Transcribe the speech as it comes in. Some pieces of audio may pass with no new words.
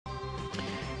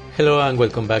Hello and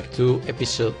welcome back to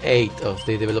episode 8 of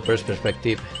the Developer's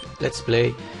Perspective Let's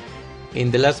Play.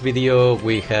 In the last video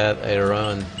we had a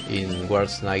run in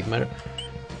World's Nightmare,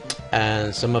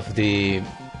 and some of the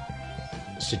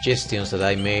suggestions that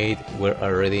I made were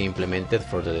already implemented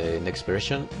for the next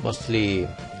version, mostly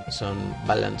some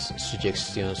balanced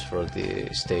suggestions for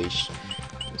the stage.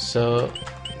 So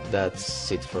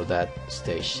that's it for that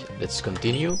stage. Let's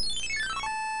continue.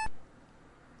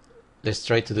 Let's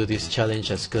try to do this challenge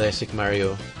as classic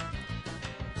Mario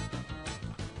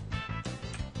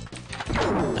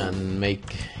and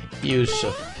make use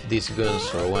of these guns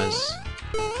for once.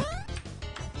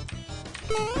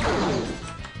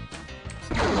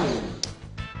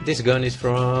 This gun is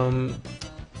from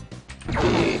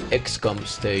the XCOM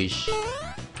stage.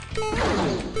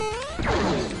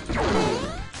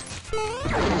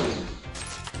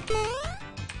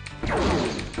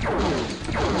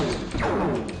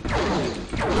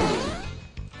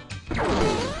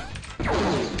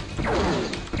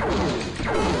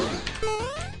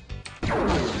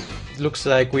 Looks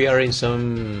like we are in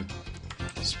some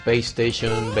space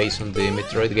station based on the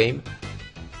Metroid game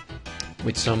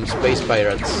with some space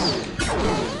pirates.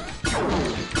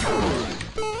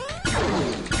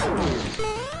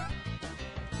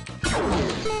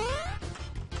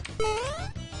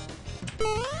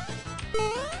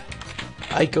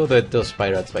 I coded those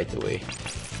pirates, by the way,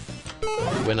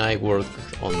 when I worked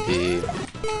on the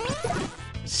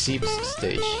Sieves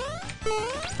stage.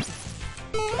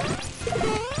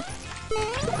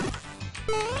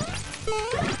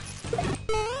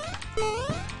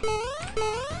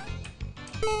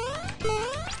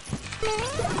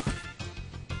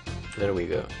 There we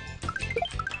go.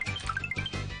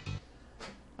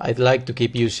 I'd like to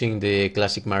keep using the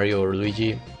classic Mario or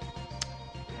Luigi,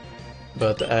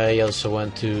 but I also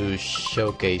want to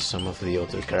showcase some of the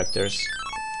other characters.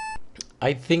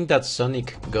 I think that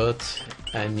Sonic got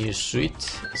a new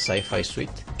suite, a sci-fi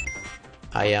suite.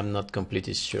 I am not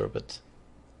completely sure, but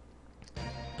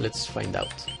let's find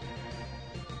out.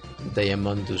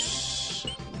 Diamondus.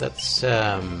 That's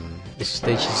this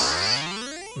stage is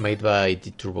made by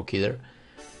the Turbo Killer.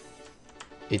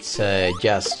 It's a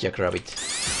Jazz Jackrabbit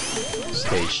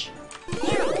stage.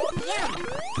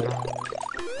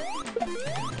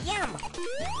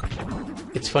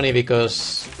 It's funny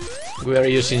because we are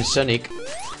using Sonic,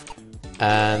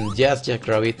 and Jazz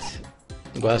Jackrabbit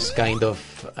was kind of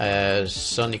a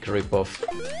Sonic ripoff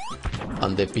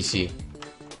on the PC.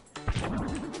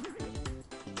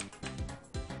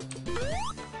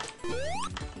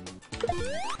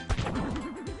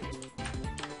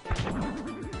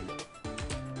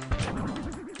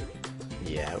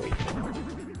 Yeah,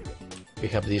 we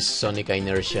have this Sonic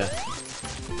inertia.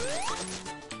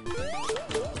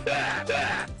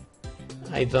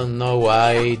 I don't know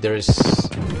why there's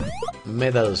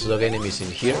metal slug enemies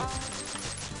in here.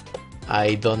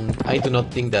 I do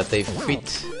not think that they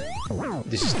fit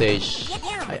this stage.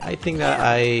 I think that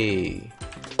I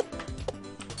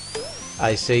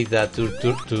say that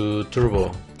to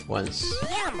Turbo once.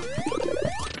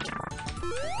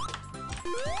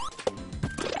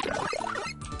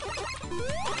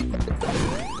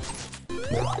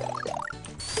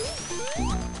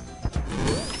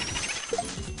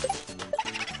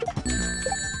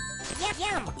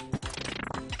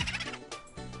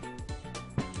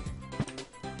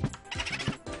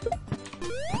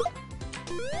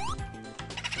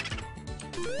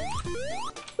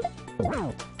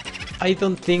 I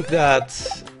don't think that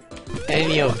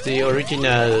any of the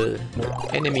original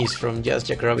enemies from Jazz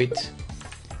Jackrabbit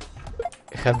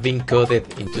have been coded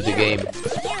into the game.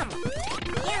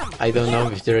 I don't know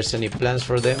if there's any plans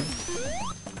for them,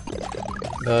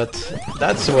 but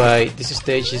that's why this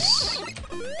stage is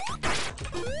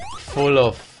full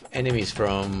of enemies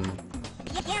from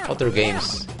other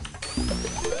games.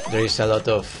 There is a lot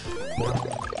of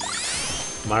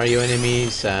Mario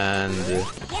enemies, and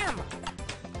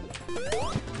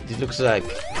it looks like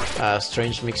a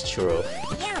strange mixture of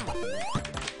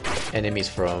enemies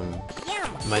from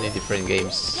many different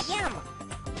games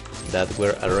that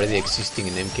were already existing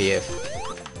in MKF.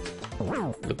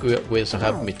 Look, we also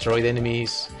have Metroid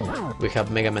enemies, we have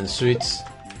Mega Man suites.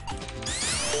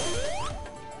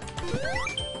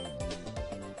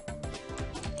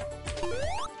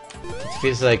 It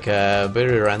feels like a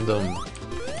very random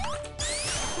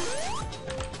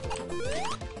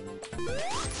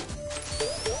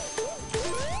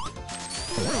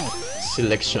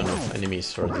selection of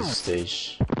enemies for this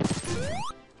stage.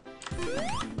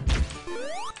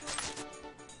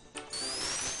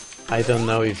 I don't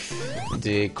know if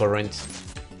the current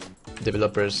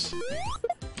developers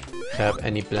have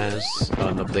any plans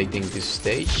on updating this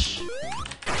stage,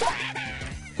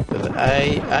 but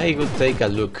I would take a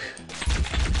look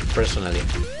personally.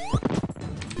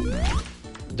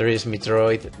 There is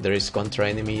Metroid, there is Contra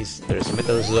enemies, there is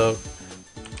Metal Slug,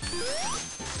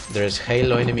 there is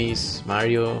Halo enemies,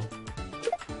 Mario,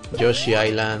 Yoshi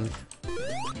Island.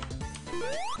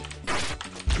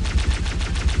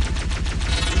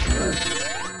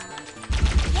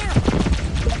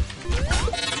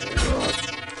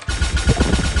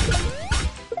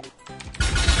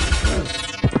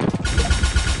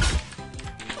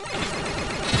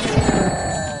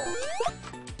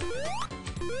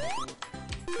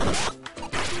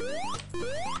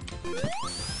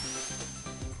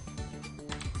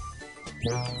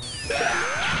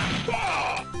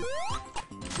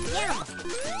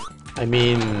 I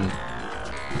mean,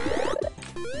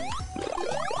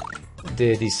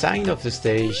 the design of the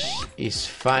stage is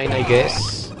fine, I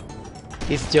guess.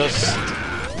 It's just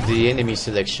the enemy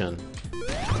selection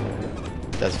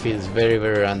that feels very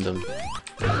random.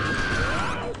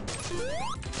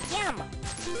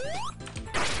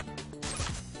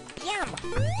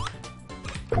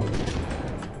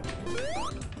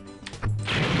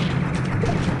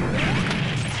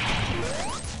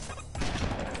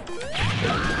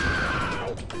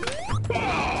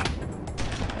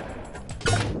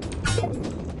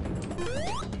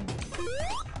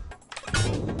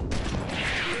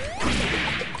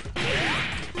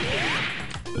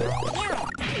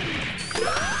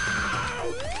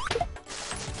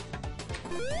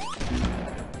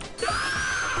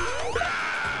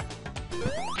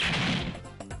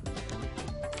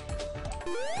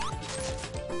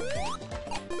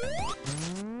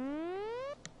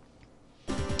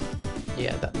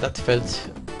 Yeah, that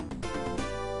felt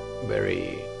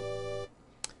very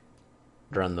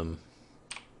random.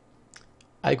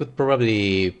 I could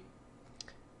probably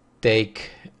take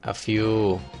a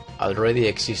few already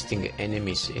existing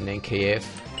enemies in MKF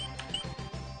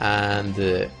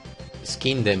and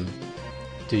skin them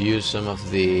to use some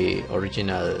of the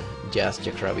original Jazz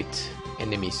Jackrabbit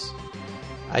enemies.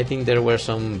 I think there were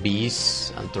some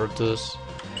bees and turtles,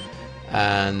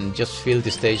 and just fill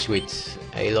the stage with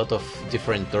a lot of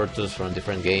different turtles from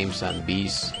different games and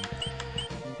bees,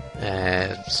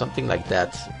 something like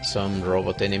that. Some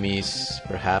robot enemies,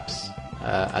 perhaps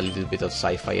a little bit of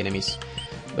sci-fi enemies,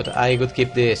 but I would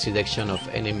keep the selection of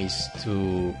enemies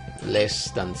to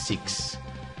less than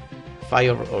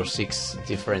 5 or 6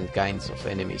 different kinds of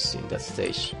enemies in that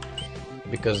stage,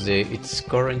 because its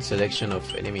current selection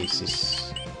of enemies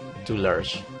is too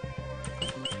large.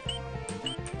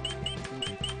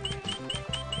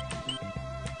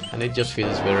 And it just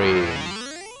feels very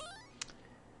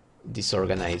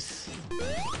disorganized.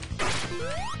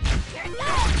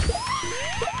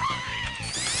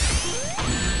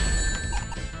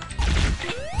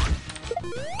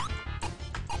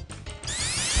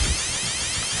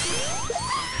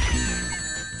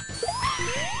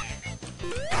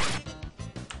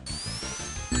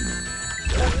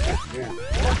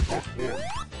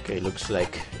 Okay, looks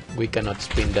like we cannot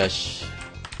spin dash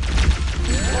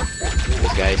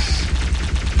these guys.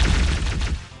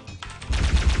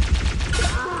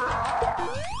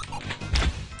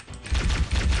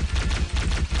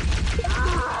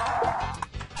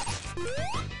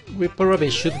 We probably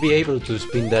should be able to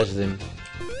spin dash them,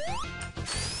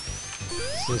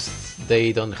 since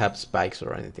they don't have spikes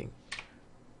or anything.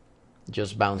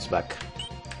 Just bounce back.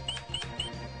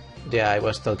 Yeah, I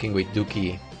was talking with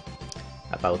Duki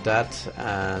about that,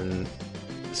 and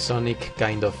Sonic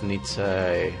kind of needs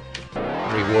a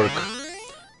rework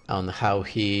on how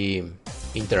he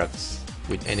interacts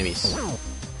with enemies.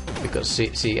 Because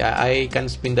see, I can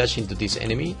spin dash into this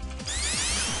enemy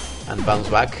and bounce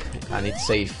back, and it's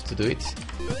safe to do it.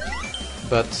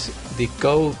 But the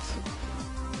code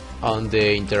on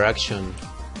the interaction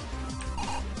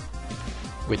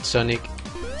with Sonic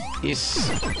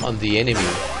is on the enemy,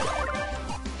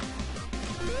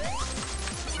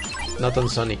 not on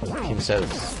Sonic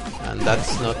himself, and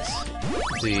that's not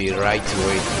the right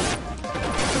way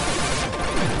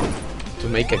to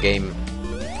make a game.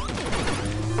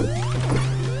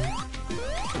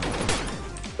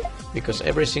 Because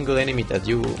every single enemy that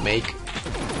you make,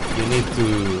 you need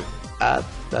to add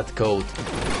that code.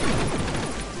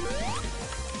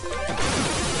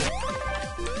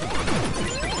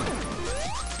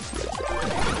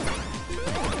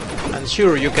 And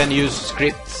sure, you can use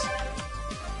scripts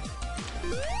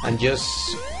and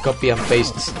just copy and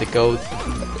paste the code.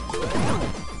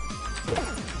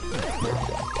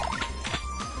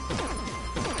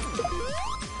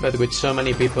 But with so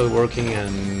many people working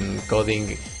and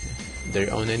coding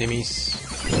their own enemies,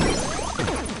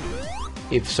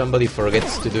 if somebody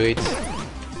forgets to do it,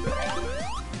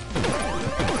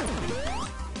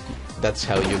 that's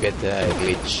how you get a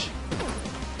glitch.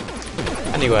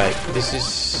 Anyway, this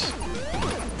is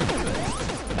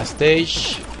a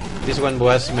stage. This one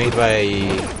was made by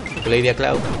Gladia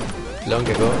Cloud long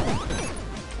ago,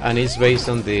 and it's based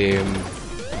on the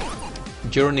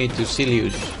Journey to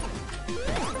Silius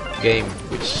game,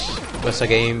 which was a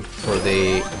game for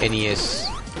the NES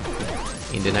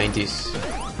in the 90s.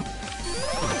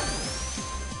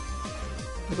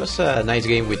 It was a nice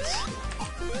game with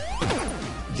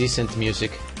decent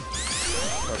music.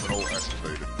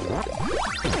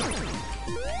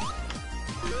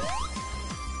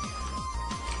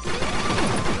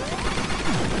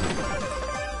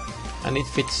 And it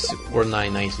fits World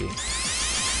 9 nicely.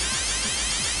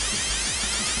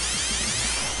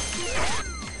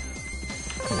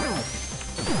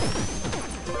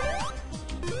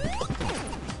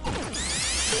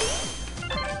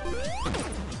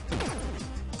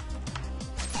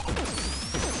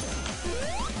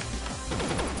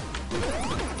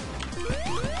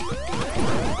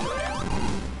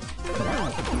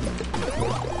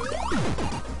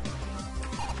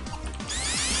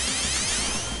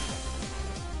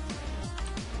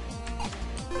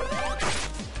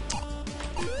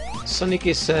 Sonic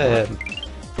is a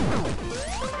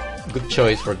good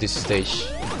choice for this stage.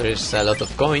 There is a lot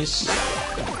of coins,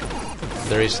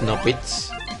 there is no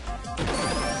pits,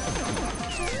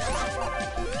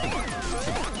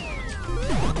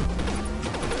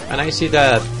 and I see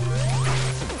that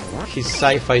his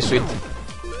sci-fi suite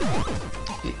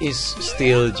is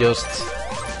still just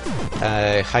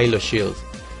a Halo shield.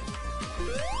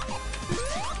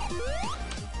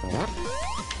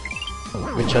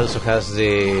 Which also has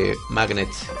the magnet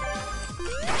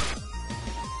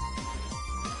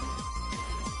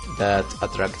that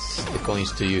attracts the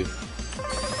coins to you.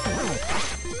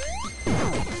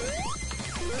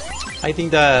 I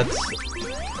think that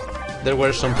there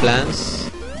were some plans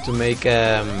to make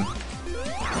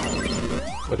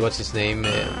what was his name?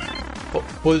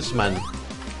 Pulseman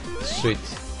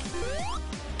suite.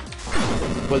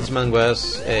 Pulseman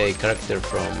was a character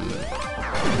from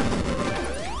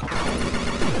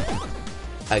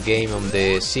a game on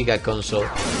the Sega console,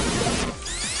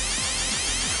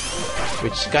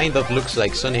 which kind of looks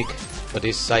like Sonic, but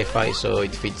is sci-fi, so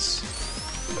it fits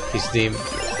his theme.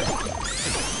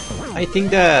 I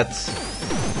think that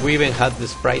we even had the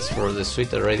sprites for the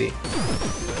suite already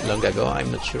long ago.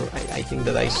 I'm not sure. I think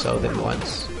that I saw them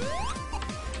once,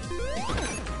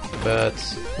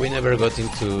 but we never got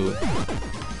into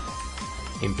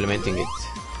implementing it.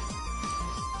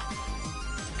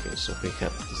 Okay, so we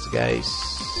have these guys.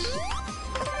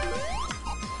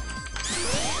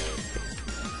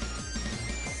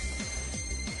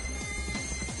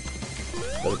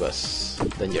 That was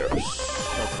dangerous.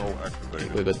 Okay,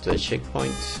 we got to a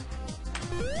checkpoint.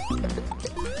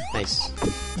 Nice.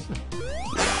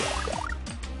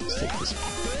 Let's take this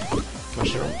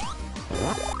mushroom.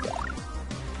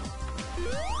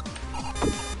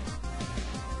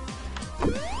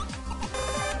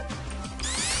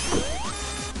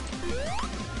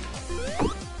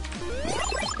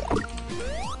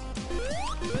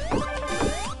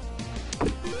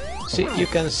 See, you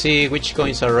can see which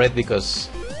coins are red because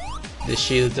the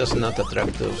shield does not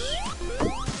attract those.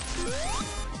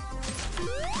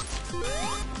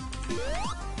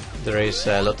 There is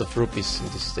a lot of rupees in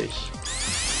this stage.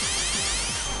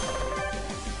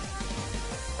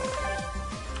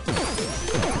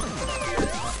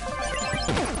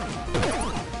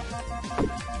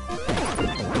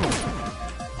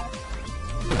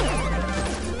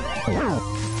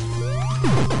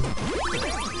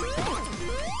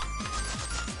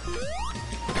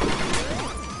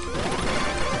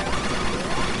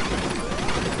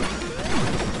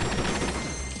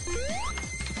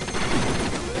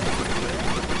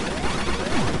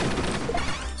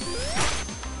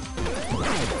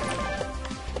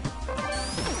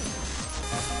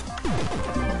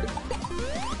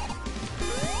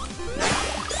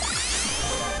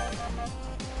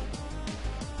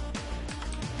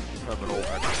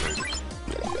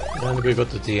 And we got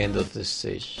to the end of this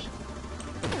stage.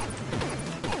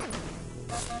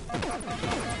 I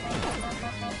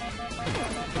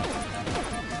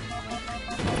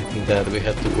think that we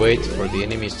have to wait for the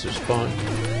enemies to spawn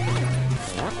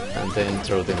and then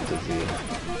throw them to the...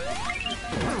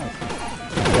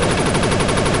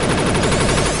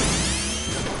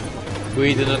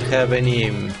 We do not have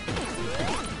any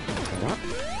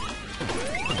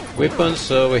weapons,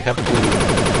 so we have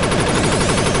to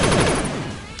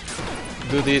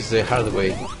do this the hard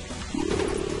way.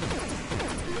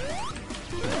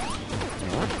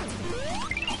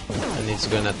 and it's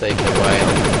gonna take a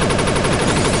while.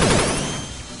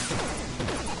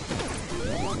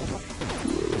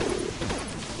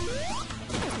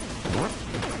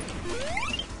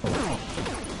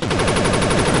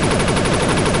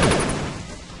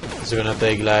 It's gonna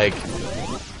take like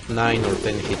 9 or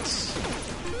 10 hits.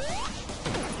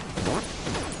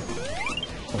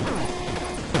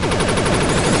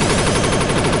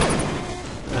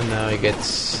 And now he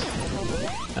gets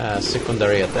a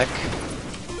secondary attack.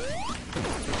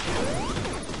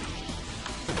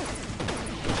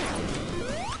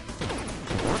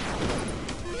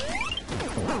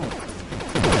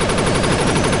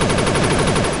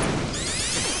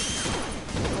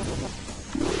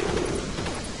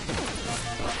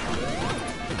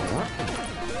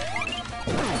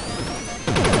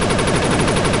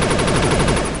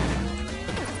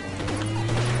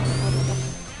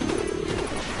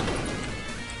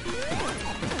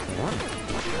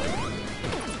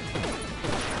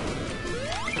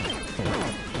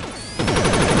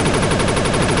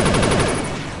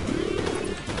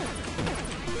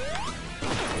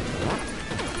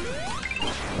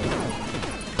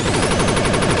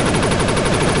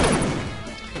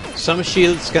 Some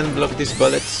shields can block these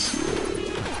bullets.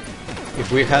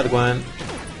 If we had one,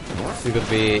 it would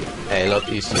be a lot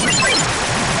easier.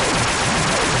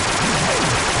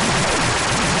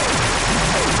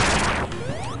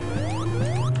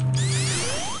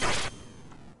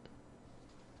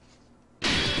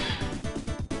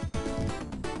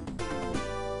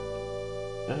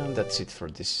 And that's it for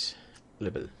this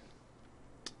level.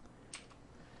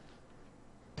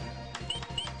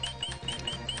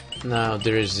 Now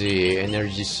there is the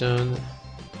energy zone,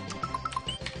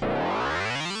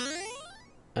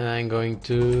 and I'm going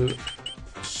to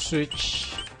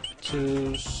switch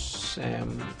to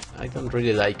Sam. I don't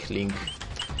really like Link.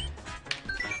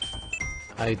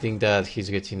 I think that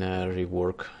he's getting a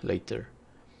rework later.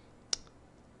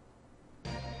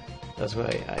 That's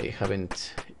why I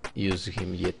haven't used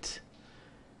him yet.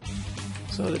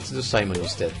 So let's do Simon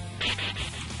instead.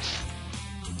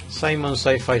 Simon's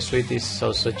Sci-Fi Suite is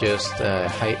also just a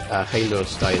Halo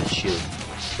style shield.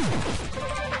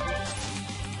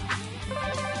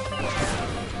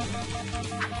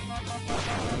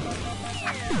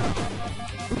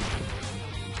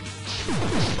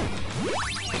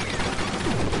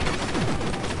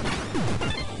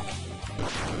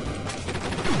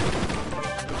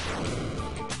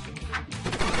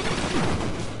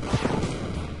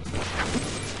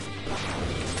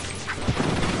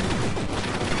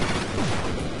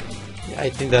 I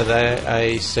think that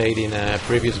I said in a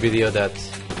previous video that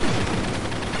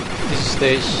this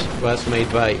stage was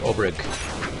made by Obrek.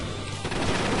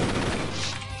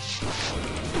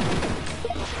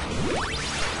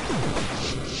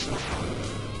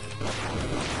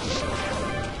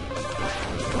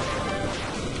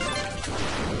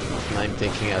 And I'm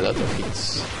taking a lot of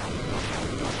hits.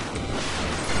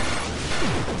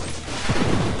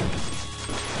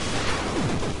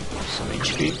 Some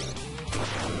HP.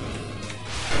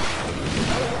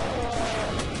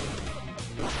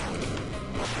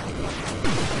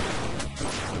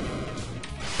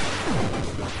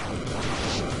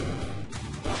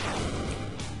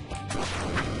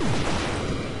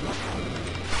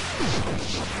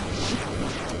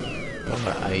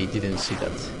 I didn't see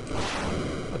that.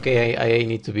 Okay, I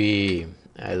need to be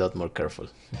a lot more careful.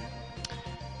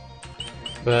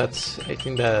 But I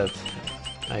think that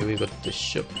I will go to the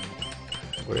shop.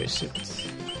 Where is it?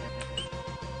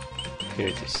 Here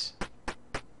it is.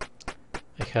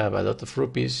 I have a lot of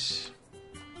rupees.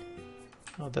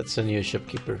 Oh, that's a new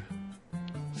shopkeeper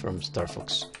from Star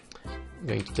Fox. I'm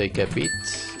going to take a bit.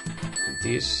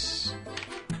 This.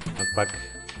 A pack.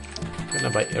 I'm gonna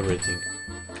buy everything.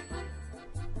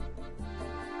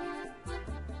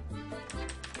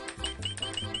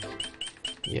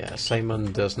 Yeah,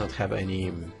 Simon does not have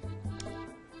any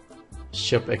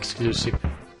shop exclusive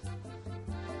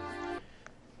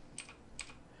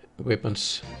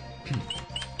weapons.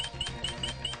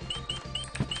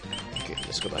 Okay,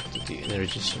 let's go back to the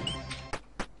energy zone.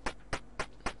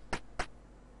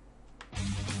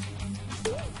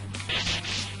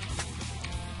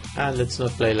 And let's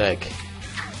not play like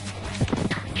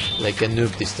a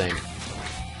noob this time.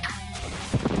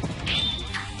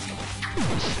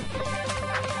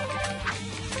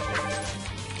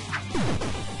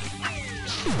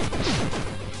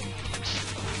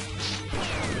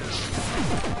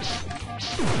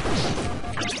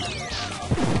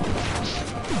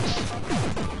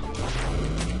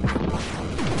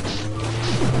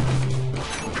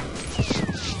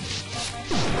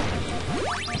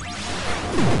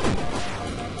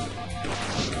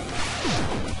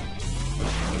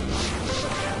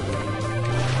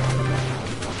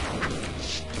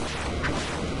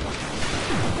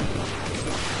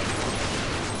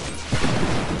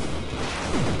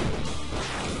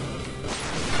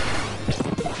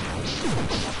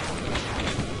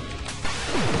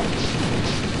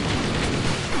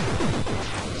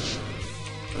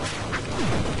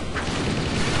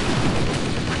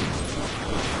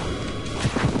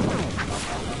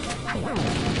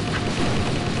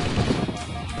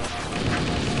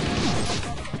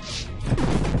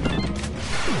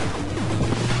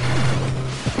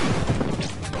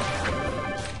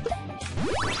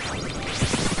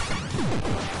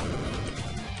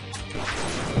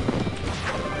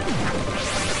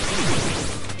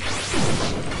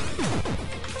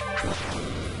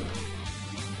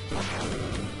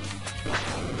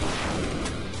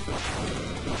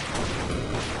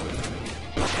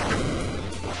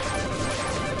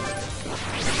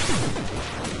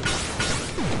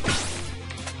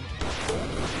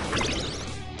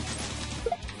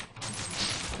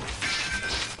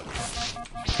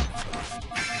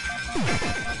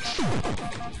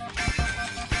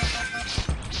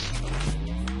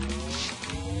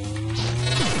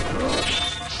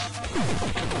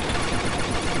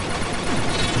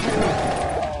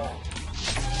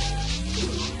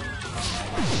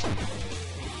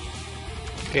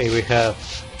 Okay, we have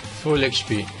full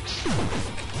HP.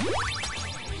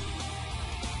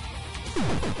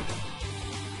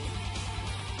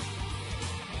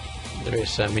 There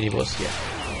is a mini boss here.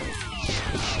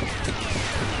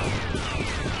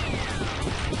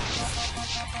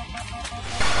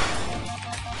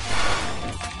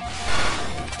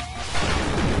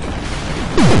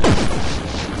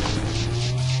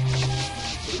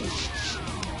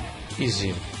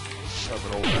 Easy.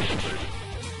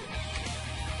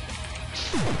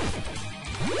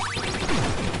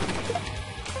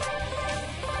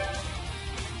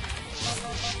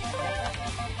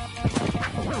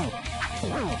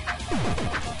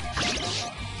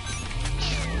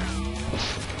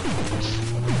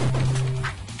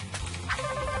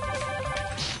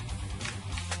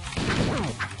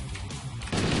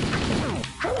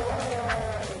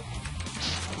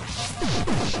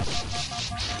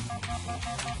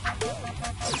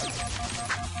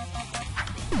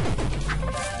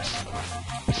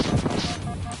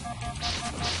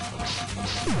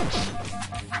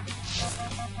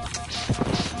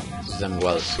 Than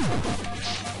walls.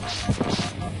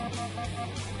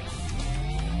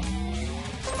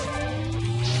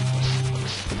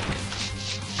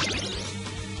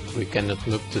 We cannot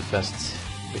move too fast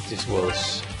with these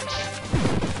walls.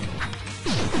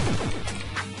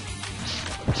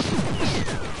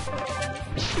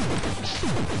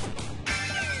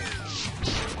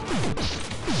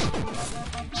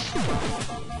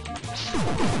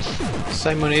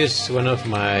 Simon is one of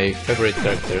my favorite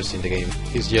characters in the game.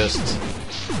 He's just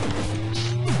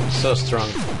so strong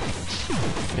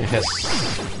and has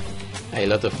a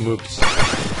lot of moves.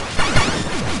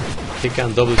 He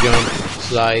can double jump,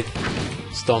 slide,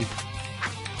 stomp.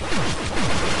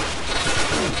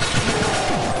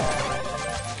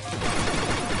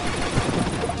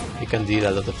 He can deal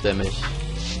a lot of damage.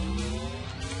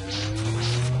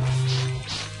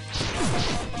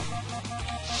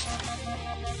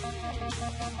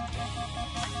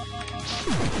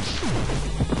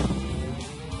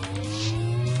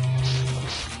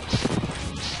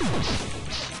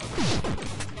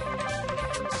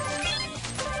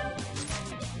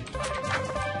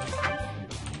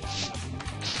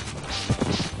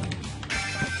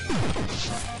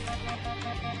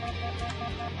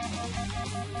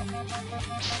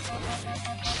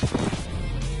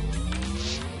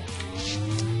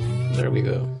 There we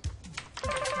go.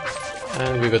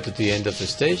 And we go to the end of the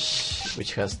stage,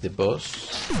 which has the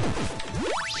boss.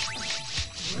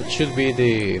 It should be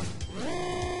the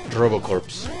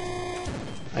Robocorps.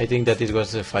 I think that it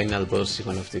was the final boss in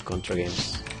one of the Contra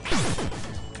games.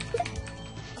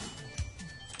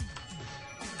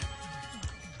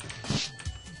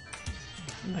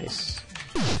 Nice.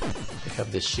 We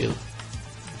have the shield.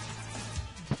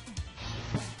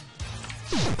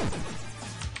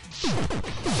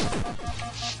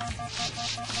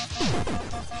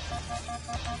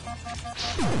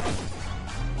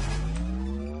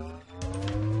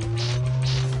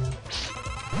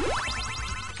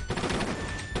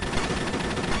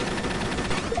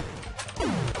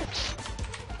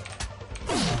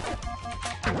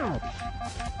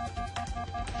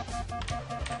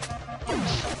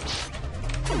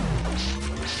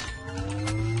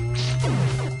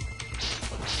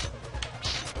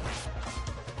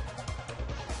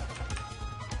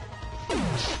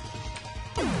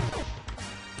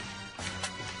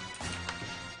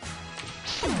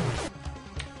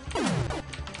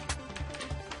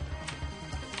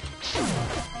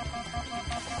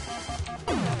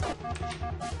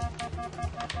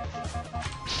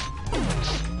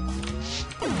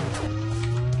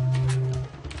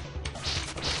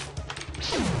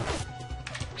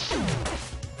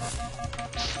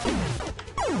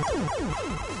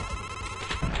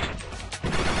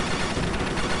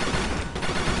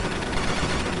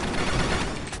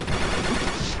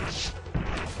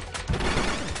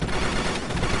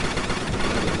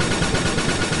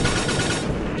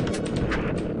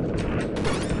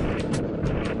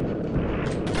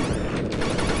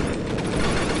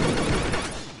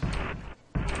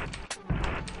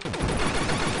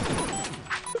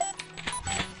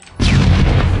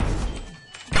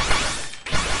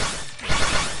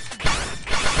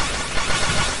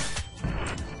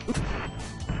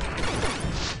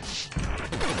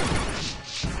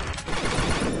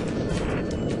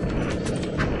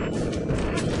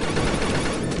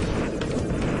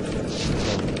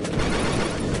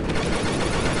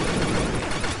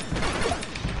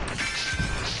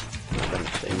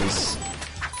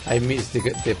 I missed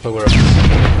the power up.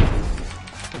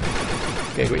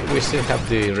 Okay, we still have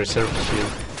the reserve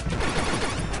shield.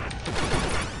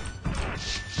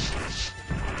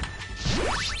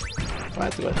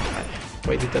 What?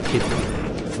 Why did that hit me?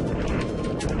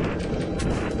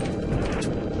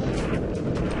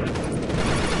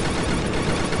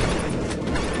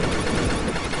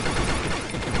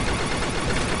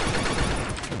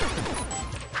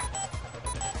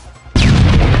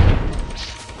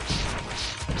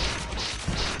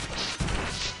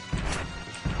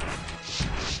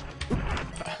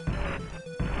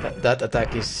 That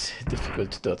attack is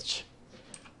difficult to dodge.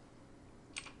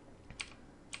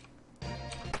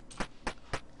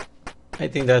 I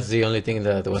think that's the only thing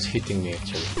that was hitting me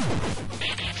actually.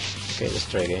 Okay, let's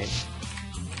try again.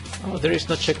 Oh, there is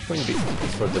no checkpoint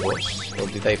before the boss, or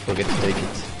did I forget to take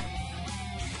it?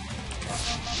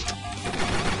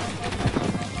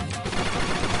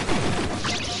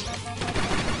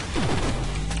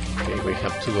 Okay, we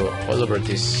have to go all over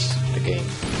this again.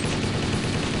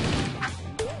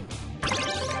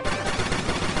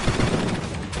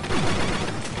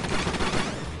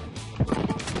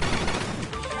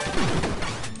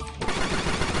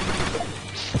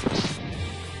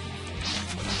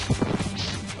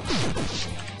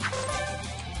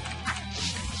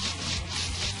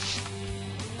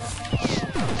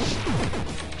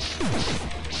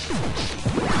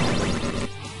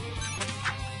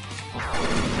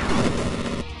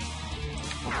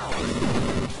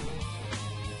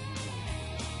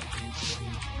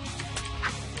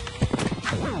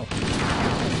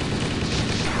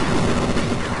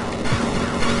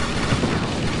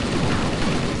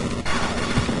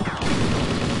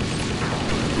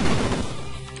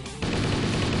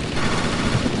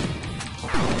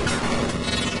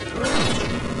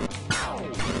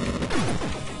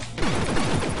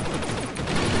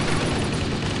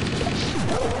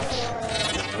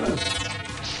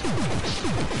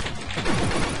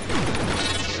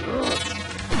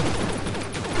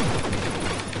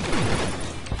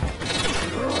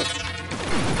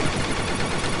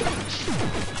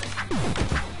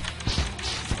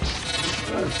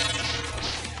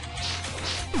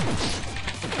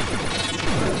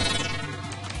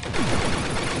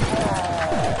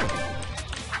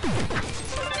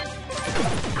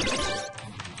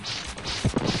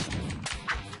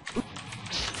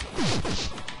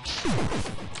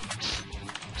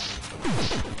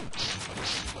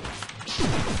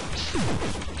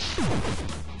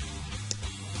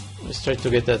 Let's try to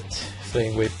get that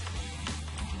flame whip.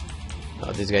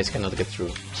 Oh, these guys cannot get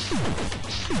through.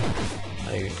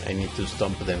 I need to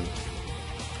stomp them.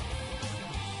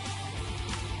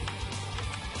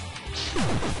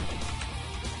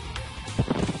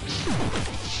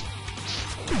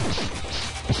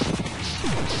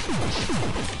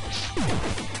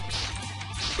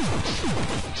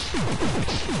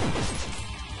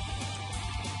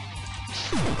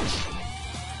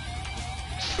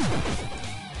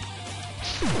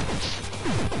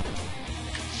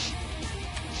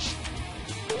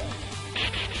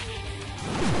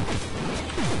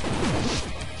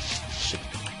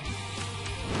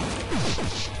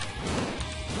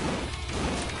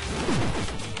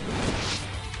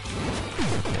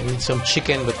 I need some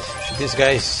chicken, but these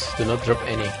guys do not drop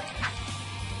any.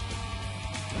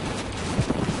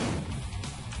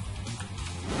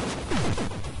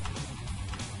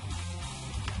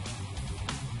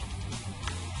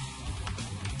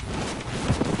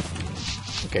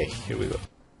 Okay, here we go.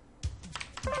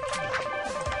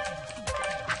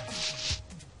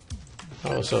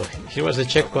 Oh, so here was the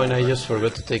checkpoint, I just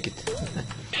forgot to take it.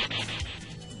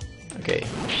 Okay,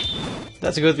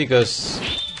 that's good because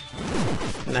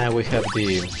now we have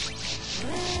the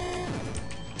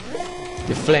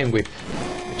flame whip,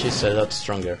 which is a lot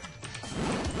stronger.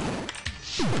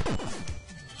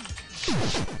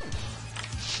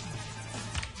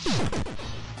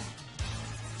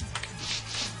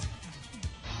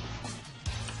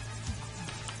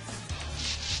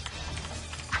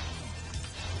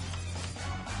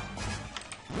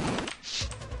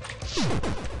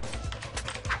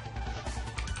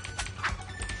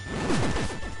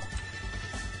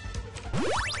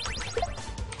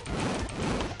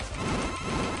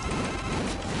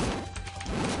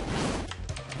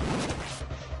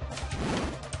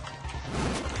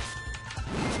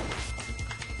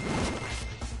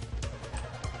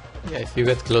 Yeah, if you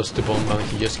get close to Bomb Bomb,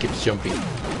 he just keeps jumping.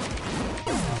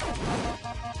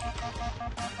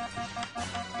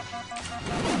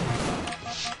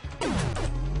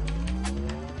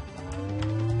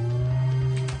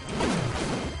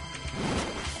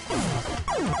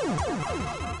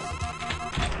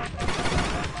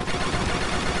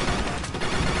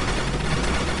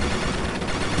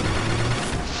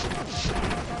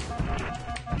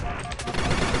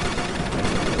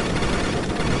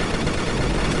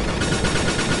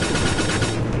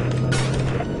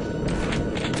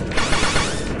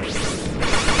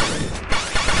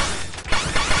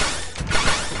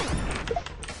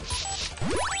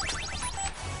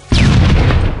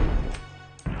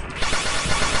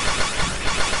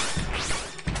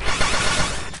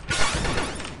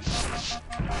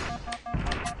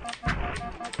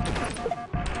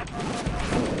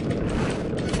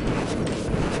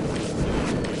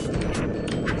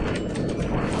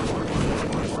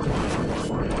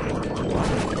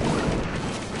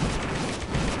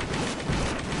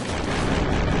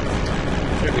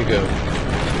 Here we go.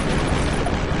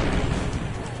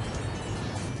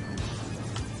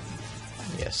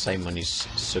 Yeah, Simon is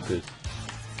so good.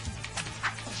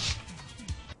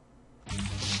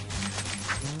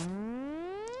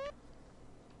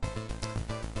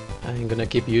 I'm gonna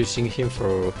keep using him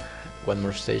for one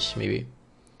more stage, maybe.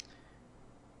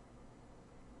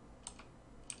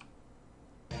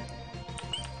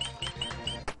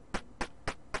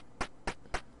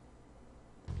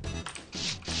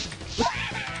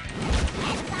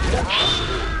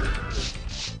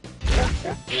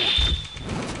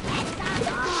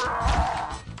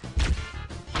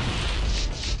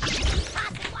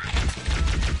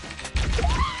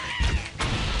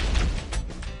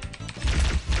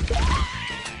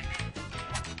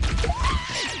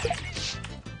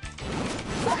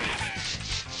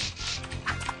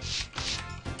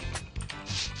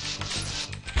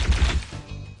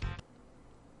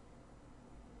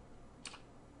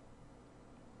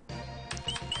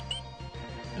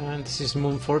 And this is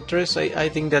Moon Fortress. I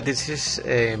think that this is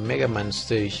a Mega Man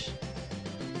stage.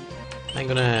 I'm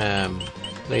gonna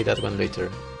play that one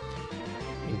later.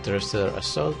 Interstellar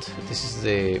Assault. This is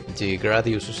the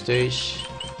Gradius stage,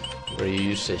 where you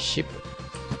use a ship.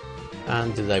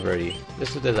 And the library.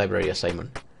 Let's do the library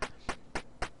assignment.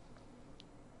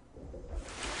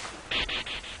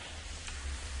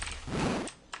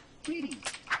 Greetings.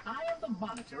 I am the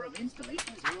monitor of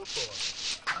installation 04.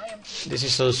 This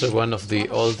is also one of the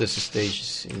oldest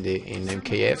stages in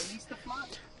MKF.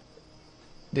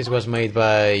 This was made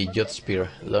by Jotspear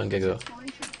long ago.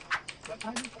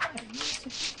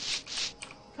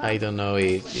 I don't know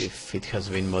if it has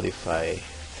been modified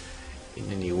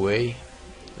in any way.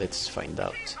 Let's find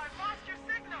out.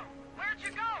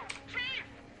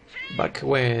 Back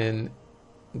when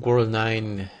World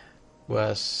 9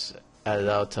 was a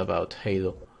lot about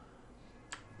Halo.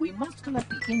 We must collect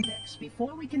the index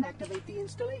before we can activate the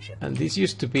installation. And this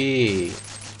used to be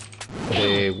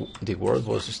the World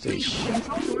Boss stage.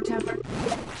 Control your temper.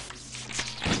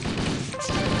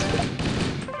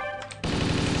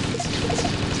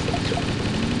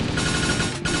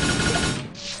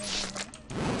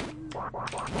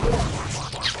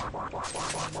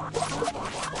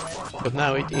 But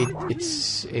now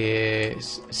it's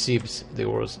Sibs, the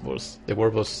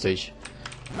World Boss stage.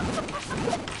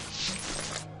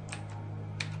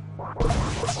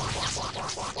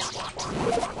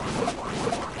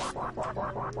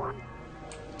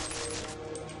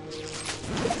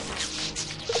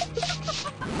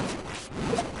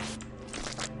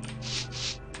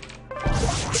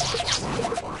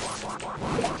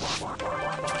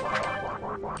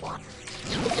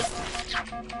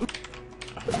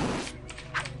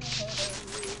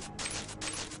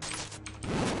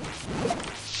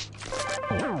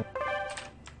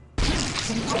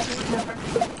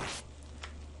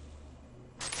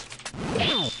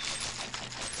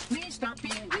 Please stop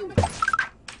being human.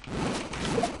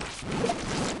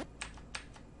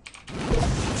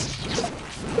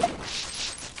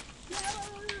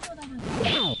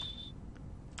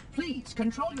 Please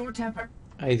control your temper.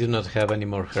 I do not have any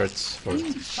more hearts for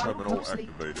Terminal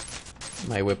activated.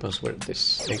 my weapons. Were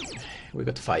this? We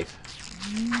got 5.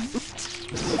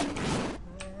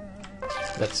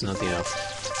 That's not enough.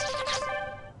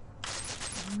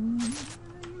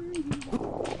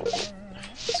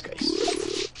 These guys.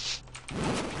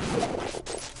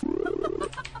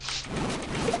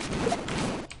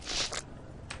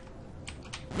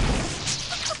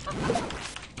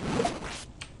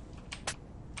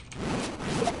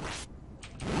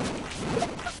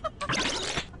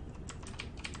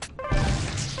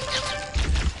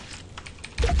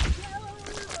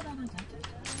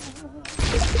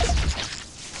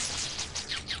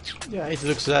 Yeah, it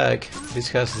looks like this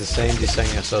has the same design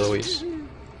as always.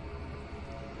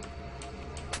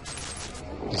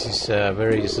 This is a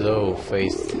very slow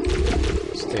phased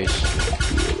stage.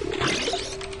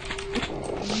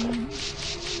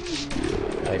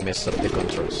 I messed up the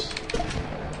controls.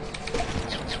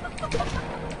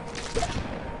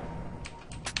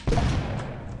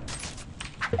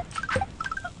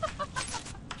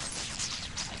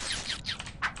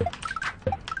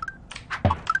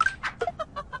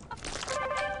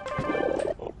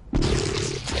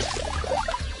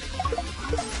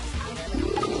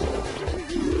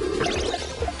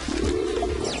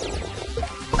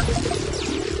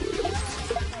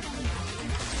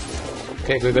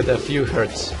 Okay, we got a few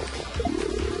hearts.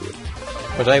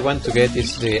 What I want to get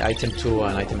is the item 2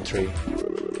 and item 3.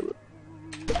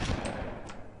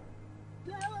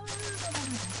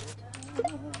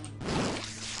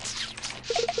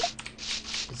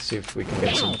 Let's see if we can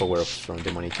get some power-ups from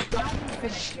the monitor.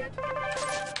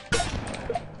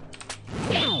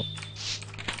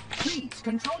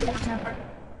 Please control your temper.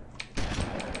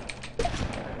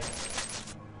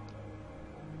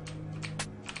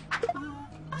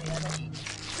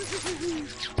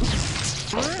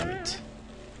 Damn it.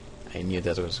 I knew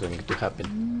that was going to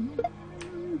happen.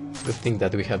 Good thing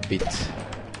that we have beat.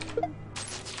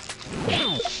 We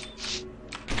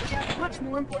have much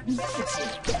more important business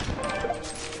here.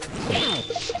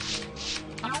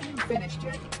 Are you finished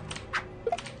yet?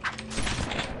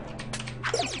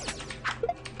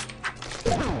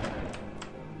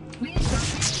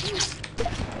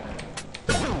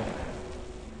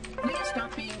 Please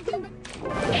stop being human.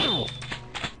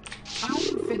 Are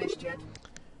you finished yet?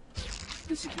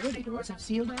 The security doors have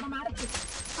sealed automatically.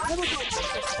 I will go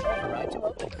process the override to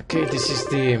open. Okay, this is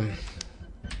the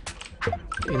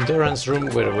endurance room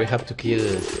where we have to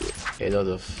kill a lot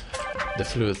of the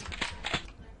flood.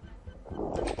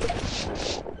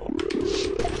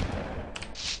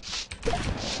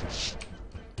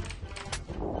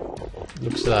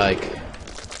 Looks like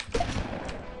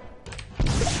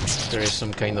there is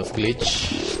some kind of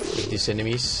glitch with these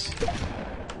enemies.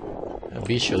 A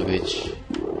visual glitch.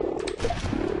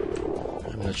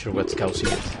 I'm not sure what's causing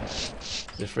it. It's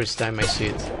the first time I see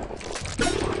it.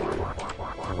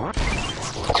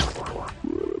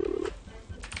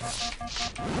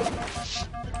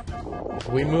 If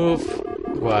we move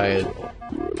while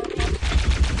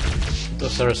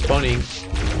those are spawning,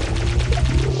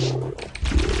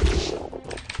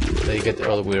 they get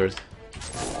all weird.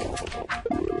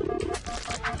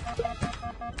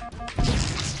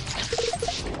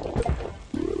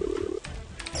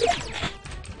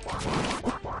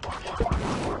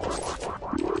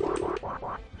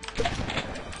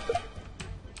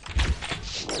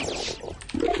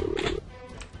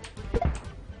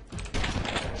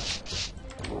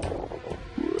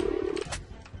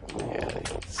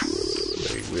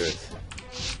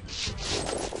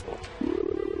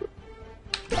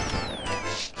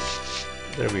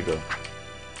 There we go.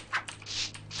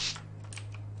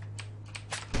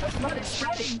 The flood is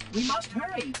spreading. We must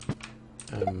hurry.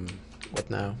 What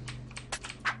now?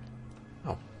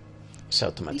 Oh, it's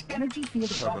automatic. The energy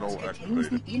field of Terminal Box contains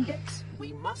the activated. index.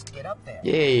 We must get up there.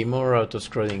 Yay, more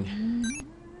auto-scrolling.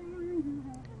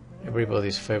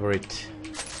 Everybody's favorite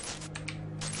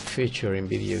feature in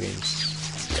video games.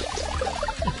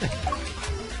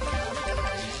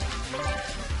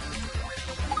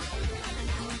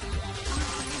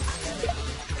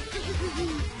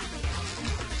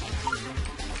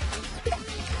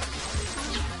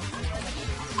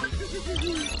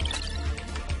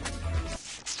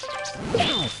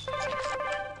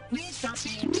 Please stop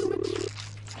being human.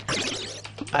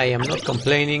 I am not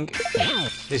complaining.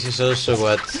 This is also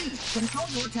what Please control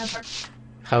your temper.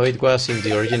 how it was in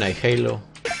the original Halo.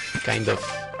 Kind of,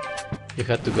 you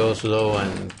had to go slow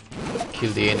and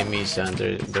kill the enemies, and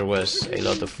there was a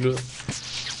lot of flood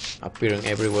appearing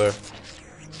everywhere.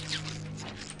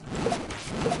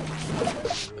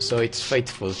 So it's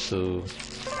faithful to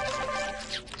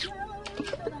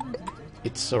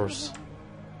its source.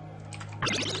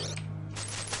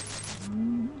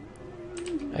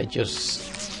 I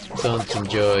just don't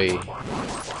enjoy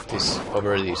this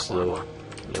overly slow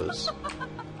loads.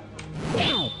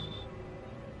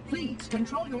 Please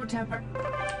control your temper.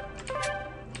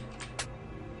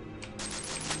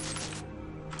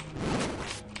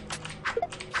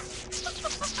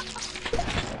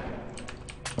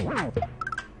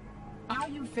 Are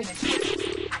you finished?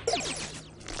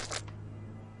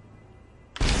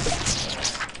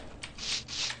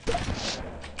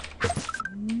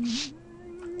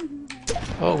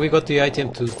 Oh, we got the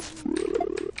item too.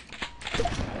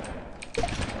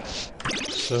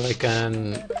 So I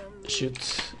can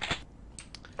shoot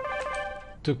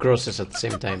two crosses at the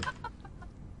same time.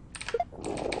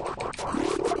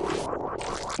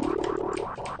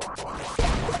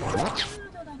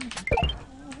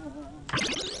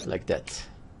 Like that.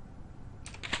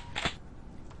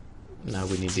 Now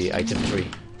we need the item 3.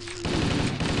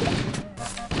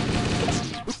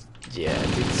 Yeah,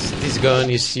 this gun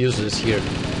is useless here.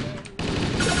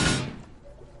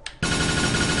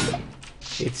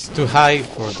 It's too high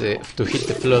for to hit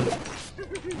the flood.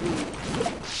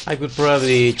 I could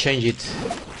probably change it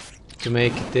to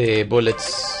make the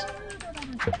bullets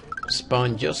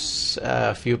spawn just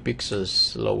a few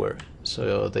pixels lower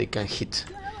so they can hit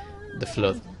the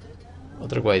flood.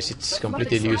 Otherwise it's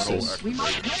completely useless. We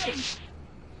must hurry.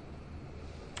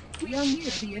 We are near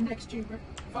the index chamber.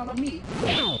 Follow me.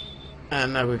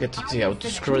 And now we get to the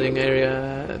auto-scrolling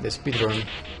area, the speedrun.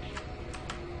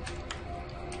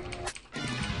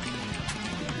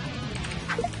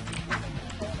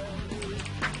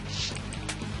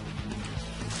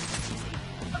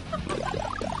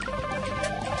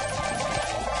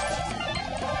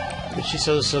 stage is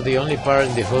also the only part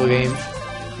in the whole game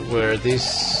where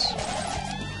this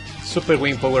super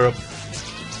wing power up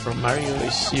from Mario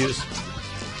is used.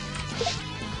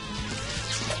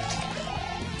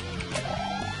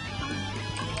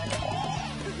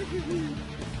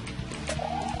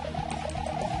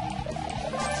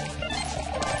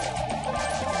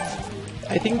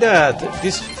 I think that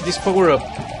this power up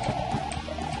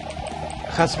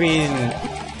has been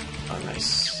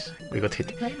we got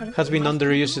hit. Has been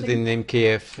underused in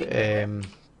MKF.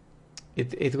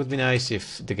 It would be nice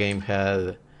if the game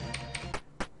had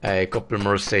a couple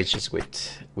more stages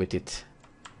with it.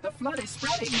 The flood is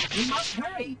spreading. We must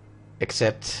hurry.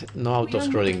 Except no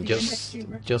auto-scrolling,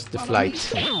 just the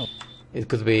flight. It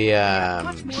could be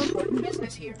Much more important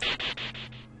business here.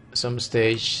 some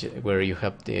stage where you're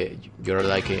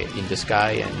like in the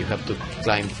sky and you have to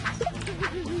climb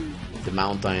the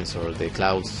mountains or the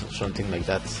clouds, something like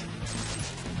that.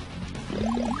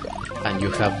 And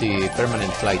you have the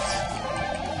permanent flight.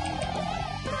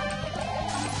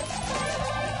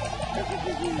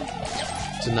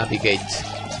 To navigate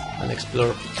and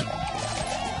explore.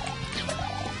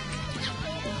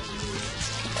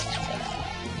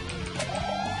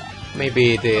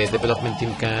 Maybe the development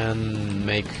team can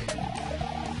make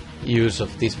use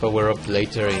of this power-up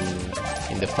later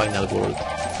in the final world.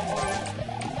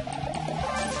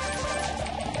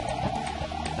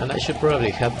 And I should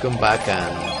probably have gone back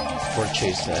and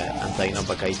purchased an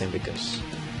anti-knockback item, because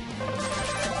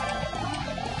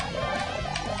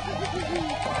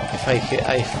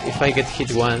if I get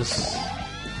hit once,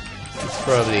 it's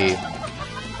probably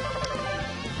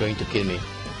going to kill me.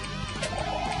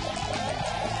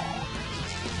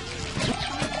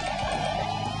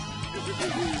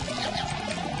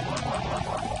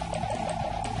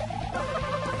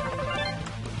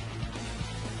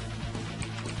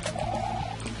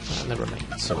 Never mind,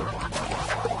 it's over.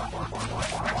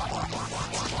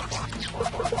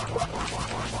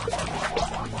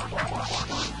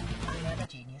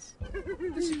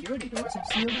 The security doors have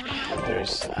sealed automatically.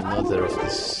 There's another of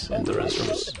these endurance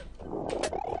rooms.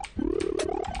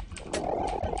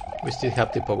 We still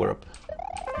have the power up.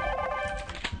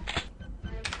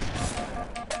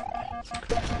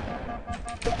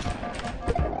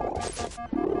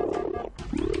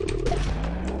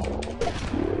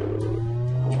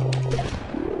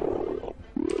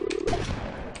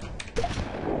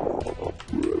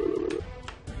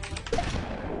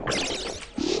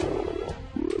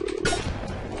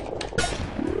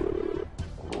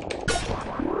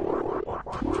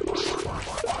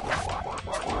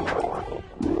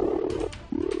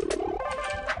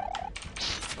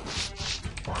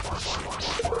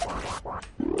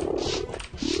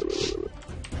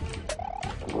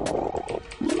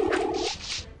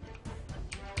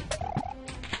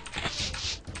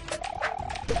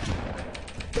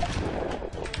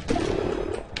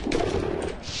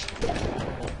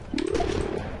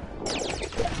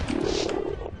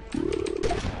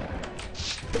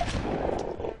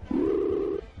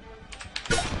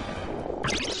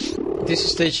 This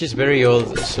stage is very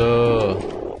old,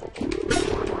 so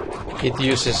it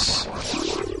uses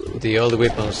the old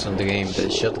weapons on the game, the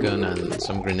shotgun and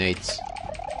some grenades.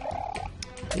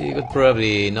 It would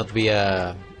probably not be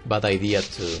a bad idea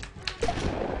to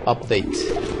update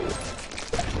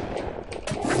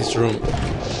this room.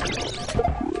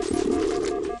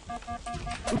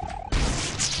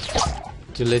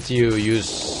 To let you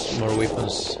use more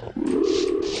weapons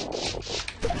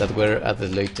that were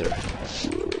added later.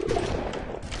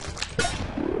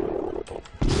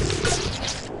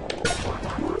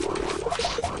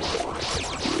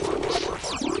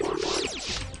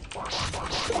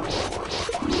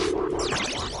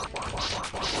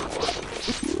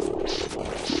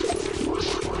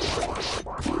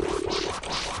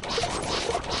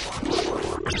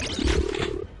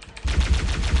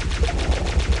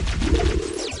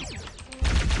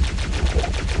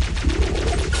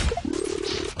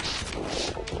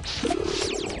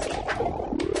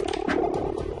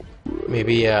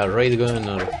 Maybe a raid gun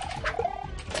or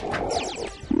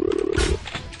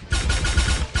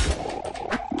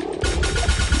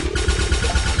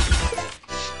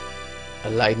a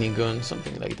lightning gun,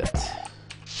 something like that.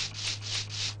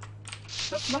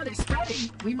 The flood is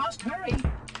spreading. We must hurry.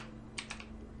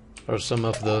 Or some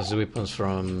of those weapons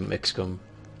from XCOM.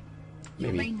 You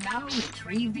Maybe. may now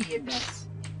retrieve the index.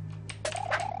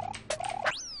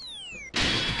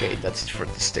 Okay, that's it for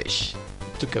this stage.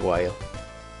 Took a while.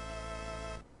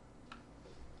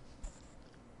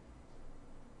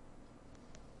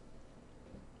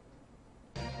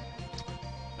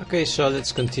 Okay, so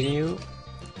let's continue,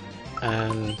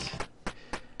 and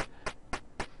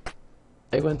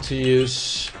I want to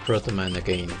use Protoman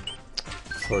again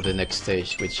for the next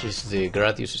stage, which is the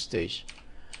Gradius stage.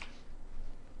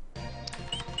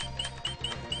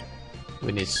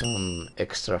 We need some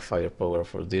extra firepower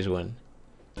for this one.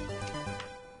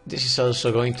 This is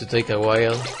also going to take a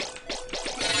while,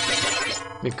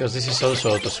 because this is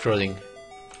also auto-scrolling.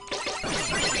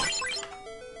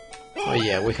 Oh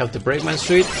yeah, we have the Brakeman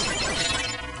suite,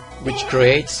 which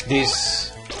creates these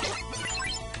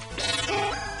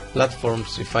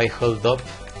platforms if I hold up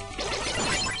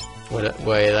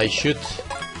while I shoot.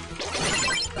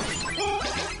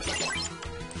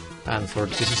 And for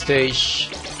this stage,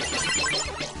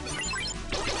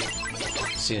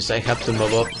 since I have to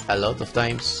move up a lot of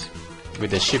times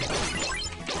with the ship,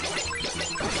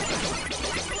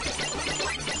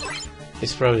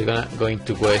 it's probably going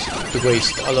to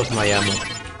waste all of my ammo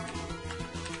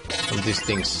on these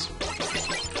things.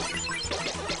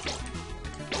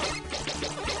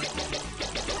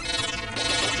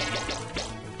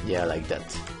 Yeah, like that.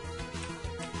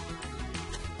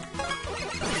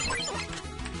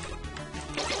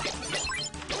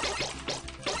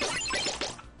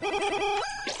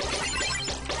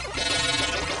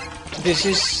 This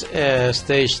is a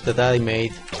stage that I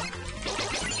made.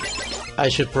 I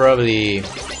should probably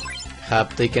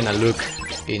have taken a look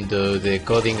into the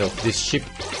coding of this ship,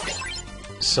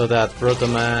 so that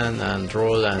Protoman and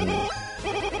Roll, and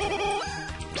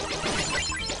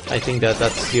I think that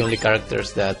that's the only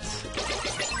characters that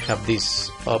have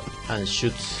this up and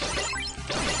shoots.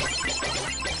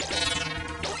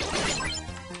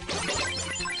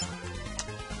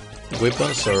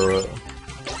 Weapons or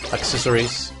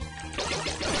accessories.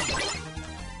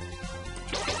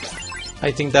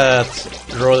 I think that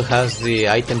Roll has the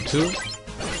item too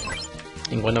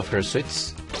in one of her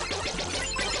suites.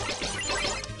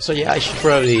 So yeah, I should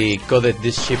probably code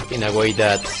this ship in a way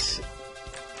that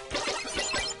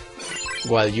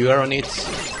while you are on it,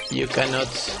 you cannot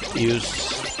use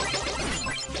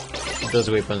those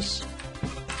weapons,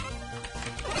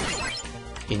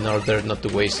 in order not to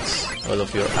waste all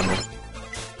of your ammo.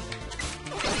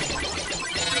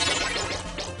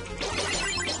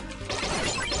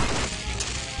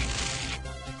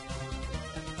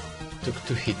 Took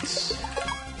 2 hits.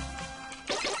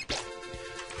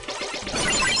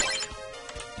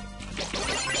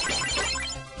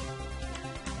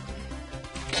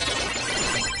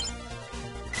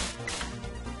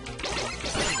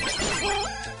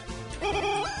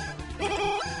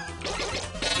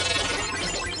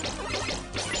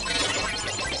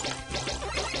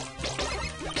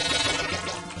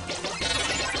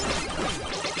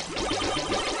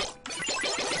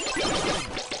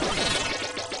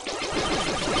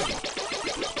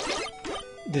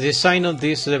 The design of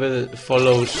this level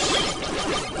follows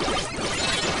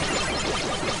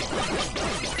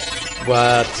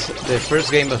what the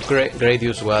first game of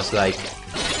Gradius was like.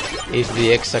 It's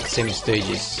the exact same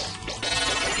stages.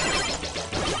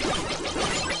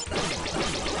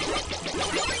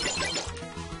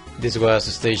 This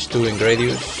was stage 2 in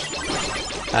Gradius,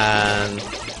 and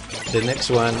the next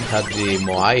one had the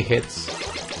Moai heads.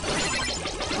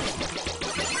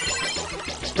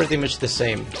 It's pretty much the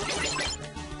same,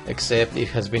 except it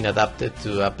has been adapted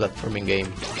to a platforming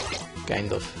game,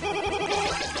 kind of.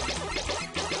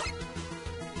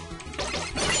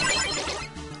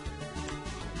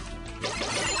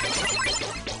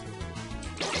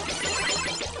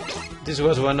 This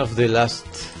was one of the last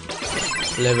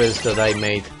levels that I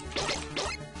made.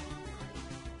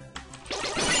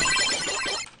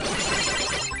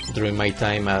 During my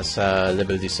time as a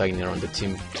level designer on the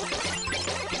team.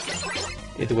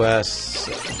 It was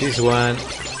this one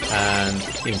and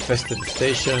Infested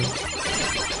Station,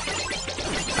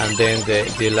 and then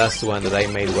the last one that I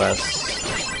made was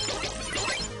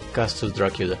Castle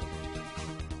Dracula.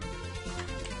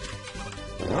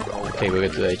 Okay, we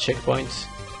get to the checkpoint.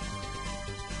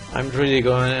 I'm really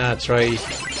gonna try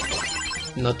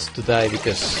not to die,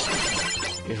 because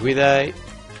if we die,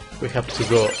 we have to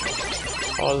go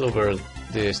all over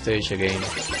the stage again,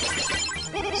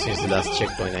 since the last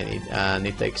checkpoint I need, and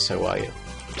it takes a while.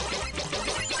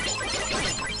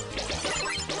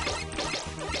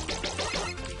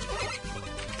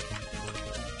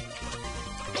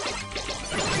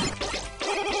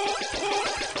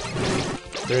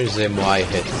 There is a Moai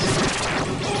head.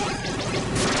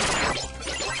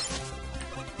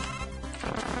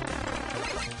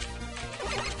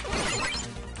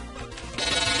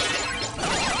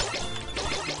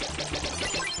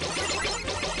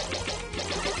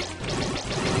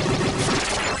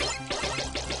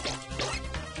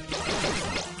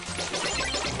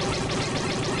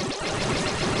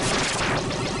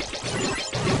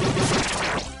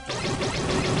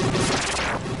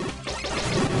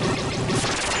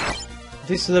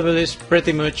 This level is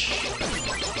pretty much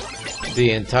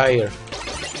the entire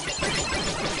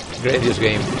Gradius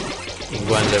game in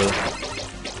one level.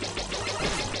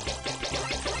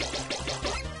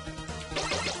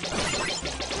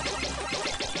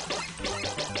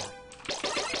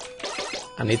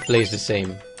 And it plays the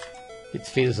same. It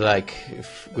feels like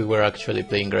if we were actually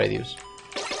playing Gradius.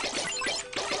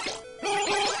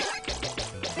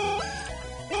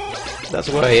 That's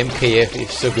why MKF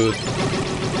is so good.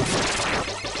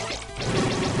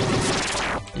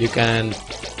 You can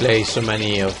play so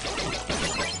many of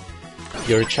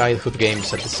your childhood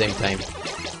games at the same time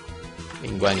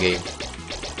in one game.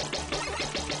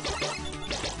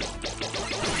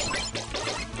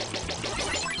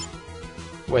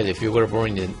 Well, if you were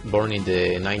born in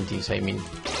the 90s, I mean.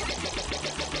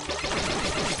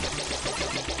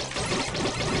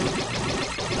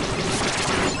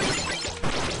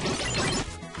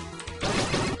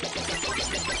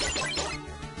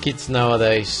 Kids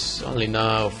nowadays only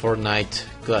know Fortnite,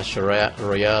 Clash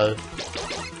Royale,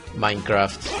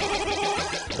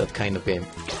 Minecraft, that kind of game.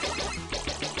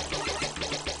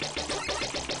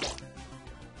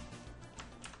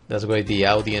 That's why the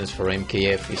audience for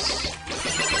MKF is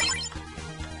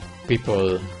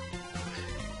people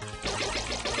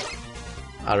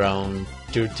around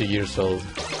 30 years old,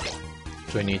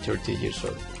 20-30 years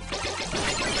old.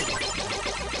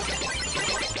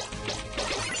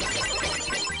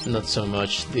 Not so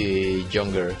much the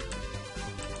younger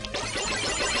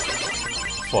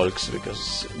folks,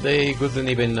 because they wouldn't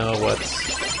even know what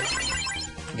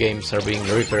games are being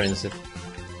referenced.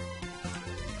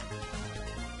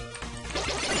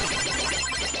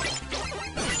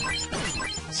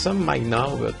 Some might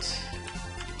know, but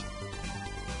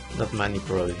not many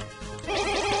probably.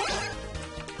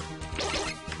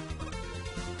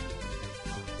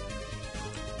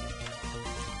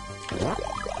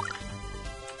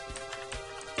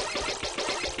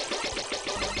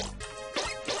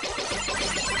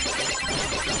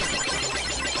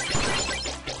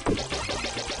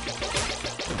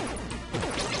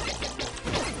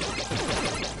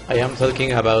 I am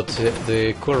talking about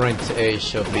the current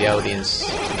age of the audience,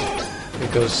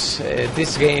 because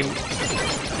this game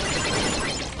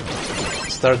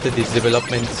started its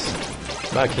development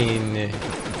back in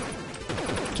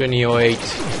 2008.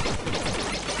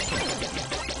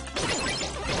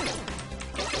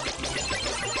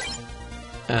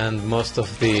 And most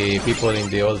of the people in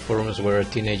the old forums were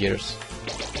teenagers.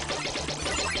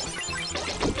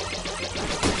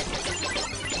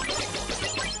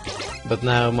 But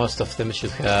now most of them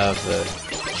should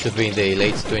be in the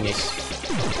late 20s.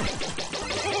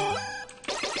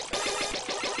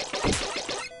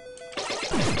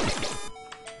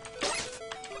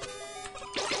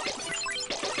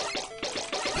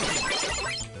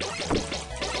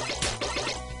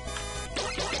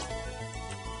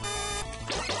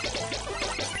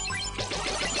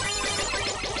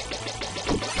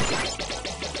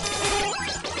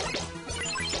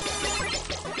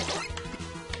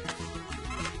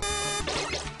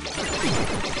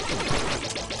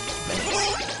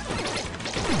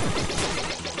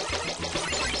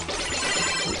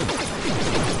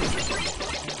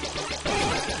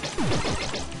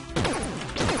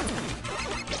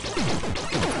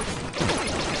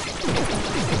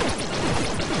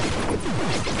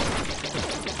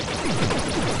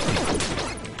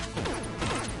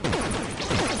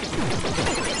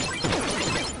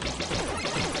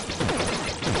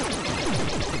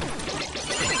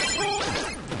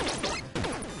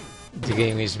 The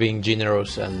game is being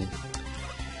generous, and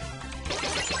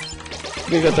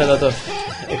we got a lot of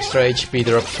extra HP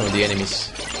drops from the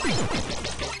enemies.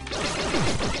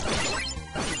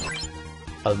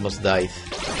 Almost died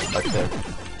back there.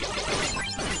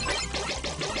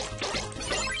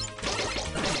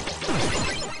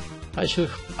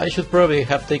 I should probably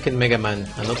have taken Mega Man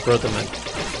and not Proto Man,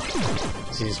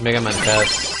 since Mega Man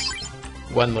has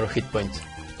one more hit point.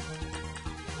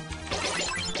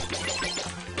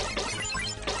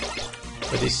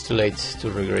 But it's too late to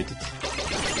regret it.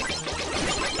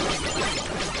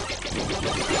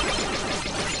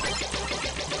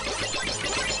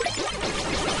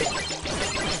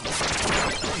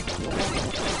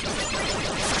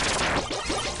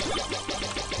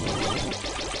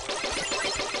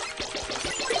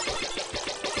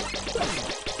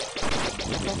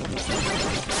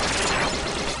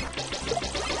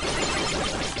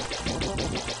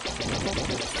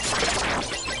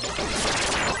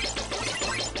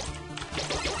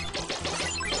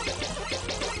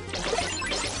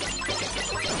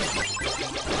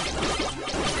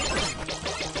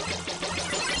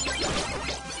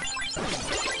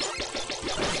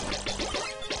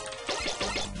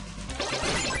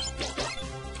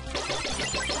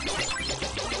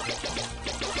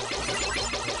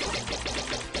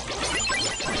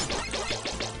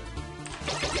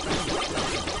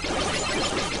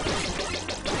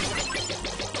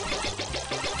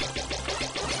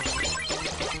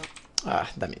 Ah,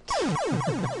 damn it.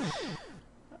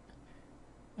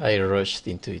 I rushed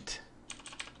into it.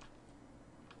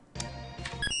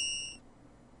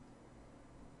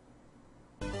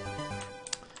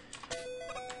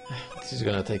 This is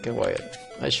gonna take a while.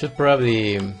 I should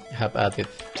probably have added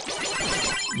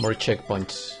more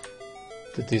checkpoints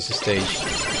to this stage.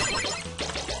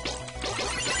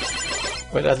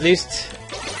 But at least,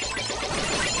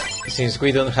 since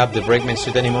we don't have the Breakman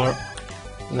suit anymore,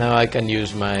 now I can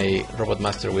use my Robot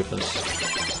Master weapons.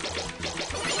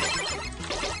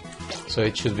 So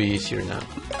it should be easier now.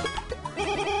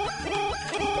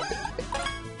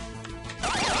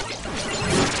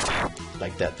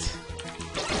 Like that.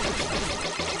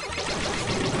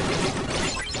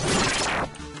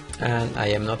 And I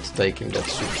am not taking that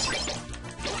suit.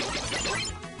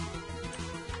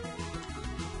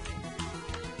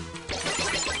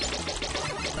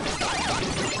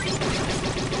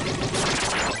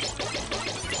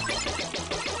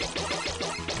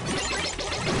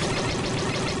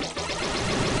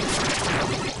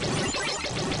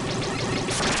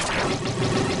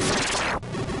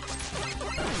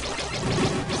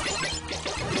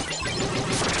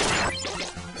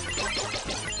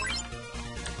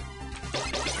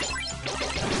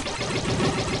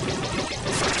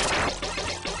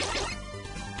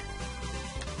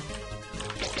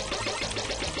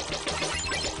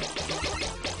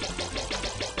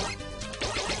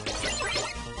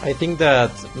 I think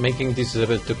that making this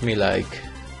level took me like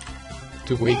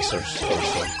 2 weeks or so.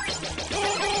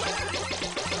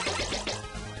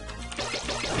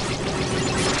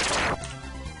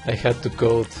 I had to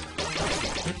code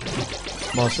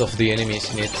most of the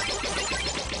enemies in it,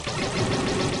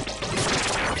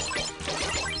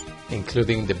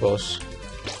 including the boss.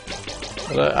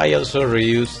 But I also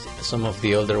reused some of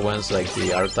the older ones, like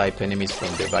the R-type enemies from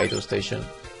the Baidu station.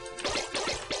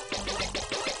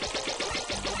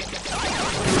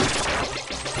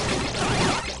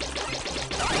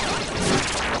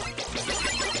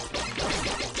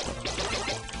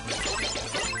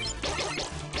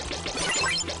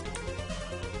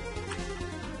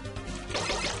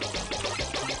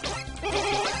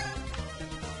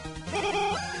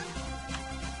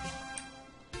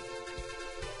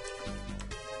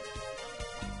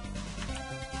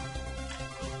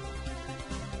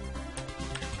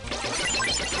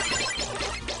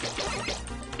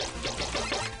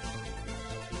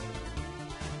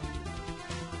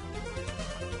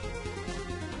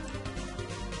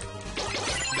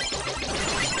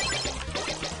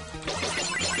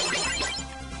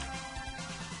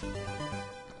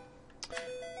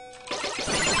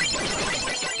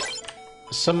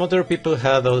 Some other people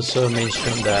had also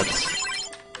mentioned that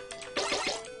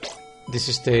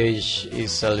this stage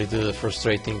is a little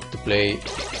frustrating to play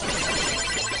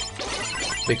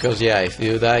because, yeah, if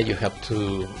you die you have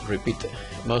to repeat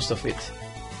most of it.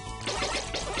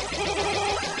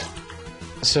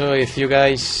 So if you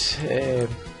guys,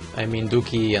 I mean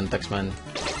Dookie and Taxman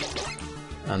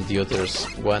and the others,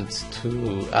 want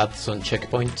to add some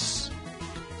checkpoints,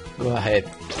 go ahead.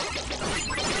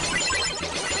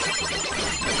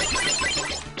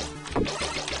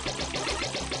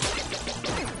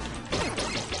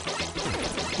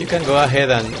 You can go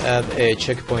ahead and add a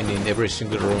checkpoint in every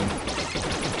single room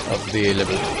of the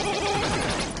level,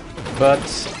 but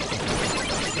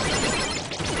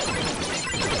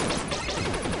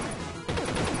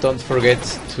don't forget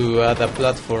to add a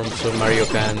platform so Mario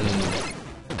can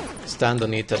stand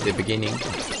on it at the beginning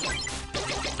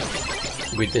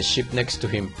with the ship next to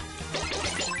him.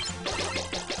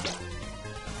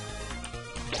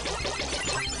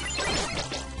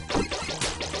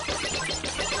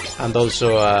 And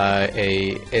also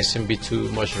a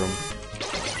SMB2 mushroom.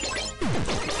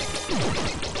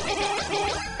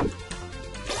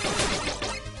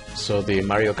 So the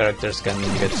Mario characters can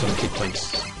get some hit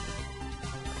points.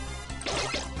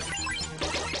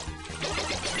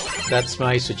 That's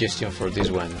my suggestion for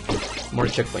this one. More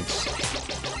checkpoints.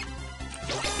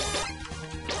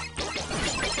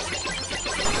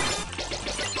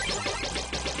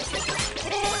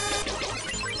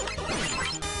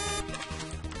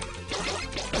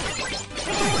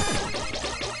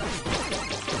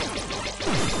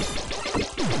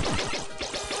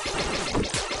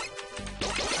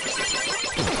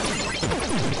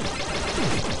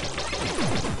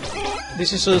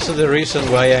 This is also the reason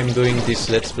why I'm doing this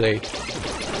Let's Play.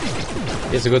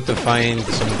 It's good to find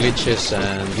some glitches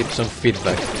and give some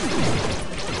feedback.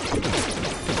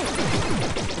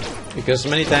 Because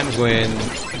many times when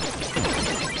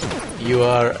you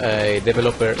are a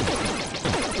developer,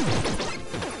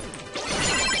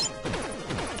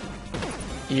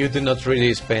 you do not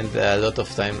really spend a lot of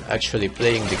time actually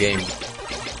playing the game.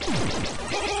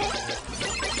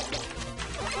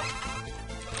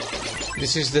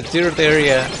 This is the third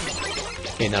area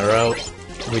in a row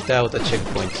without a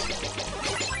checkpoint.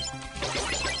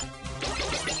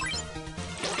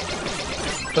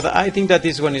 But I think that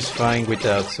this one is fine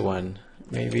without one.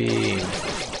 Maybe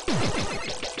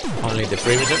only the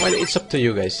previous one. Well, it's up to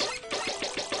you guys.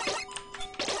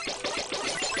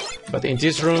 But in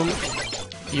this room,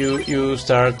 you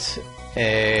start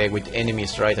with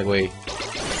enemies right away.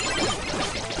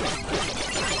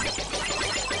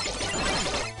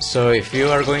 So if you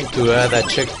are going to add a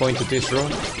checkpoint to this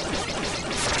room,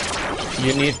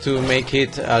 you need to make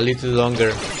it a little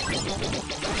longer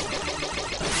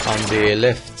on the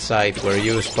left side where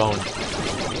you spawn,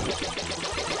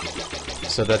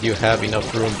 so that you have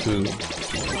enough room to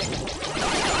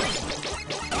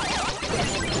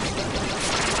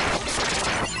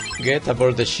get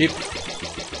aboard the ship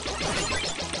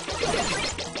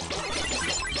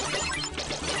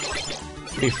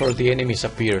before the enemies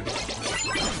appear.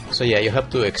 So yeah, you have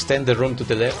to extend the room to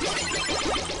the left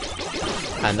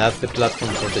and add the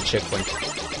platform for the checkpoint.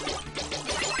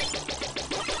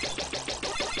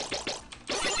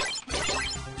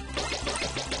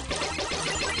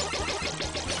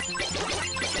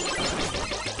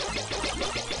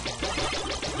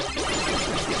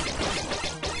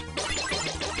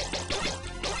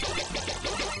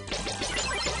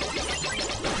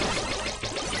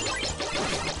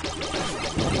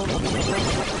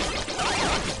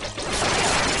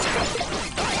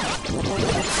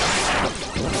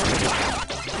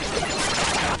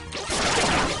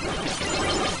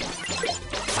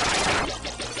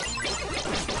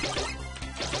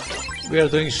 We are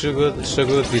doing so good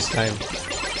this time.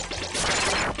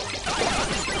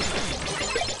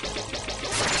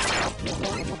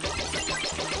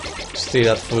 Still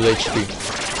at full HP.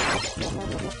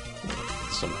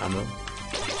 Some ammo.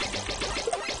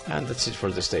 And that's it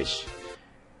for the stage.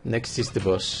 Next is the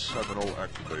boss. Terminal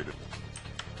activated.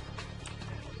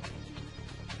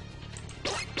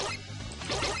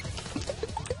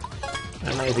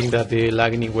 And I think that the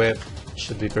lightning web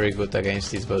should be very good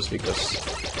against this boss because...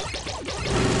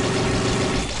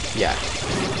 yeah.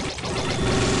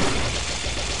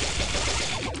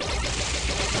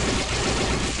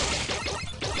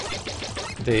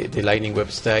 The lightning web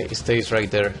stays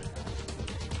right there.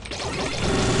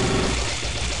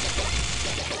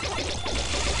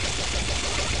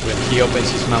 When he opens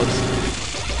his mouth.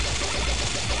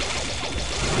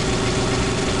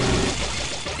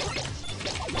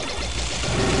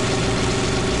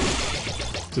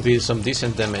 To deal some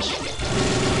decent damage.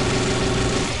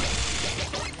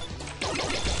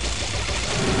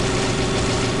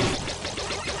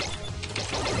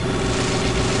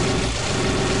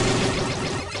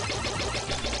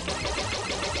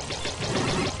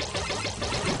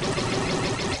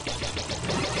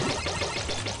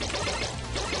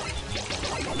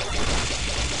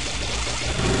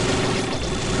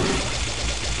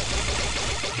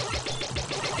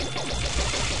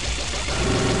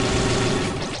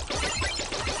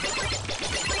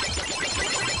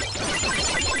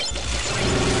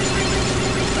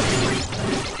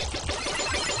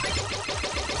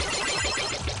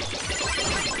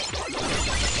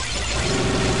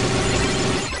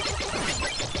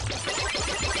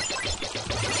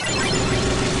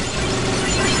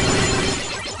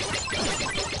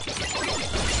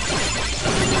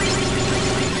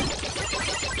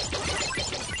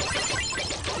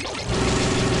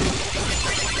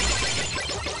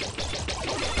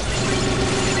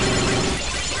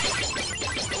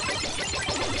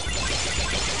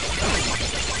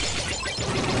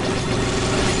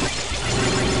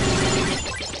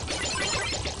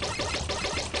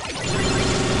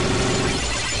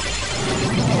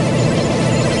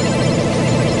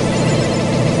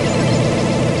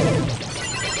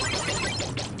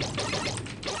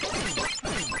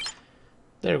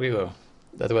 There we go.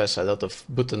 That was a lot of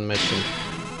button mashing.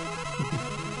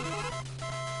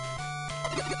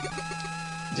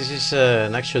 This is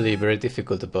an actually very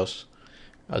difficult boss.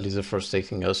 A little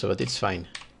frustrating also, but it's fine.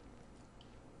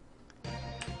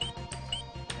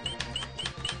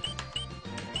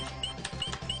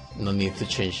 No need to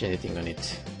change anything on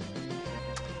it.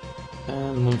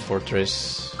 And Moon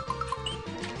Fortress.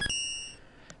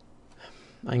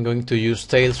 I'm going to use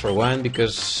Tails for one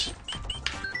because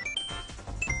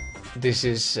this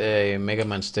is a Mega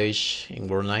Man stage in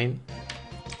World 9,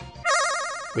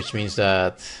 which means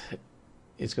that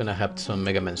it's gonna have some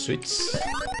Mega Man suites.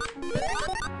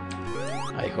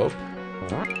 I hope.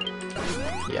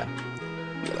 Yeah.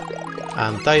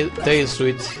 And Tails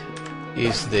suite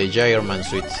is the Giant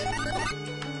suite,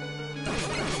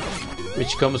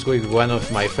 which comes with one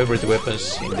of my favorite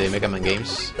weapons in the Mega Man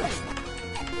games.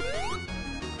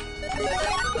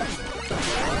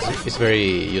 It's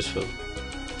very useful.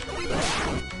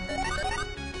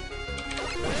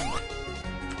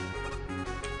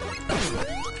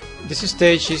 This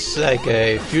stage is like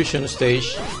a fusion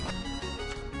stage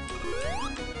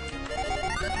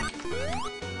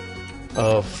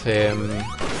of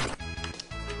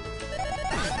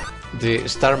the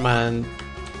Starman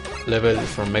level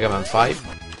from Mega Man 5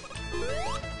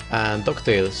 and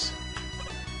DuckTales.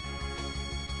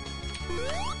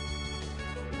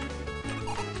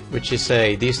 Which is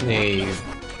a Disney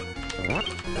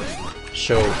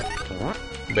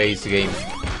show-based game.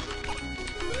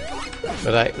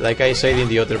 But like I said in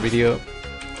the other video,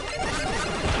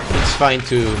 it's fine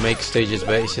to make stages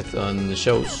based on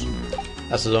shows,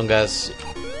 as long as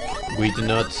we do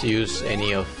not use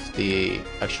any of the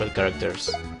actual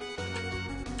characters.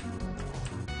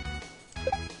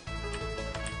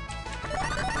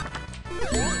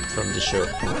 From the show.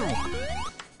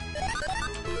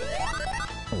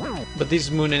 But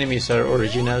these moon enemies are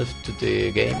original to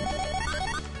the game.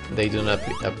 They do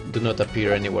not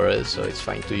appear anywhere else, so it's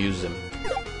fine to use them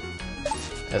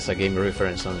as a game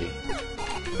reference only.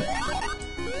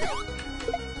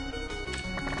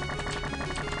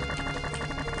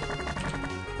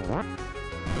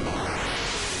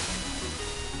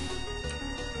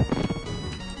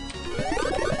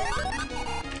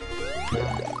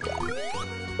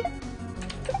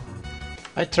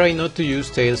 I try not to use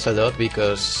Tails a lot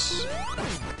because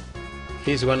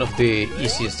he's one of the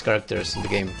easiest characters in the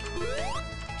game,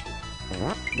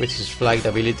 with his flight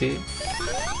ability,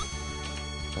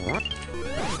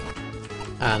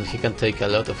 and he can take a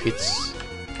lot of hits.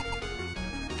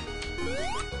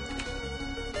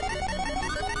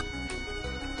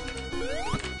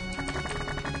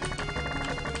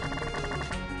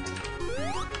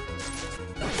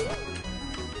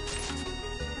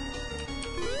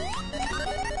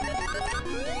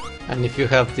 And if you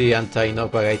have the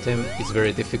anti-knockback item, it's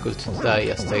very difficult to die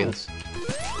as Tails.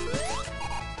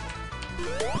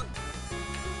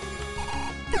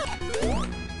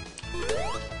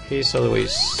 He's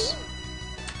always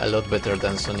a lot better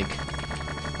than Sonic,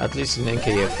 at least in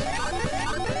MKF.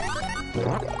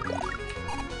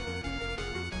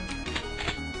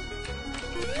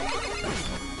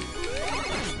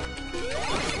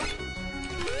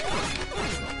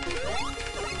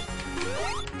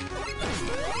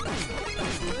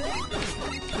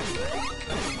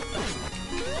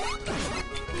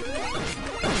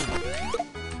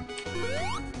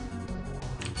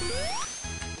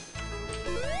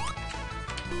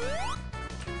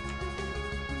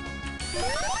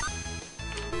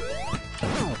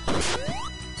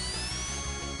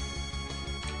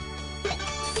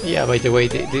 Yeah, by the way,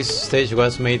 this stage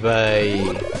was made by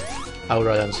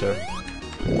Aura Dancer.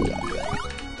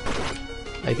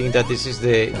 I think that this is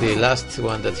the last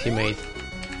one that he made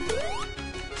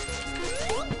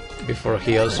before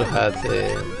he also had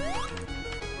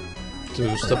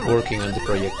to stop working on the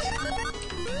project.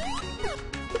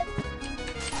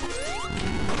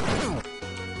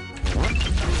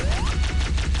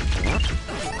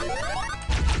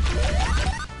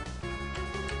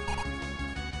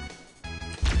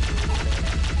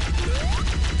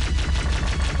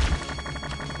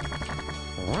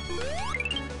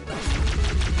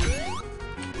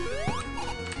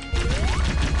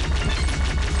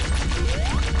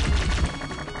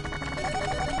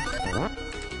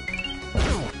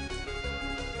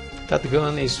 That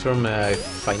gun is from a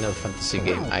Final Fantasy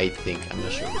game, I think, I'm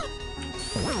not sure.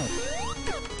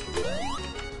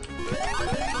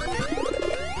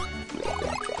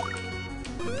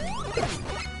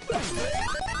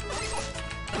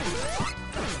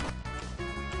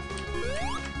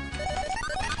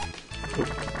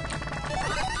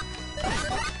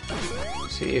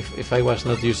 See, if I was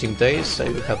not using Tails, I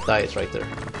would have died right there.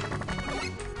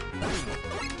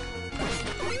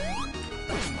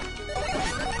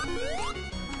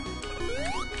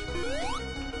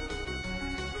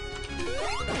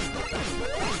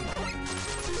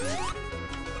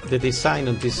 The design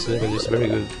on this level is very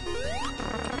good.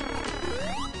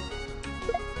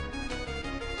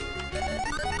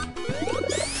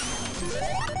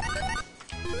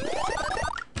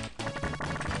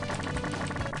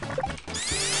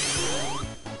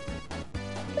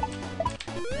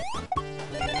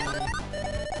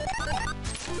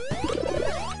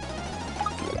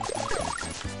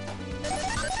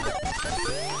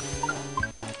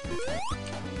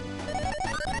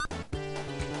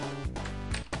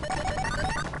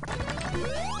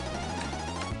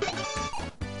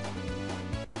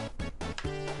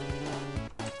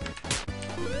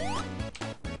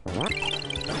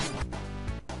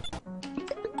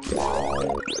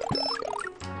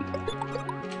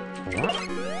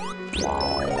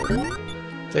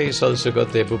 He's also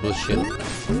got the bubble shield.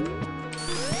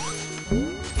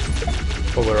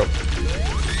 Power up.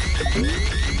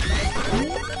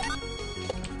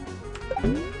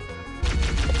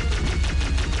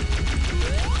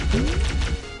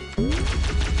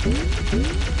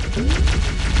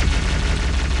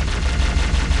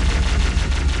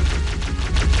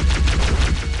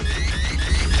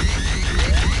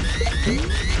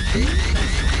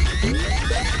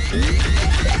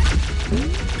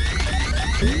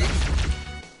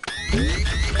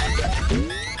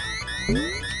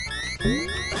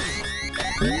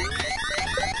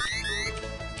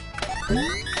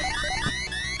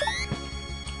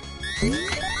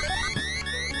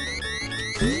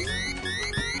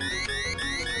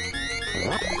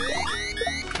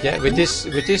 Yeah, with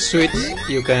this switch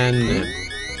you can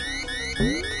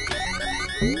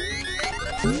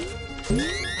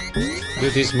do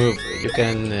this move. You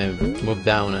can move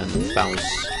down and bounce.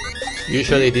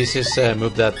 Usually this is a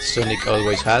move that Sonic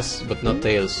always has, but not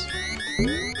Tails.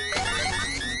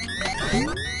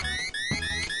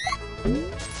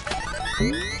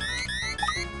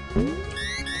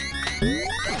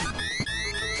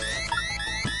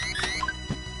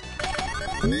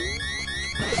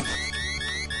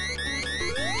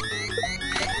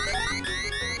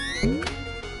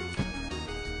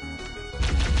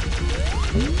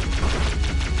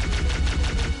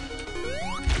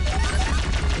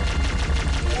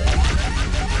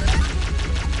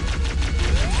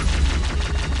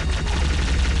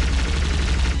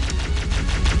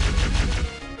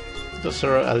 Those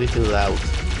are a little loud.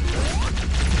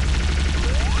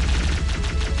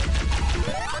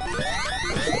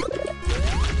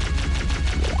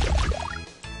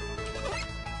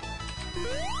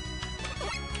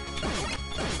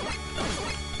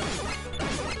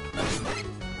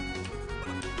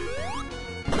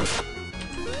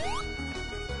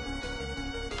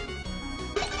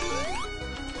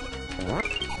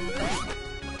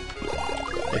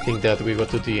 I think that we go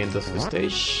to the end of the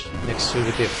stage. Next will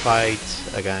be the fight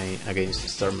again against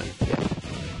Starman. Yeah.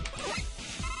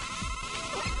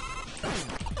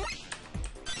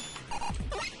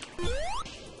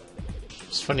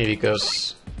 It's funny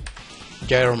because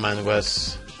Gyro Man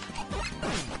was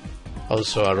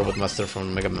also a Robot Master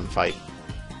from Mega Man 5.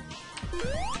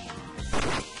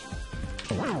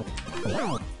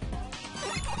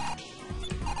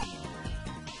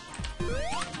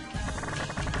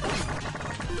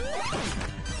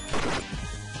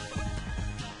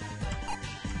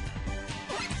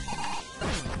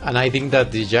 And I think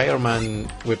that the Gyro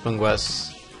Man weapon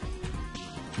was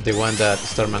the one that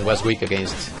Starman was weak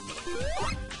against.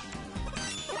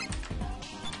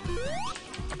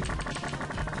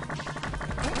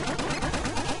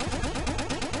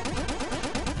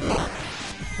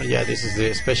 But yeah, this is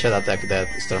the special attack that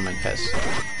Starman has.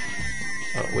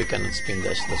 Oh, we cannot spin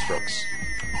dash those rocks.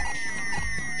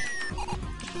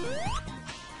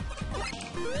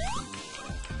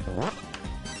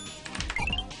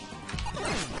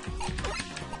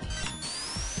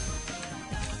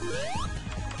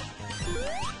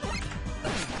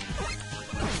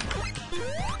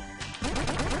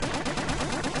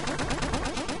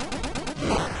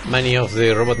 Many of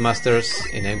the Robot Masters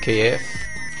in MKF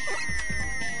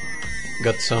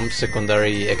got some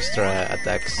secondary extra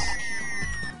attacks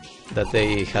that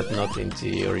they had not in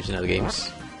the original games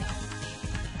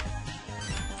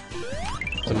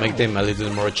to make them a little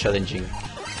more challenging.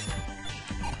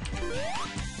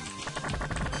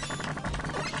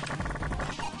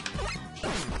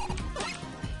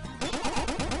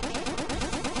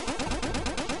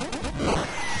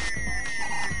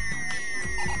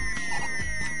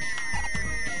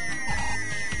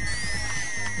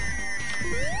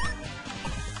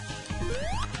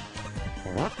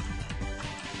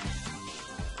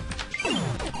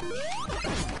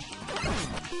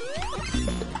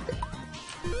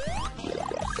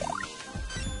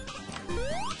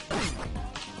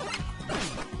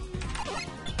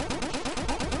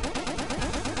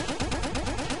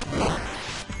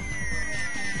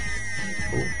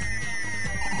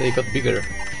 They got bigger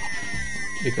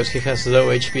because he has low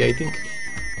HP, I think.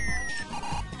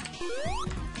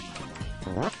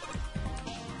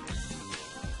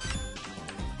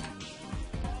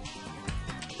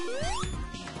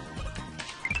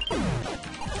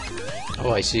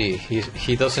 Oh, I see.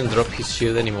 He doesn't drop his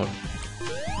shield anymore.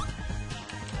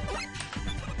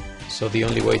 So the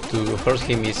only way to hurt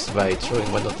him is by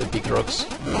throwing one of the big rocks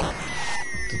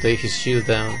to take his shield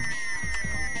down,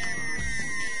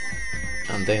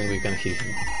 and then we can hit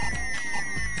him.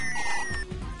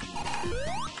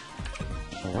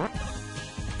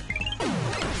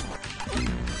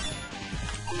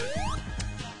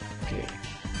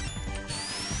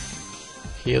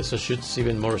 He also shoots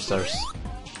even more stars.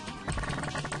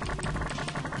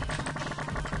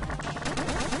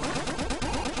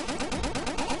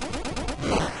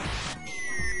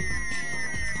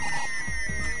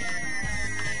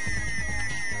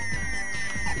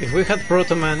 If we had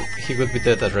Protoman, he would be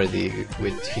dead already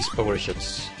with his power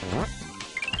shots.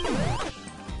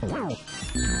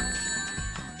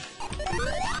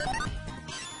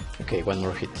 Okay, one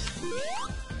more hit.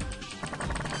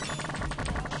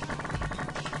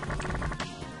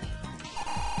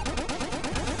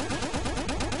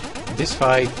 This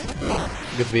fight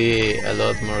could be a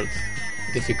lot more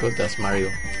difficult as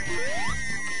Mario.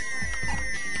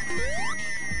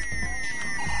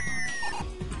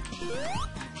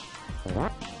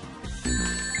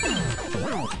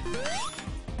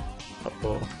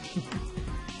 Uh-oh.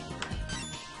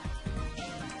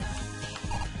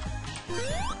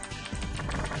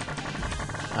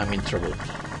 I'm in trouble.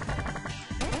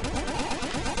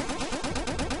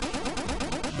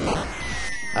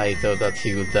 I thought that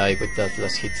he would die with that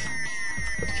last hit,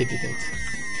 but he didn't.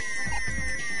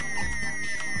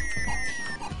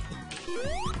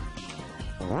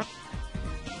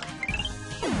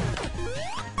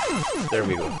 There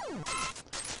we go.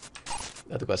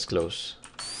 That was close.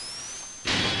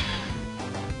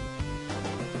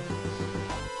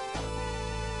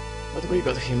 But we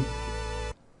got him.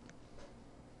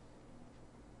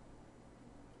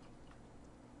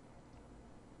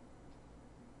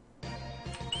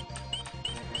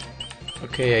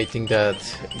 Okay, I think that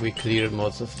we cleared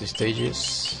most of the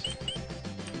stages.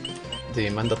 The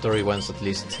mandatory ones at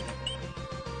least.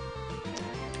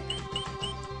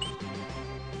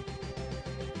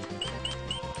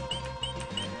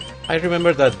 I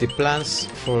remember that the plans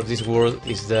for this world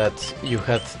is that you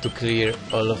had to clear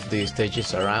all of the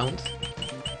stages around,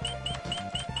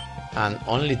 and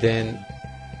only then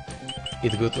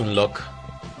it would unlock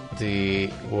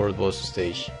the world boss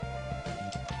stage.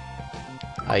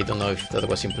 I don't know if that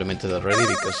was implemented already,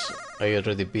 because I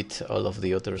already beat all of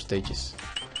the other stages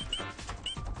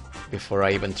before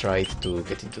I even tried to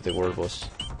get into the world boss.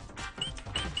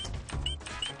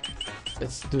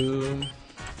 Let's do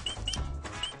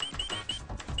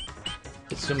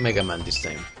Mega Man this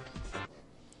time.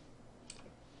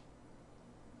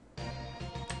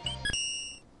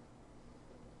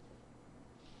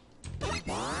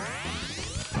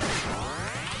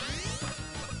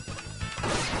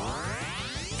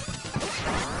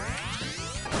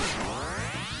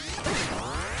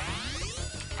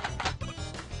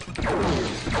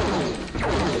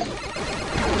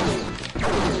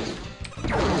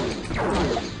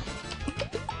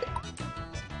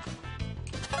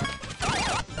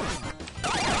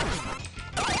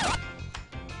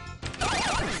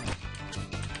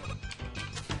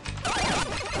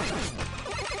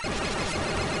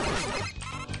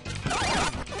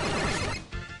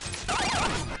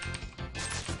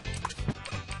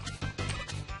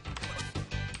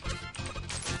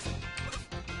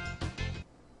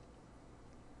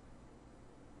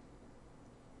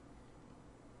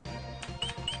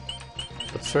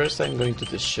 But first I'm going to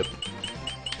the shop.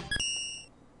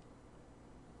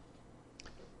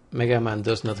 Mega Man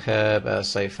does not have a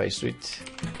sci-fi suite,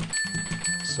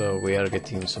 so we are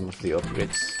getting some of the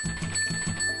upgrades.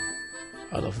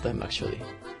 All of them actually.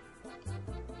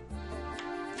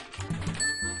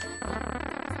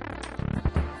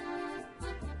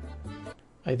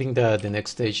 I think that the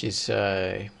next stage is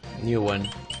a new one.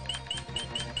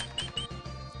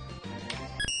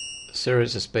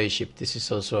 Ceres Spaceship. This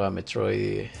is also a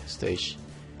Metroid stage,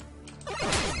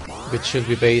 which should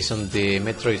be based on the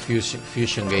Metroid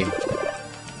Fusion game.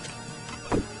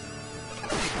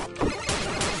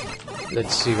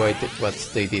 Let's see what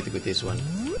they did with this one.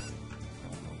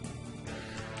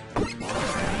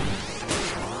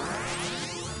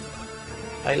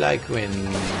 I like when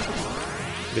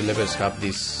the levels have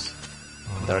this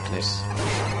darkness.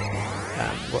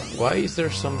 Why is there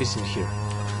zombies in here?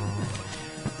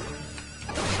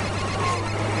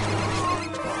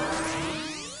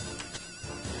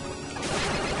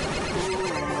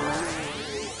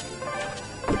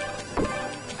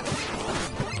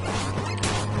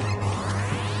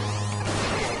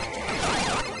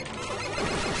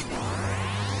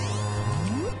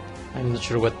 I'm not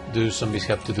sure what do zombies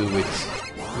have to do with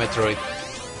Metroid.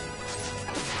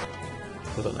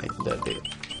 Hold on, the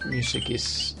music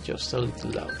is just a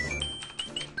little loud.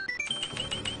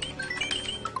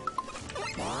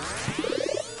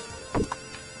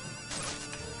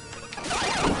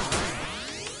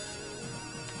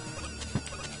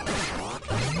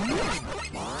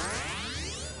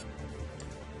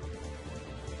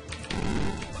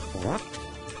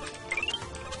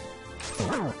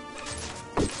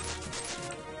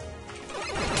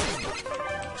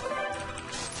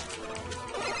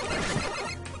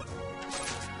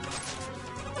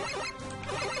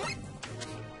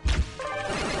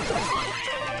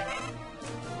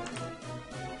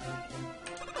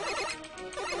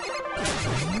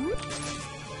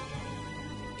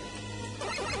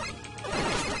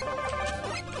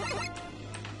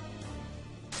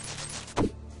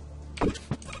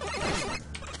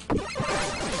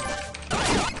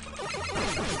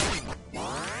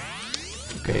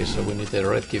 Okay, so we need the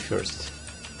red key first.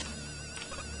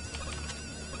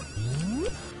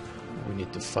 We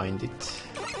need to find it.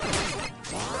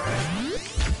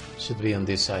 Should be on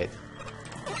this side.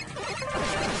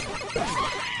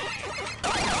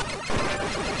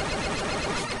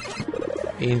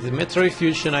 In the Metroid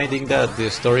Fusion, I think that the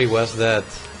story was that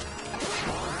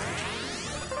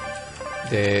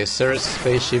the Ceres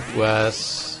spaceship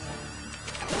was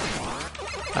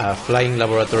a flying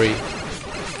laboratory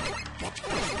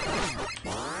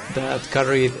that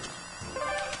carried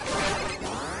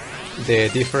the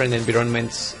different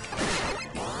environments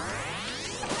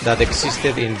that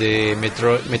existed in the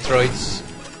Metroid's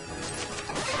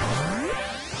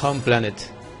home planet,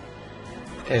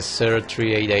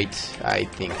 S0388, I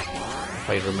think, if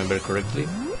I remember correctly.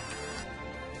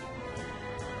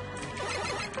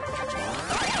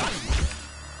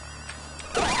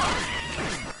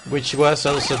 Which was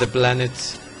also the planet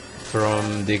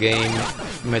from the game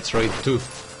Metroid 2.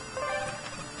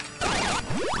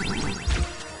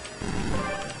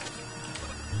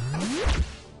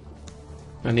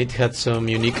 And it had some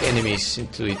unique enemies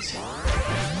into it.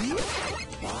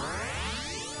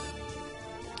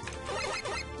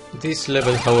 This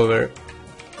level, however,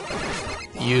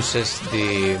 uses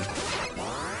the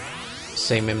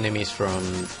same enemies from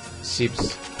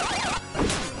Zips,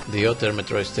 the other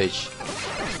Metroid stage.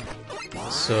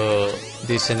 So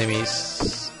these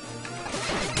enemies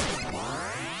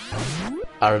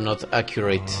are not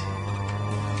accurate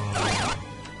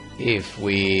if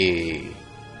we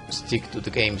stick to the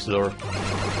game's lore.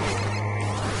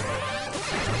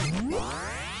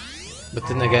 But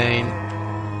then again,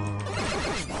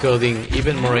 coding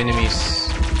even more enemies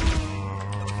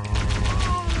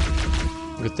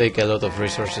would take a lot of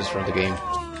resources from the game,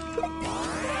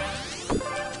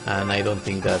 and I don't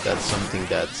think that that's something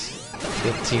that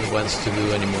the team wants to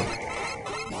do anymore.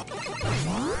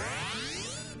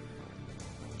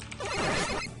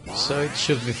 So it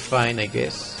should be fine, I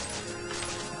guess.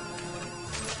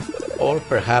 Or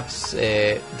perhaps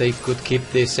they could keep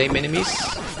the same enemies,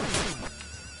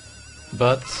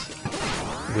 but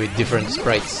with different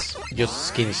sprites, just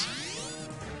skins.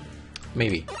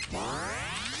 Maybe.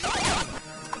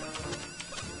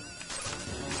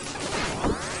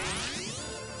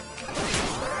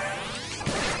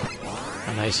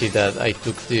 And I see that I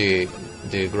took the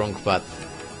wrong path.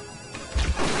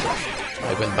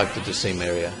 I went back to the same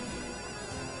area.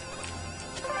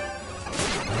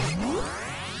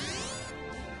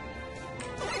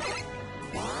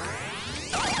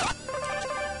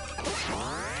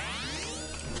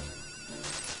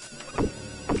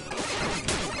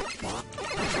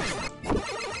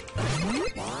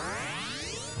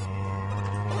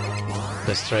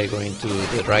 Let's try going to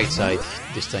the right side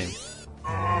this time.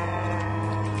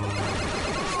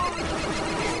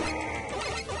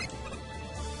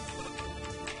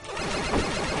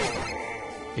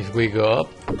 If we go up,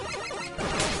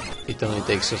 it only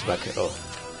takes us back. Oh,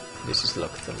 this is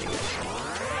locked anyway.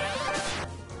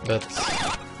 But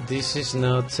this is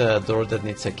not a door that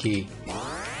needs a key.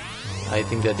 I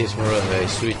think that is more of a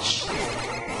switch.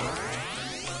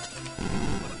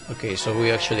 Okay, so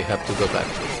we actually have to go back.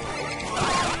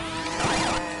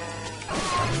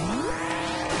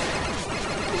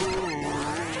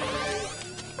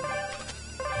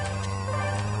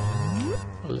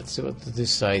 Let's go to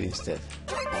this side instead.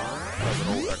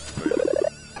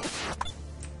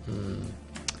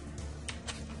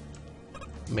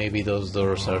 Maybe those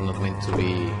doors are not meant to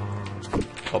be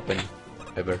open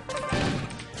ever.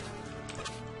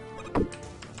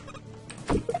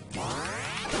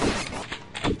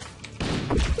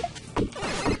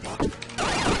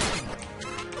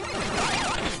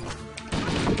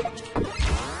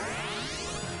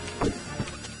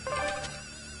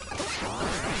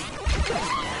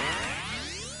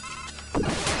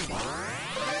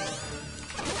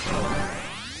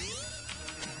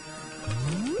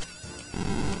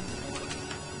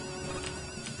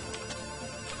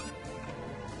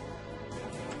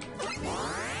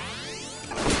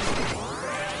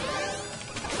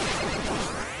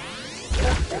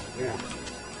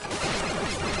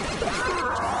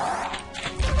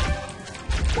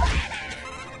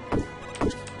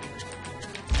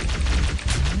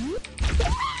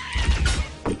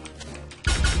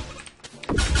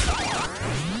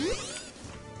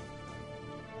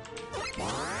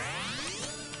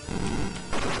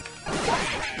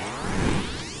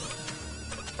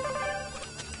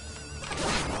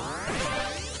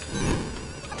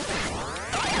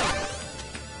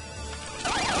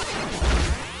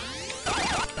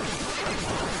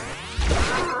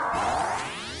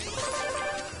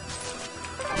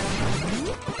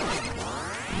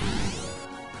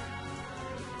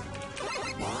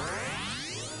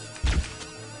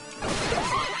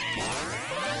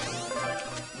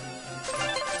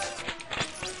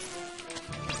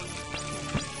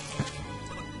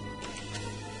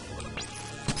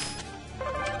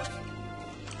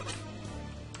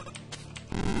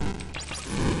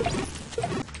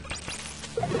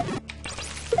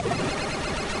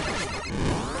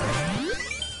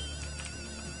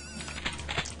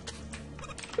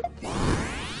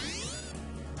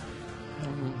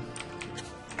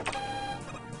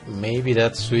 Maybe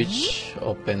that switch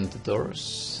opened the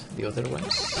doors, the other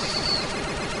ones.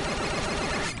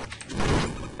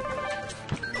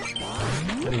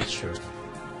 I'm not sure.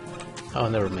 Oh,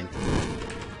 never mind.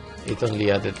 It only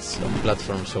added some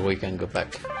platforms so we can go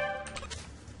back.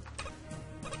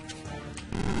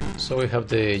 So we have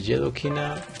the yellow key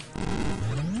now.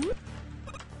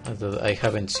 Although I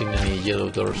haven't seen any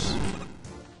yellow doors.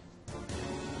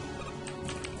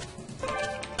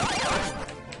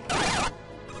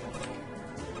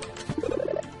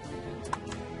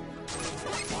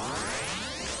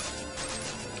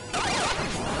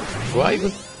 Why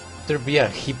would there be a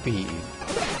hippie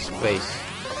space?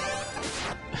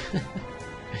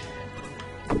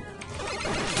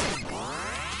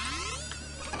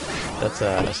 That's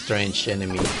a strange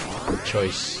enemy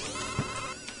choice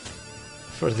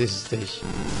for this stage.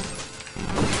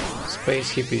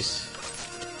 Space hippies.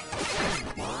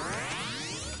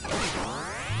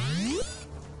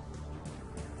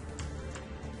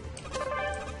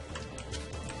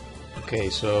 Okay,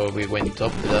 so we went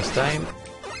up the last time.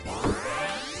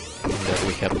 And then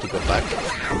we have to go back.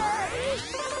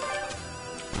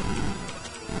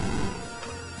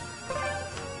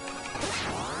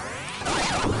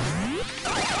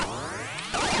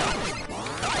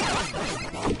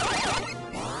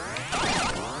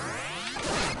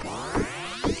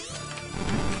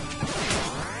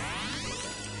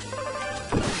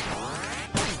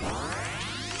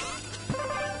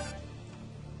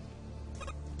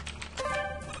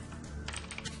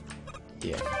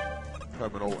 Yeah.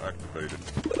 Terminal activated.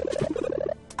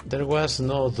 There was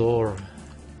no door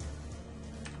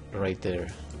right there.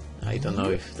 I don't know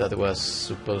if that was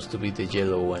supposed to be the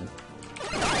yellow one.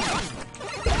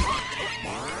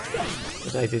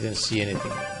 But I didn't see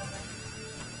anything.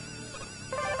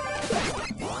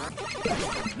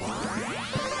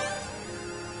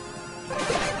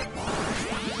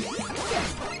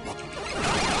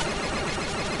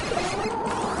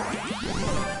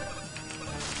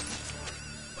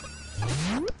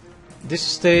 This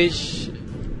stage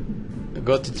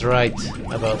got it right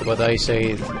about what I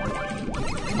said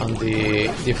on the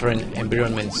different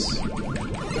environments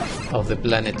of the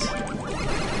planet.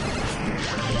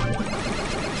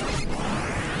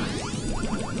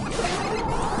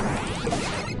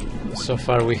 So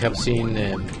far we have seen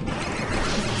the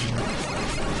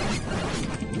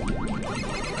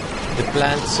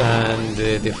plants and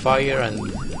the fire and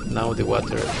now the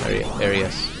water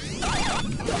areas.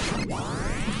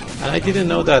 And I didn't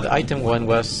know that item 1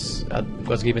 was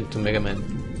given to Mega Man.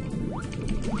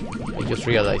 I just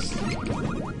realized.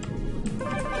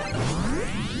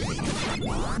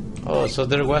 Oh, so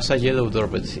there was a yellow door,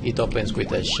 but it opens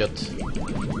with a shot.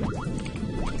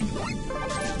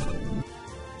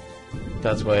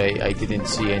 That's why I didn't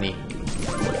see any.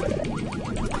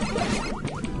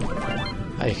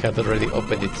 I had already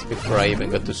opened it before I even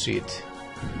got to see it.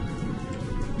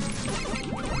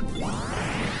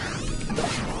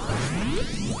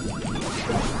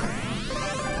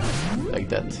 Like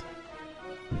that.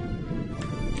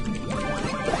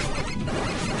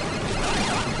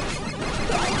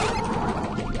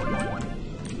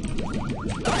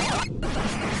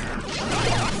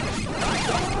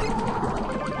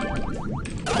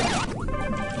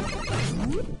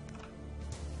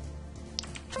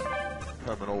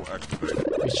 Terminal activated.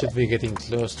 We should be getting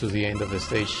close to the end of the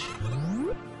stage.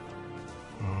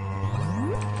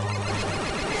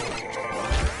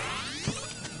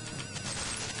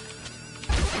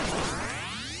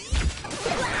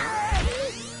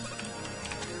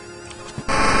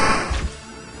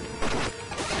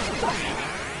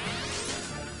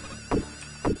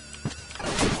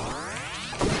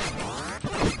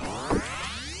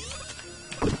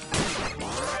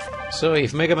 So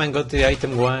if Mega Man got the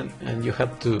item 1 and you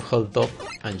have to hold up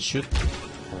and shoot,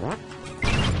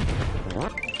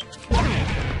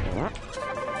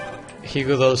 he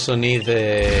would also need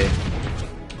the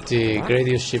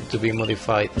Gradius ship to be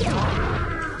modified.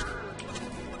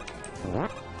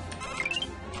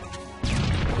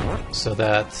 So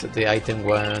that the item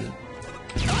 1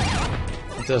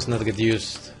 does not get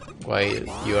used while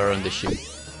you are on the ship.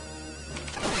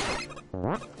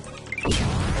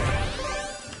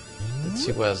 Let's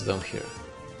see what's down here.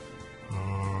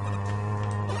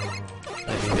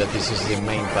 I think that this is the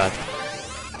main path.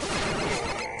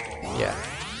 Yeah.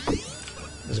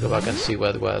 Let's go back and see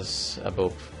what was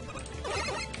above.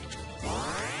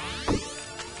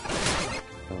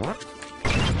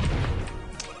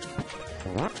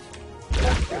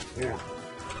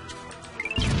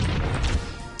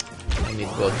 I need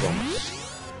both bombs.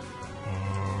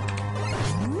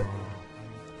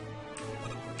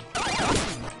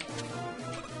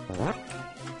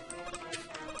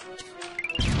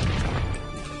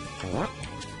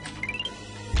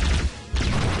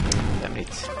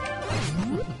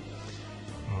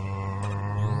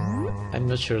 I'm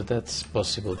not sure that's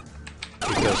possible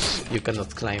because you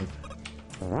cannot climb,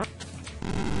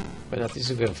 but at least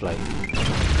you can fly.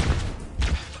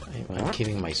 I'm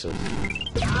kidding myself.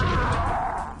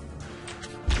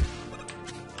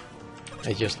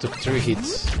 I just took 3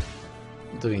 hits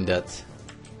doing that.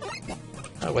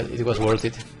 Oh, well, it was worth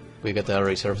it. We got a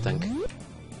reserve tank.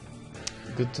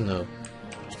 Good to know.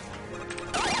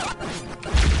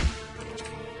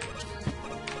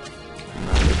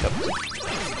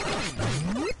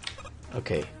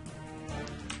 Okay.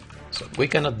 So we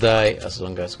cannot die as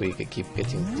long as we keep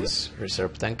hitting this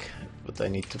reserve tank, but I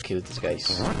need to kill these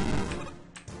guys.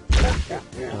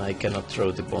 And I cannot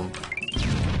throw the bomb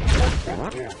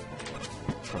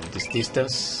from this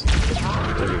distance.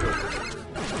 There we go.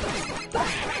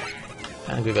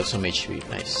 And we got some HP,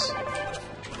 nice.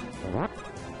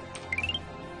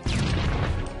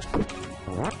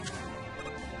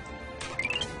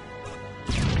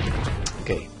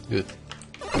 Okay, good.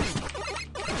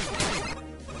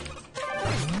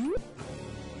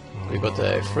 We got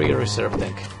a free reserve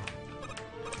tank.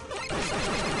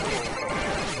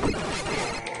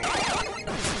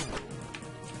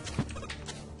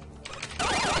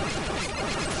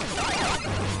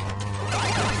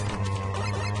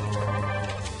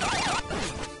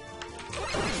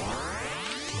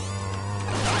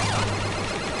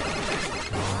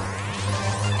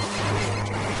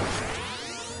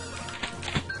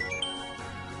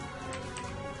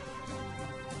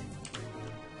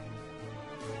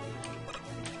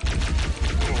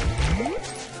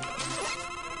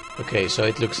 Okay, so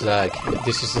it looks like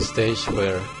this is the stage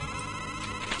where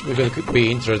we will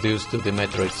be introduced to the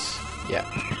Metroids. Yeah.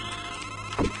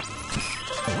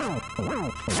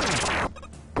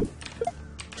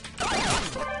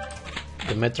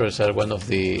 The Metroids are one of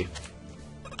the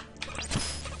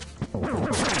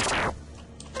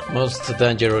most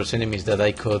dangerous enemies that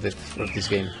I coded for this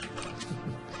game.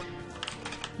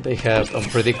 They have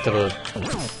unpredictable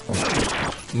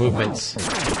movements.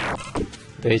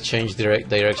 They change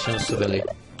directions suddenly.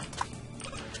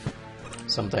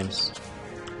 Sometimes.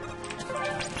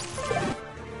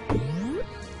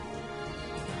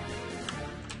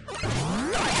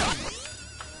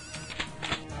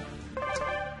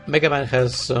 Mega Man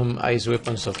has some ice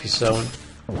weapons of his own,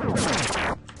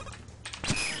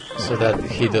 so that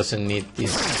he doesn't need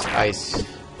this ice.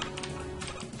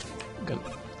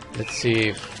 Let's see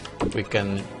if we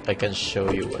can. I can show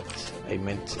you what I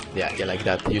meant. Yeah, like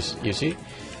that. You see,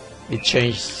 it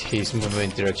changed his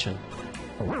movement direction.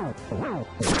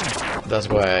 That's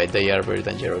why they are very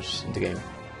dangerous in the game.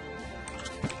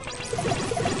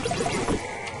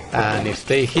 And if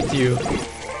they hit you,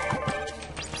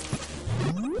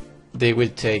 they will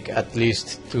take at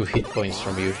least 2 hit points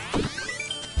from you.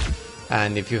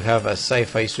 And if you have a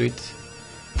sci-fi suit,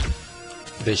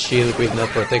 the shield will not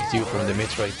protect you from the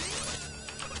Metroid.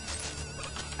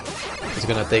 It's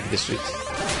gonna take the suit.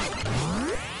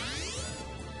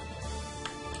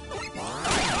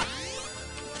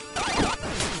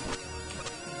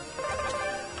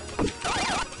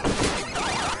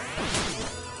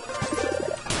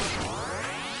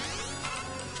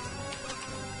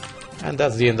 And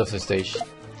that's the end of the stage.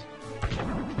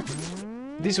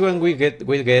 This one will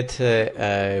get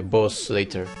a boss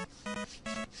later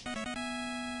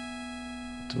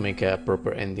to make a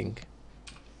proper ending,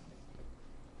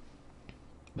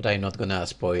 but I'm not gonna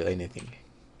spoil anything.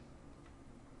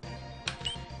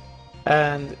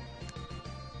 And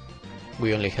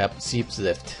we only have zips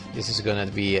left. This is gonna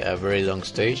be a very long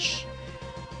stage,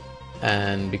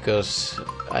 and because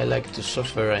I like to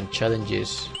suffer and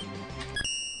challenges,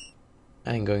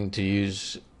 I'm going to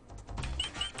use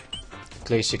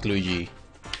classic Luigi,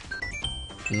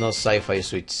 no sci-fi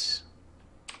suits.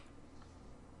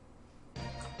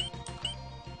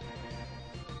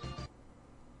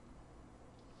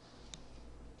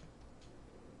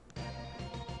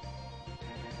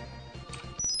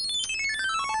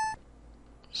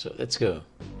 So let's go.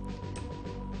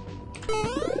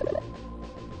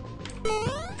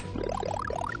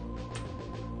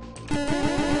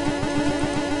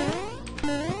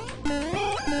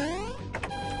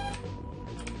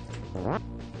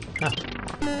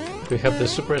 We have the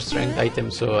super strength item,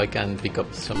 so I can pick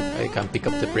up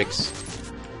the bricks.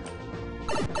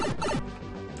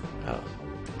 Oh.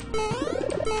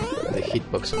 The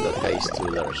hitbox of that guy is too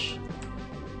large.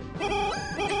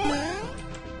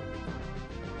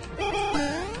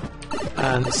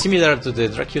 And similar to the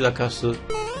Dracula castle,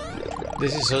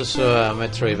 this is also a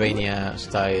Metroidvania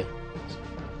style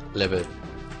level,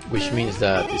 which means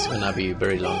that it's gonna be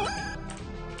very long.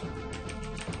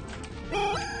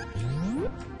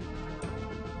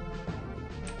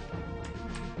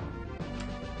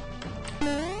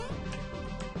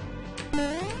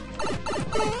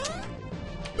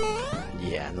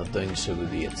 Yeah, not doing so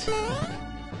good yet.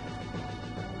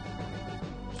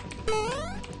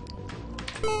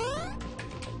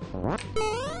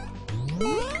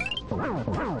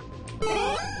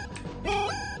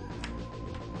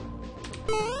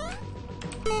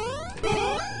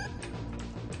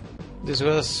 This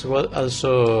was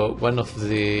also one of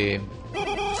the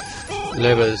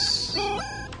levels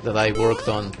that I worked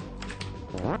on.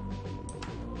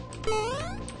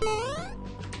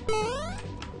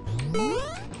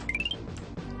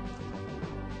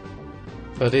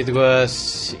 But it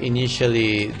was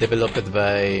initially developed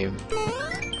by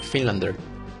Finlander.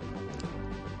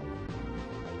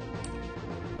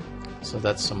 So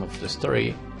that's some of the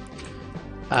story.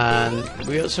 And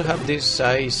we also have this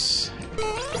size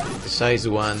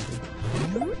one.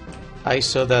 I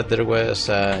saw that there was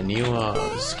a new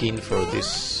skin for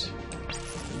this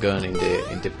gun in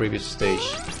the previous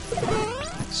stage,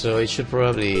 so it should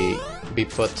probably be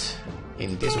put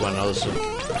in this one also.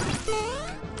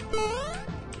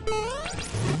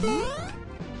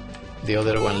 The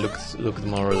other one looked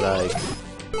more like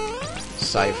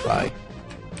sci-fi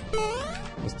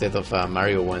instead of a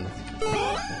Mario one.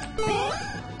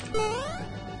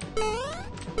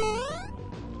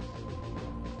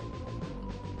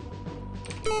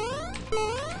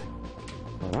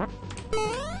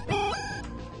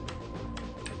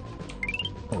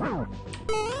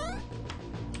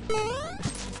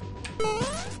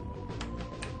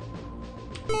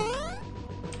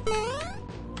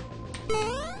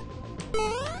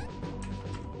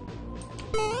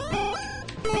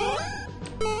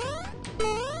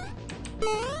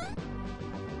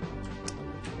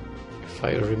 If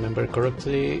I remember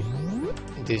correctly,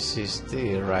 this is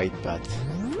the right path.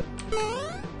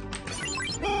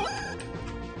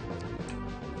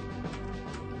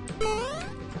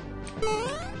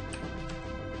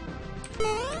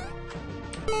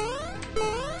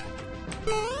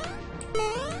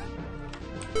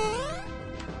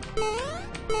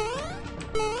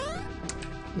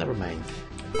 Never mind.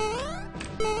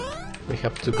 We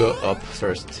have to go up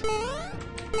first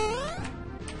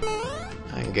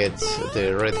and get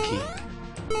the red key.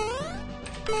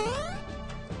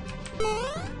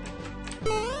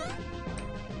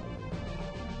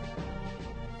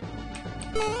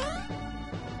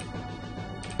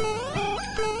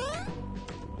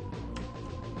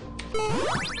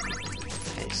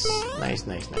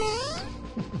 Nice.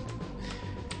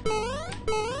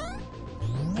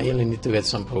 I only need to get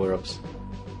some power-ups.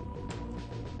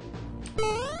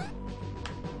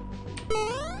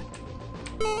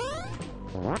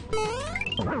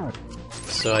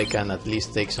 So I can at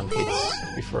least take some hits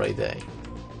before I die.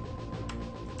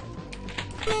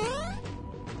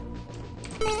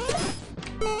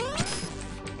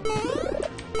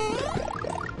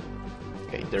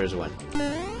 Okay, there's one.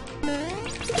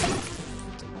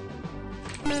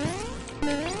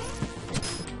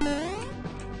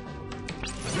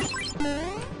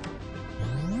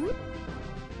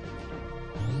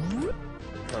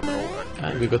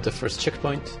 And we got the first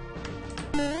checkpoint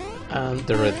and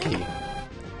the red key.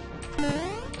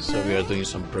 So we are doing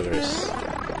some progress.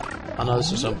 And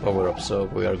also some power-ups, so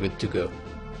we are good to go.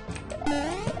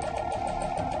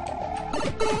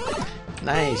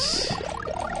 Nice!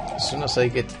 As soon as I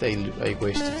get it, I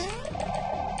waste it.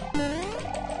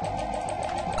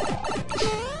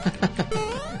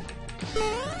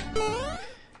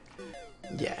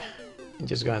 Yeah, I'm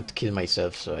just going to kill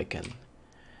myself so I can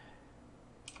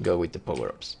go with the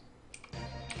power-ups.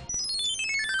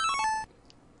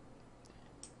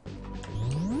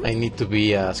 I need to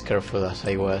be as careful as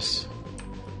I was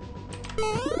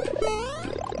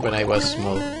when I was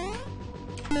small.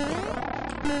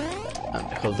 And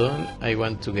hold on, I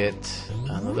want to get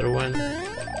another one.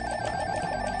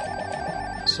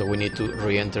 So we need to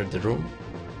re-enter the room.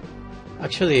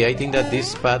 Actually, I think that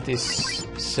this path is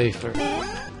safer.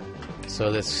 So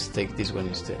let's take this one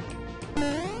instead.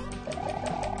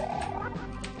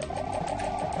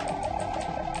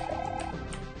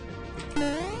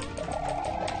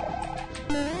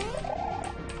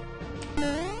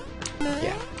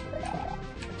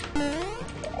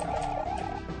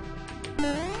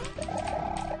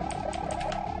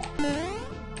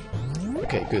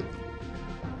 Okay, good.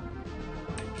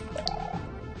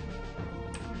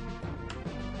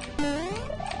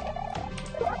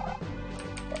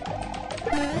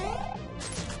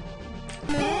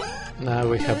 Now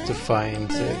we have to find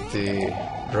the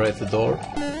red door.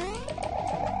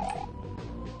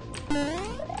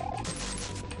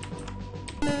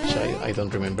 Which I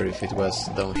don't remember if it was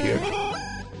down here.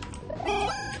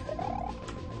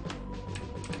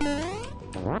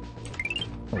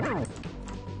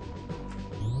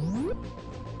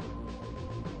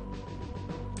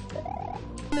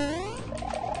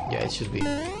 Yeah, it should be.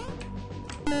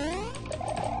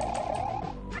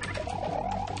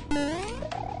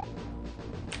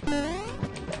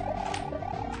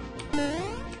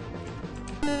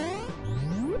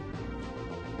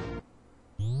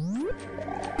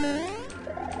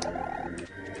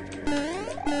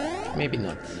 Maybe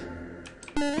not.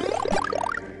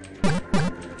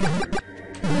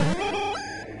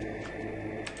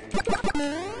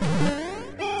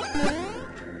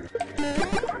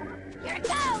 Here it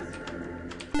goes!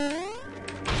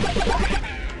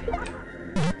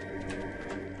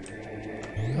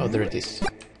 Oh, there it is.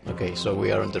 Okay, so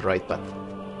we are on the right path.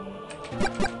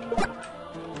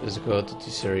 Let's go to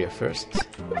this area first.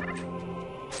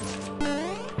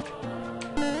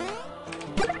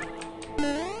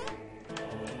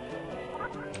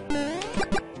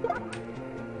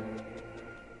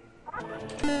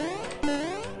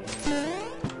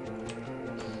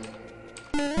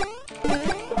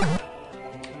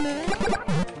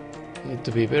 Need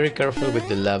to be very careful with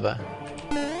the lava.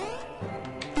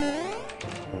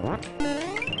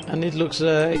 And it looks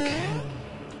like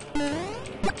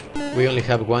we only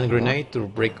have one grenade to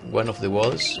break one of the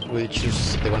walls. We'll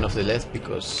choose the one of the left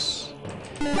because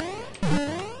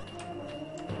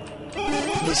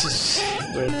this is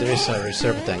where there is a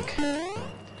reserve tank.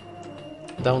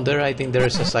 Down there I think there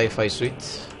is a sci-fi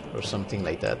suite or something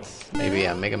like that. Maybe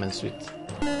a Mega Man suite.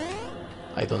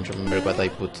 I don't remember what I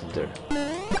put in there.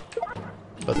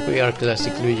 But we are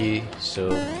classic Luigi,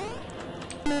 so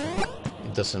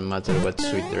it doesn't matter what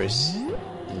suite there is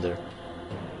in there.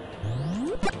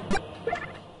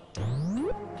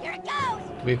 Here it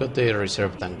goes! We got the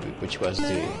reserve tank, which was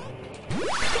the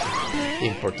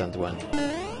important one.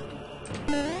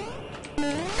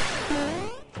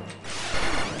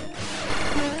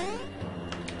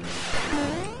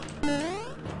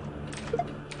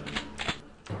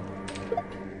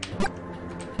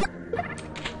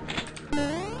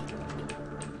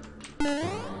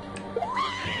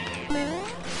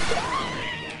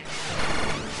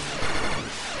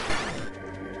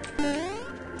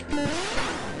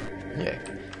 Yeah,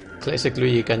 classic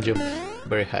Luigi can jump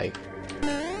very high,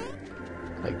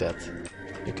 like that.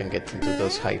 You can get into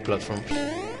those high platforms.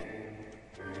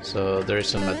 So there is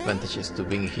some advantages to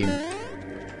being him.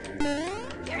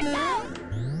 Here it goes!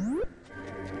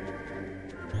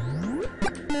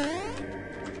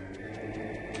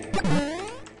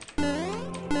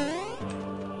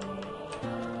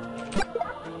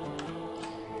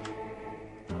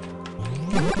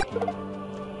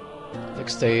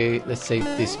 Let's take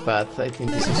this path. I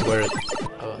think this is where...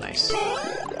 Oh, nice.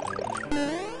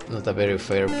 Not a very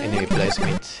fair enemy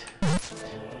placement.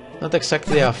 Not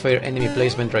exactly a fair enemy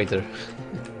placement right there.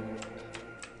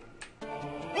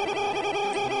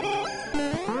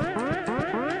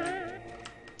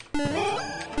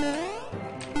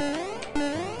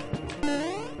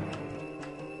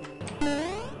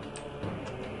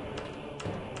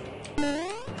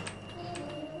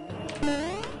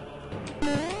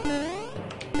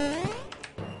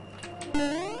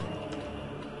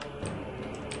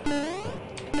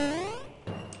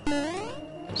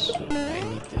 So I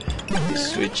need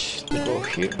this switch to go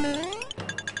here.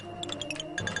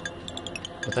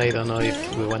 But I don't know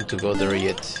if we want to go there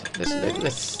yet.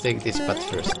 Let's take this path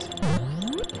first.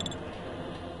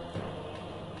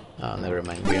 Oh, never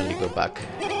mind. We only go back.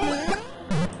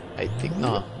 I think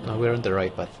no, we're on the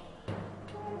right path.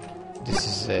 This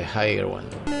is a higher one.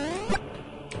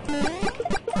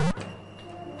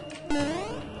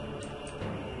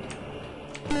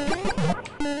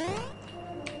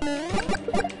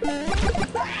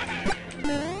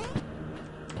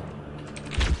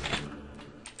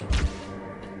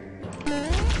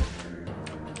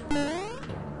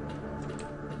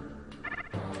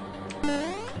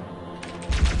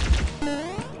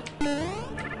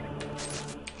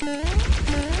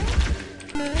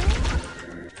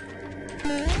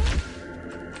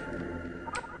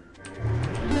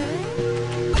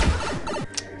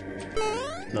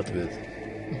 Not good.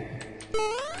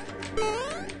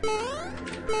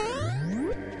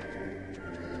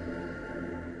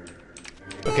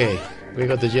 Okay, we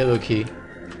got the yellow key,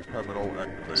 Terminal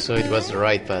activated. so it was the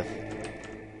right path.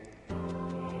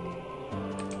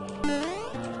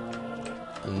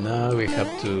 And now we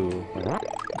have to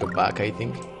go back, I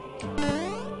think.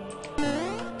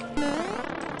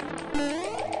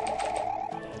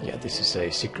 Yeah, this is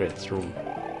a secret room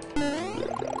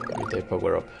with a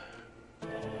power-up.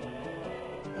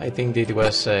 I think it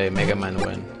was a Mega Man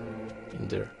one in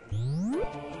there.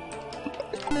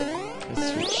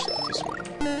 Let's switch to this one.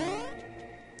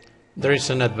 There is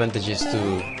some advantages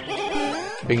to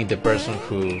being the person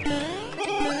who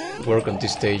work on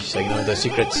this stage. I know the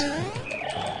secrets.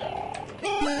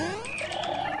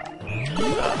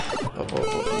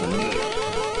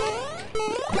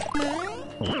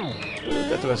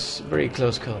 That was very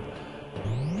close call.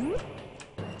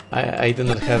 I do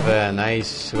not have a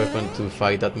nice weapon to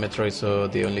fight that Metroid, so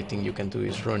the only thing you can do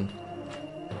is run.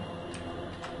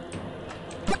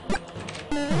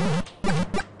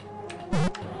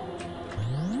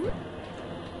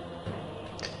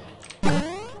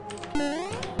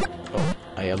 Oh,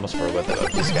 I almost forgot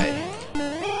about this guy.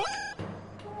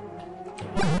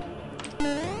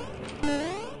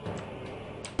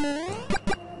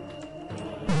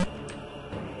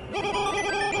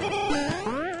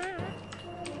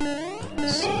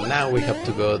 Now we have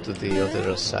to go to the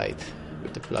other side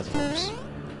with the platforms.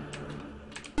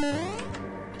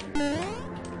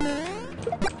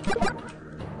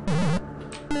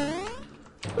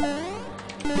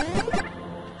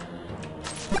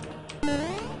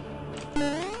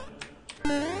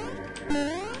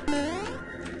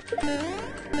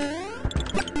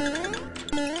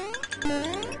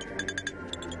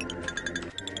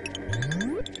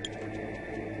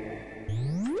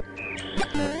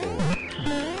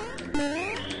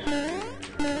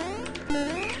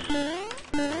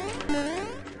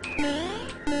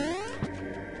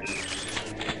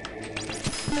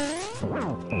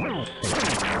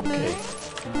 Okay,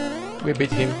 we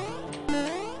beat him,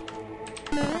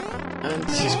 and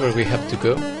this is where we have to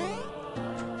go.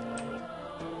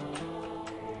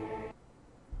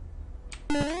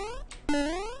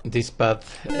 This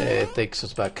path takes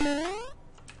us back.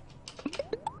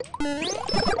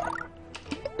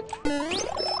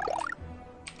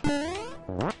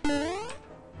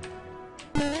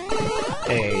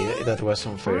 Hey, that was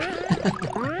unfair.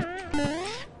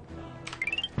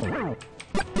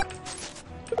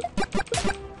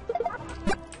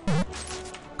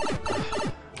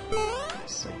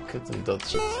 Couldn't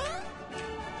dodge it.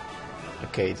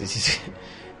 Okay, this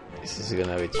is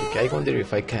gonna be tricky. I wonder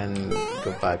if I can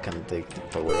go back and take the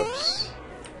power-ups.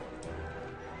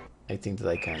 I think that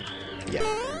I can. Yeah.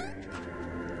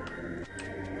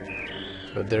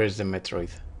 But there is the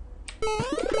Metroid.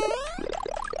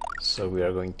 So we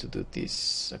are going to do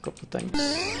this a couple times.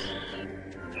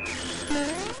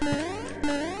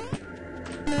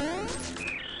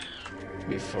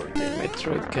 Before the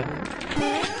Metroid can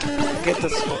get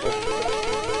us.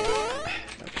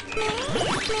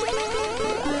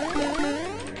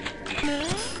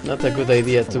 Not a good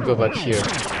idea to go back here.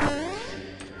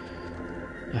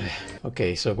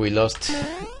 Okay, so we lost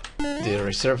the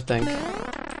reserve tank.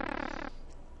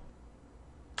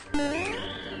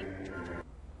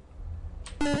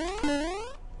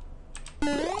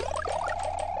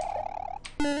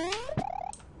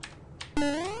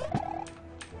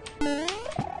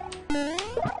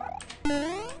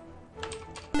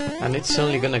 And it's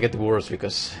only gonna get worse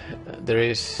because there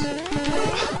is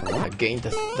again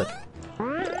that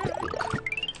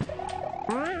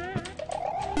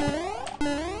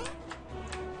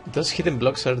those hidden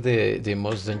blocks are the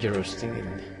most dangerous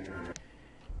thing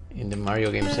in the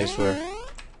Mario games, I swear.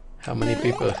 How many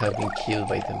people have been killed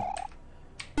by them?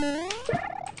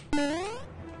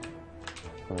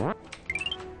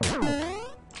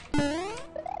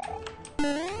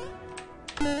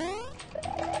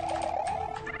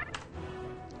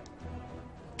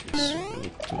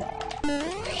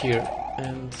 Here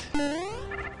and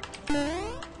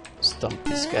stomp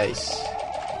these guys.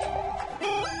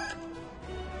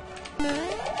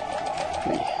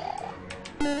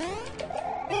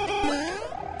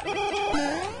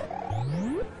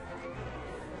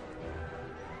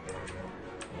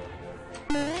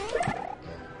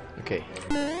 Okay.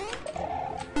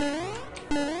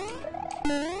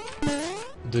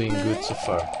 Doing good so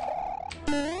far.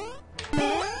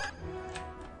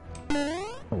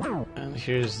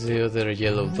 Here's the other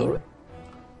yellow door,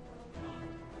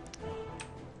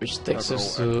 which takes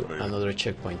us to another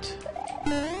checkpoint.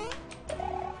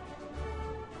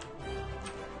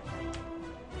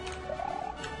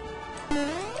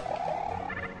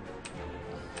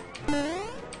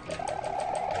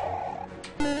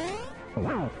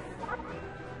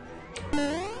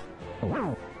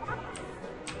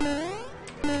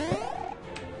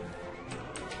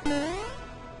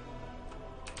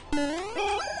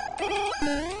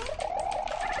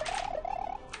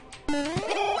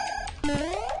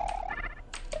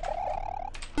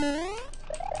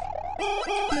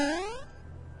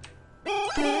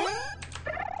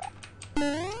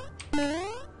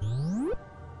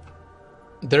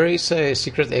 There is a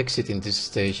secret exit in this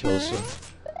stage also,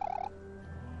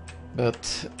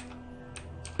 but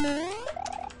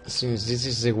since this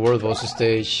is the world boss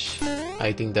stage,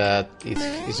 I think that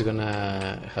it's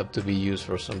gonna have to be used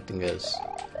for something else.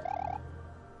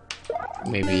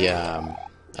 Maybe a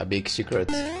big secret.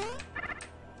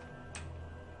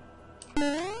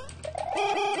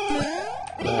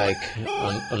 Like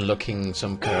unlocking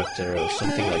some character or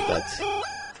something like that.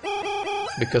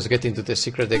 Because getting to the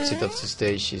secret exit of the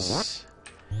stage is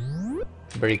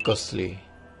very costly.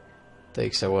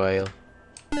 Takes a while.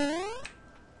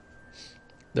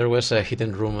 There was a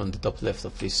hidden room on the top left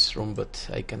of this room, but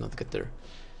I cannot get there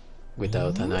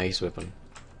without an ice weapon.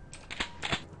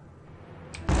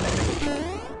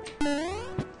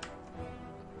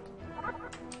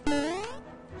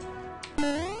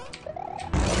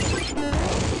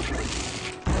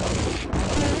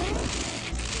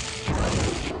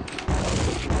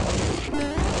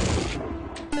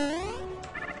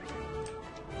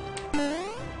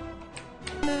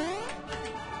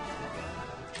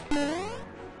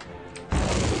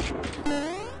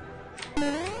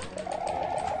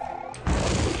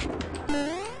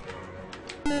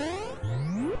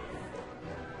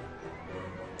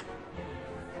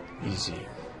 Easy.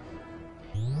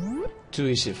 Too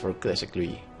easy for classic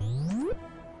Louis.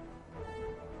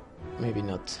 Maybe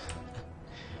not.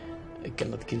 I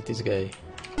cannot kill this guy.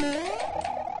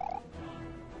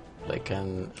 I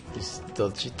can at least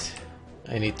dodge it.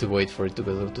 I need to wait for it to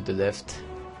go to the left.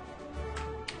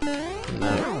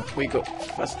 Now we go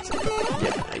fast.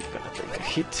 Yeah, I'm gonna take a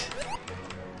hit.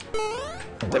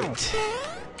 Damn it.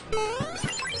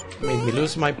 Made me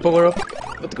lose my power up,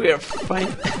 but we are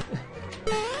fine.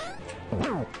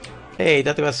 Hey,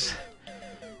 that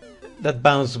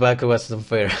bounce back was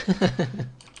unfair.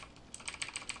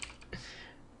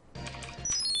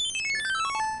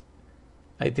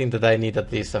 I think that I need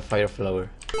at least a fire flower.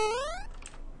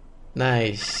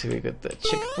 Nice, we got the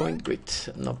checkpoint with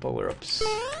no power-ups.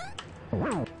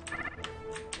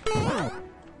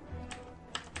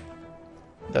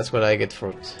 That's what I get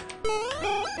for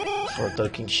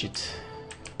talking shit.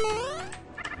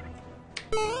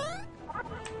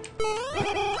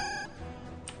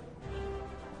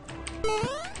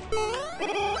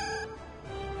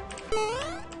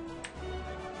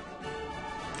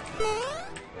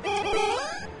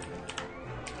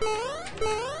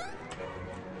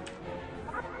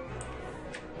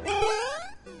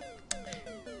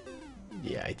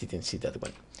 Yeah, I didn't see that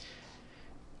one.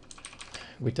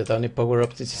 With the tiny power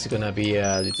up, this is gonna be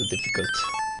a little difficult.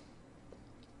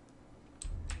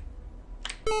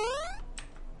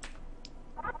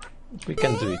 We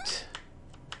can do it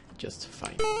just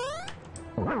fine.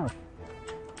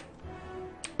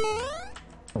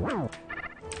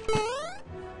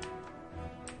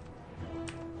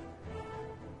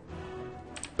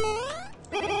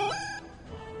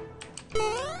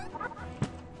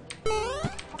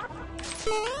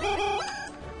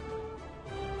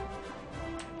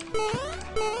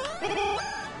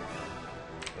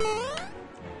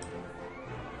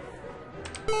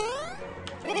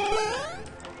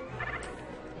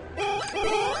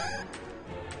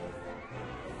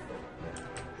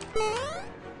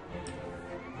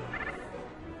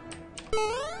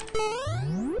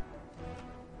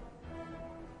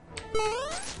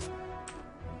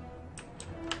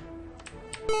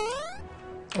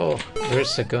 Oh,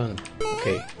 there's a gun.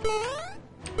 Okay.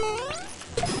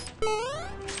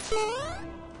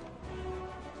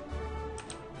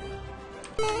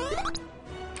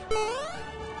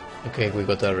 Okay, we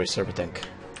got a reserve tank.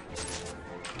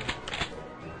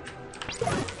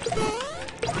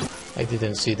 I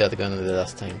didn't see that gun the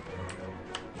last time.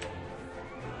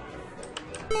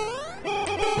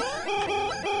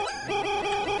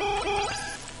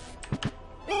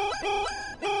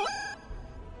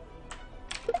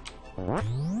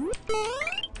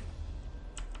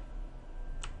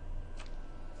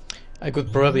 I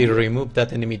could probably remove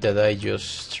that enemy that I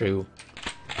just threw.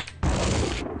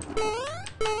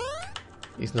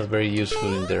 It's not very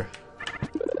useful in there.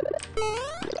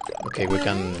 Okay, we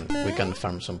can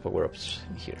farm some power-ups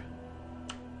in here.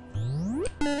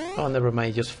 Oh, never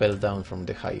mind, just fell down from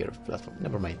the higher platform.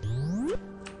 Never mind.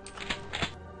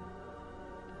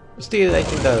 Still, I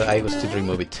think that I will still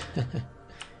remove it.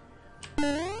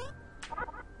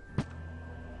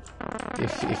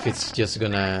 If it's just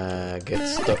gonna get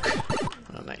stuck.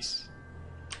 Oh, nice.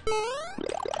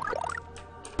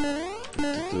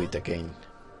 To do it again.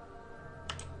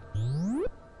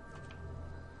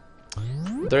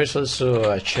 There is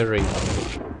also a cherry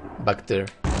back there.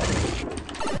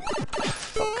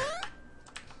 Fuck.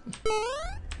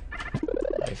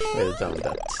 I fell down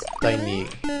that tiny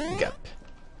gap.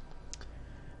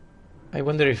 I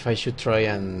wonder if I should try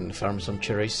and farm some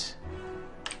cherries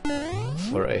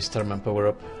for a Starman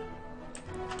power-up.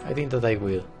 I think that I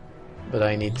will, but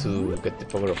I need to get the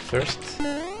power up first.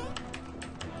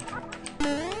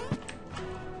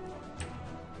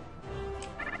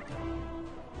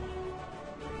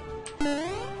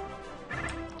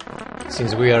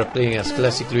 Since we are playing as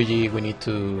classic Luigi, we need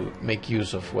to make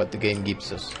use of what the game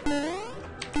gives us.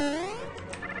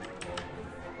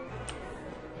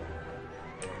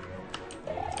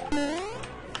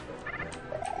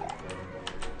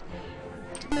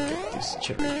 Get this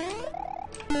cherry.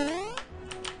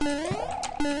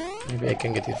 Maybe I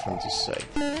can get it from this side.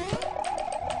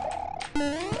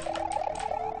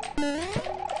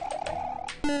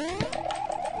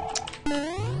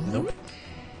 Nope.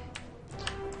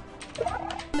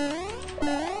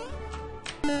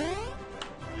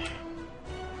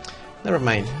 Never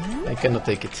mind, I cannot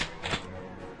take it.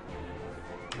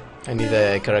 I need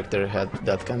a character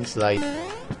that can slide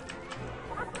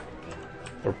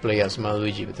or play as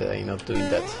Luigi, but I'm not doing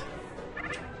that.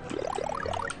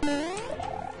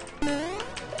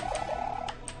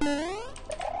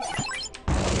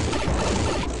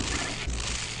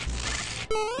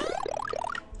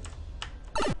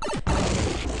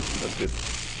 Not good.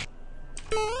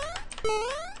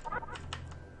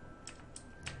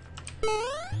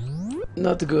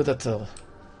 Not good at all.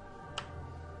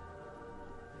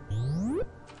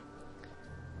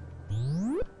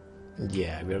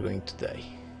 Yeah, we are going to die.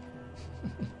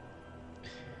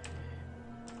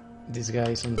 This guy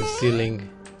is on the ceiling.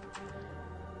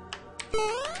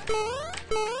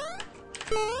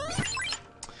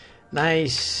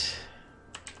 Nice.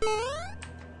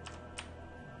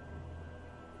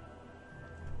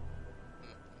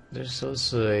 There's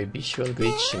also a visual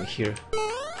glitch in here,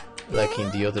 like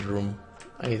in the other room.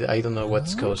 I don't know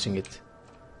what's causing it.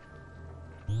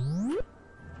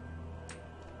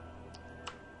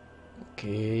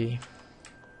 Okay,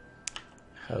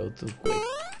 how do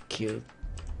I kill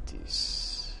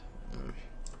this?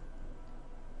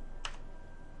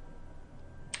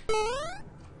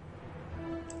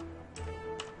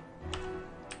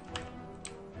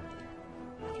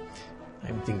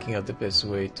 I'm thinking of the best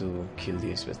way to kill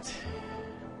this, but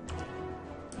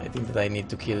I think that I need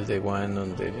to kill the one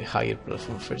on the higher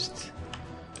platform first.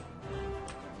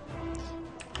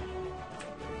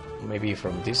 Maybe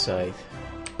from this side.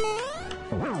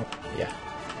 Yeah.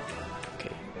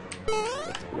 Okay.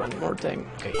 One more time.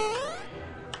 Okay.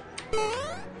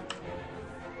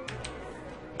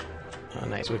 Oh,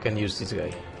 nice. We can use this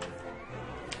guy.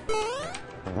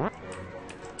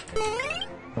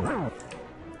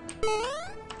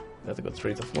 That got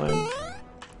rid of one.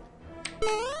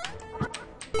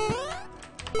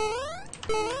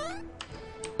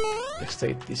 Let's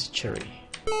take this cherry.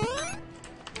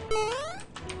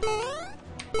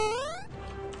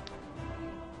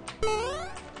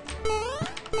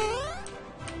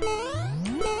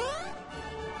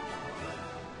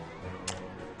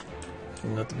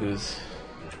 Not good.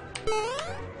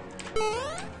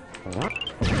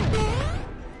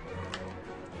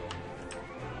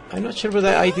 I'm not sure, but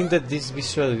I think that these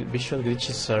visual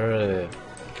glitches are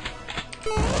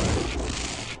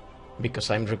because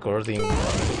I'm recording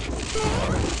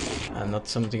and not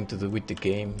something to do with the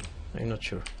game. I'm not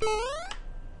sure.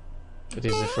 But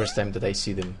it's the first time that I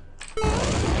see them.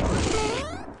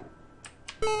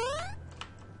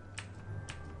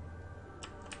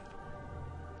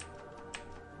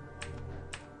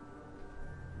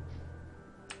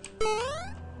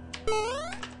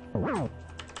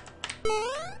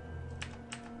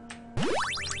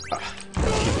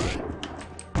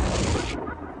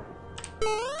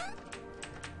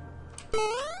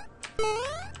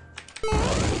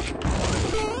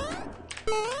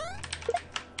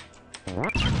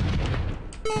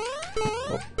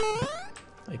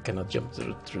 I cannot jump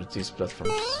through these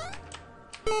platforms.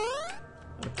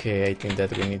 Okay, I think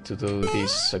that we need to do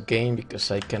this again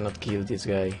because I cannot kill this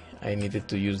guy. I needed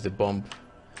to use the bomb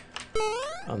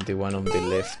on the one on the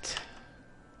left.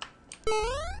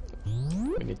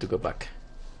 We need to go back.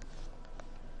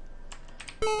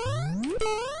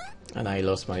 And I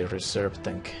lost my reserve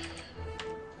tank.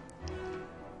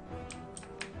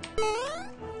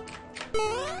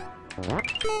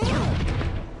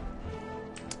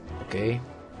 Okay.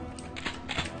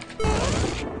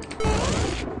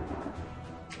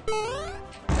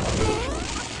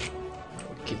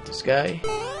 Kill this guy.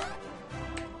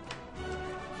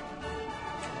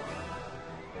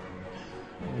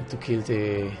 I need to kill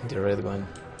the red one.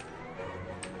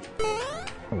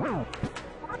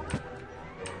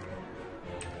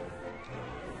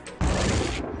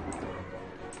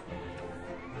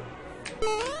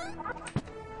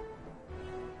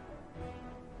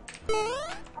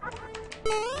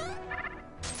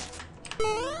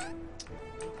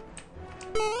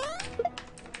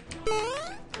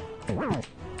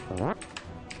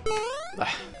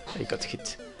 Ah, I got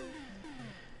hit.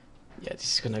 Yeah,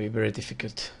 this is gonna be very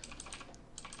difficult.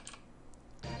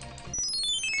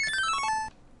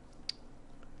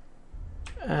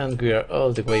 And we are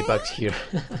all the way back here.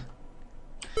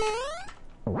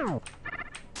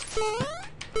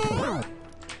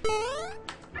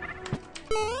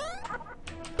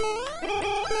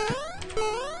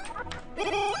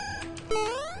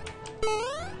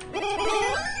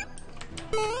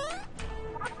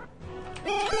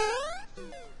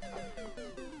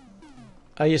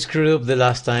 I screwed up the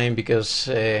last time because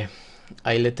I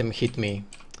let them hit me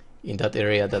in that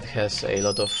area that has a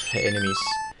lot of enemies.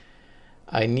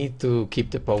 I need to keep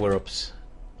the power-ups.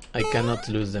 I cannot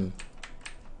lose them.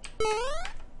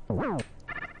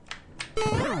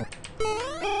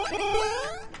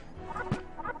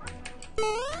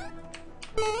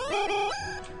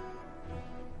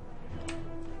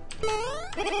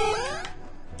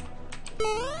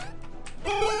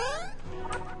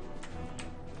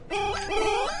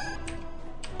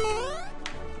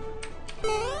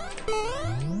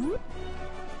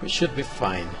 We should be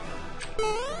fine.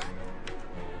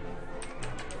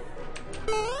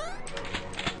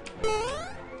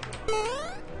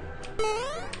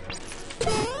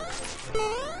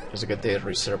 Let's get the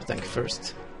reserve tank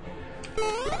first.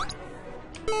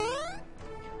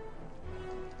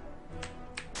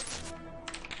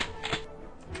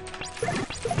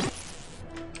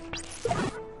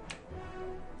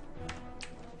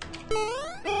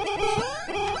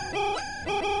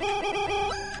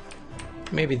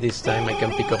 Maybe this time I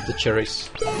can pick up the cherries.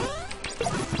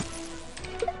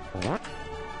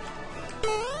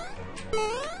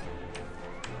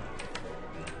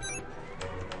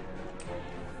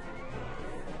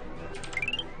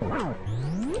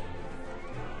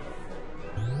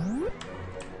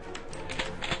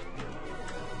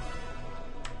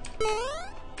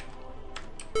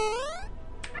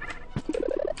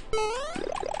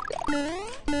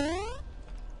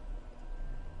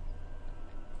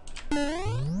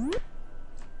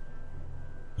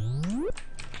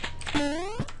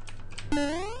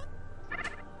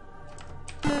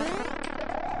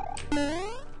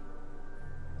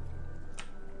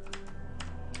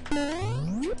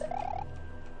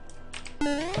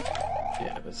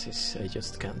 Yeah, but this, I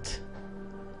just can't.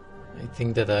 I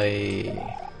think that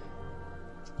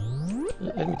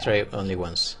let me try only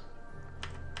once.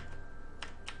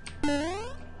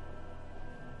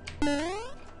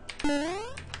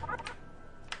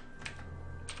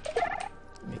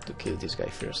 Need to kill this guy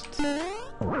first.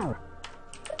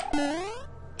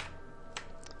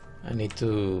 I need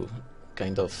to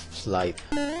kind of slide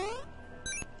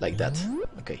like that.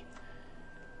 Okay.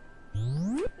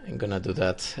 I'm gonna do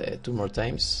that 2 more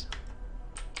times.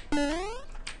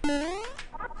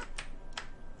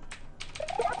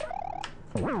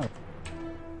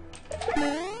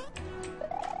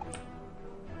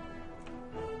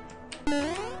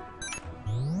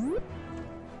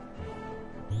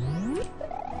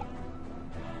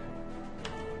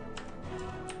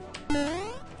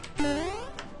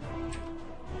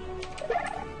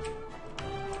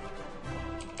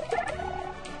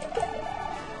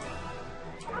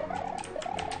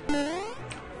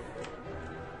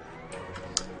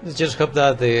 Let's just hope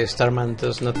that the Starman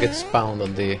does not get spawned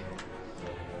on the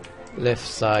left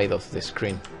side of the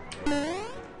screen.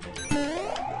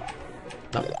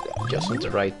 No, just on the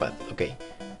right, but okay.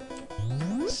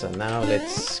 So now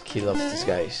let's kill off these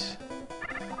guys.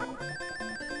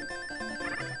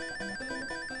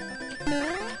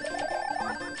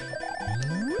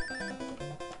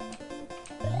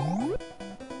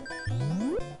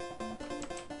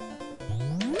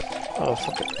 Oh,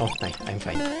 fuck it. Oh, no, I'm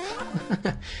fine.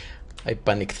 I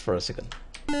panicked for a second.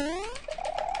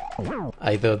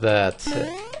 I thought that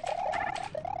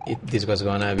this was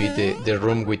gonna be the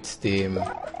room with a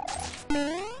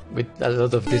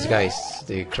lot of these guys,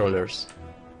 the crawlers.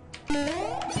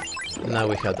 Now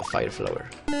we have the fire flower.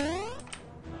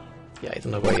 Yeah, I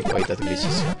don't know why that glitch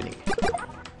is happening.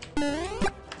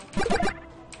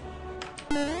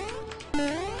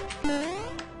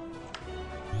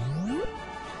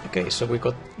 Okay, so we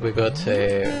got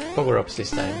power-ups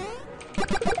this time.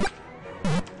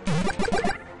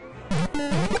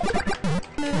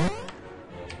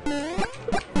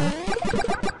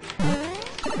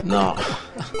 No,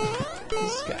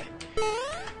 this guy.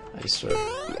 I swear.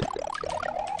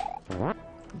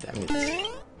 Damn it.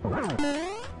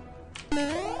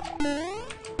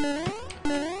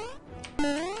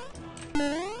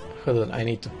 Hold on, I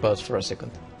need to pause for a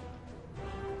second.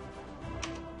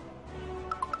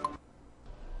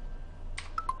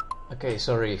 Okay,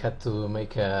 sorry, had to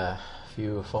make a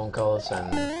few phone calls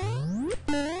and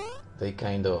they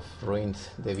kind of ruined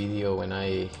the video when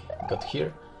I got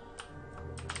here.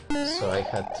 So I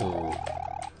had to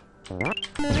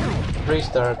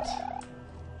restart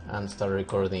and start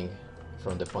recording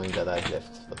from the point that I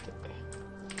left. But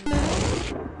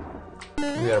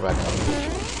we are back.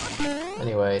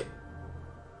 Anyway,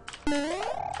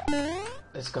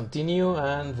 let's continue.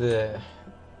 And the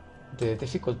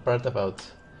difficult part about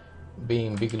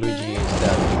being Big Luigi is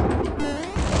that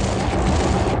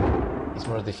it's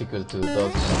more difficult to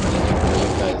dodge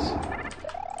projectiles,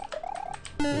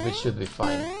 which should be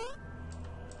fine.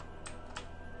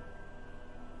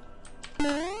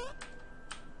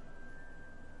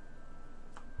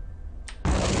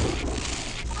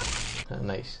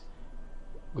 Nice.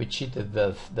 We cheated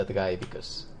that guy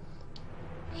because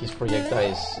his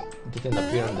projectiles didn't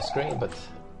appear on the screen, but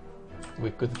we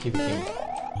could kill him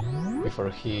before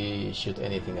he shoot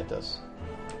anything at us.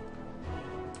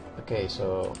 Okay,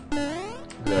 so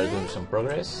we are doing some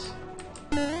progress.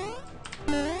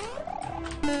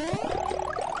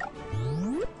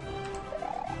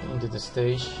 Into the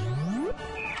stage.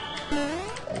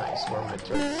 Nice, more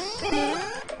meteorites.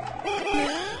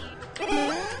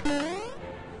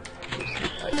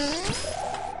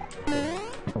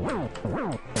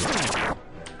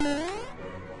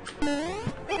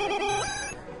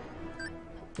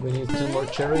 We need 2 more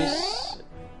cherries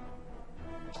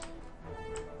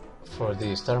for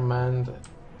the Starman.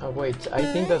 Oh wait, I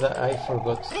think that I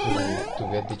forgot to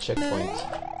get the checkpoint.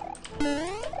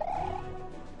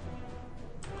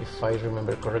 If I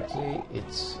remember correctly,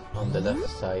 it's on the left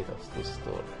side of this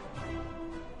door.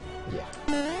 Yeah.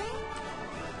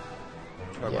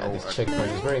 Yeah, this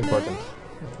checkpoint is very important.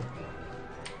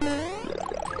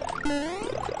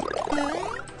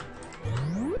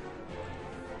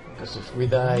 Because if we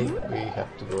die, we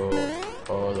have to go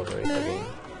all over it again.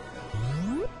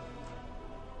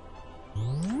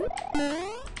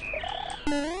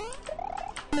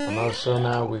 And also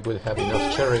now we will have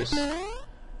enough cherries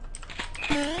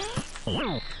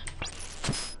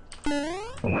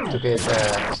to get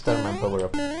a Starman power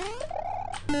up.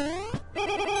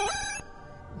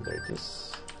 There it is.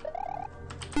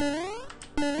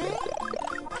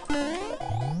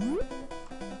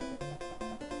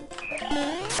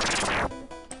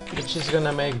 Which is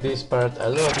gonna make this part a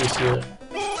lot easier,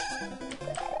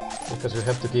 because we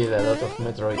have to kill a lot of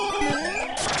Metroids.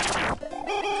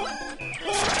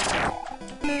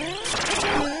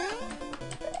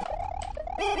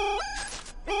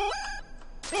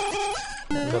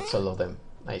 And that's all of them.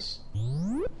 Nice.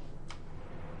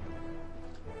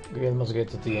 We almost get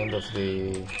to the end of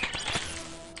the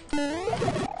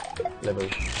level.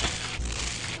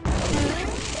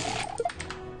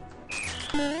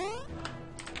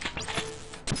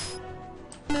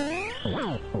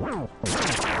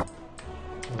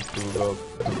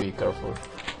 To be careful.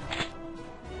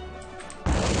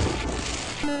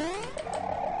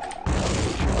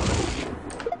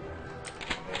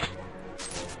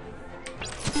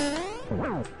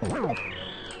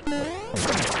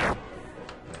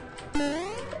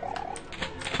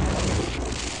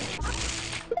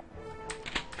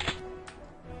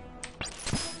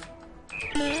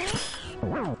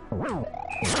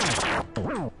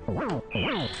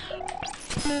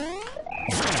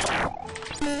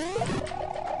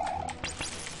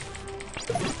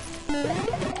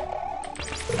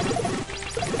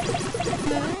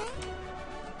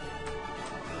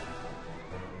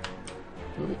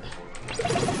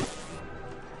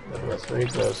 That was very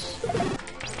close.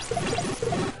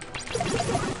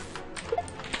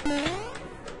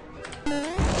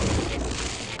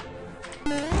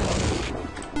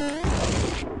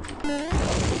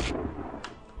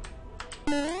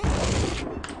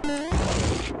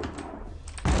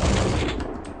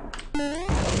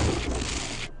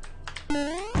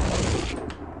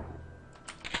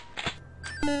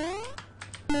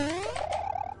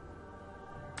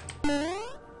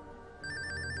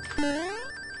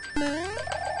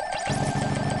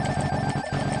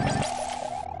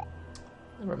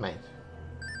 Never mind.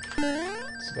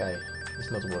 This guy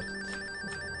is not worth it.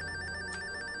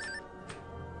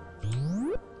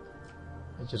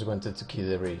 I just wanted to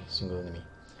kill every single enemy.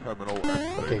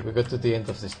 Okay, we got to the end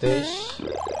of the stage,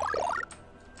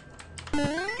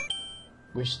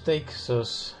 which takes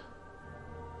us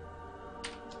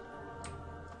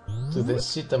to the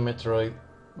Zeta Metroid,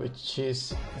 which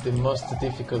is the most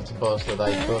difficult boss that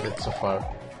I fought it so far.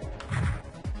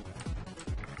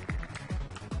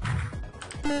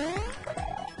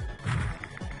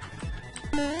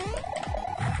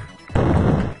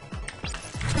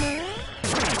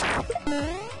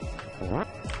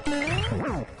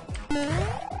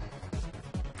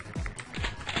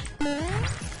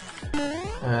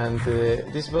 And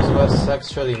this boss was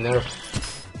actually nerfed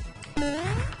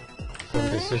from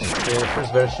the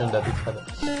first version that it had.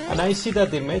 And I see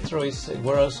that the metros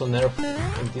were also nerfed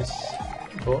in this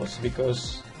boss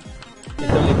because it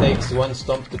only takes one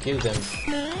stomp to kill them,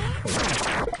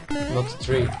 not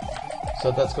 3.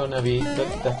 So that's gonna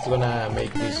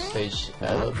make this stage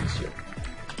a lot easier.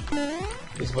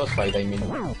 This boss fight, I mean.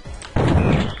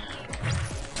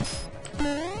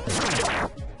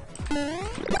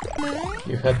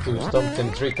 You had to stomp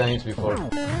them 3 times before.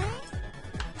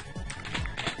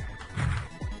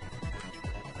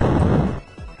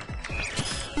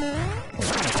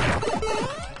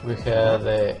 We had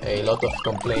a lot of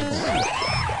complaints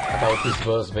about this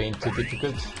boss being too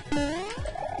difficult.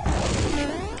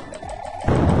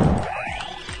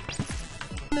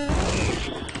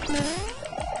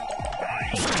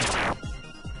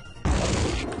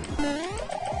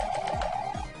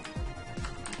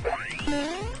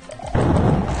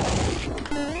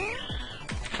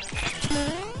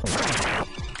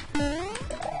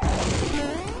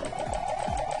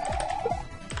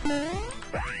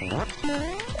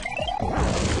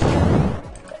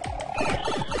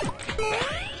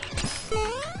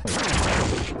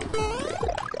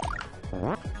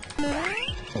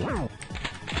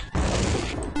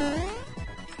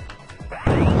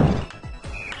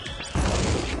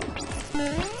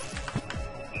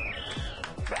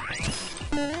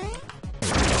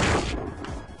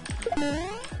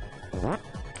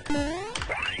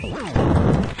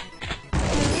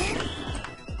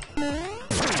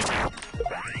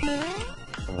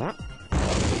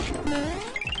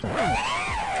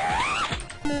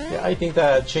 Yeah, I think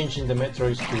that changing the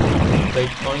metros to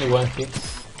take only 1 hit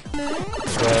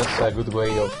was a good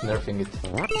way of nerfing it.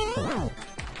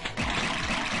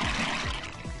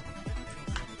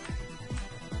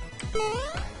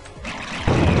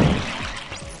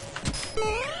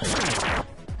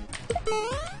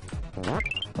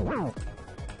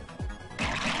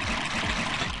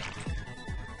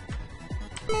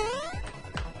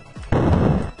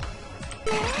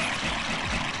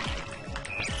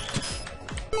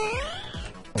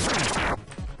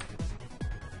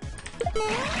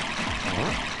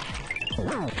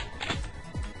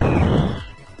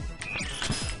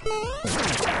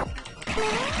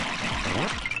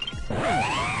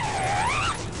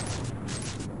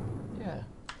 Yeah,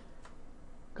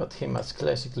 got him as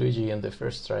classic Luigi on the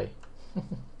first try.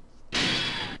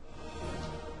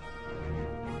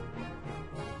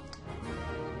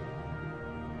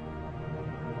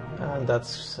 And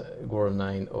that's World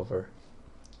 9 over.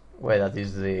 Well, that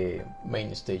is the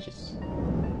main stages.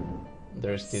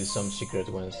 There are still some secret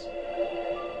ones.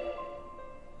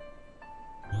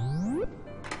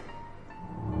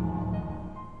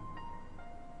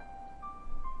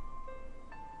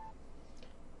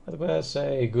 That was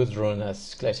a good run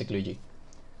as classic Luigi.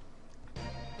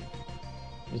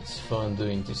 It's fun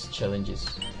doing these challenges.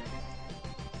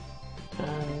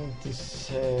 And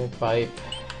this pipe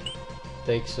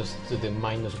takes us to the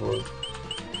minus world,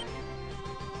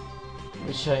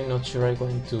 which I'm not sure I'm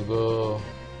going to go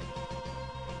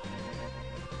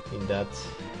in that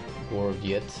world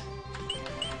yet.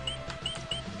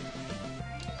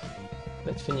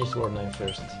 Let's finish World 9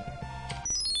 first.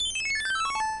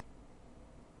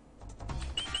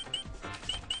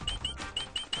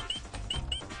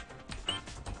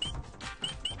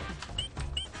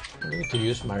 I need to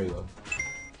use Mario.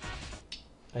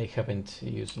 I haven't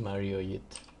used Mario yet.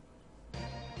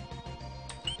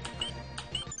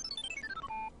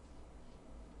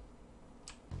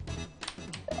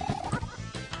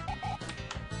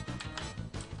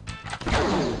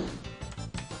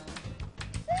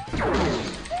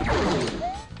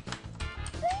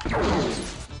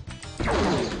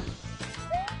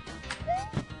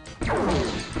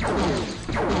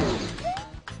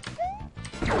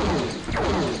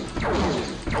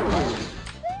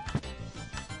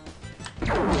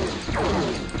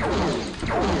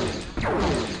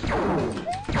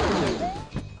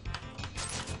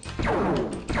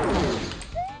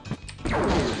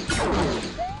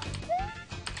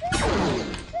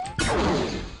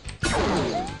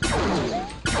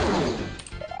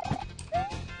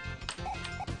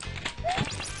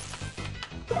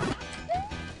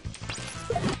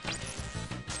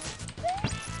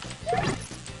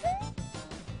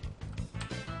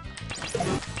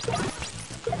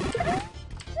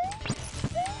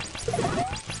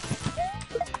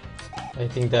 I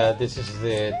think that this is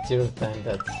the third time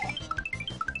that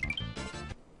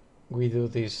we do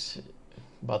this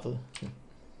battle.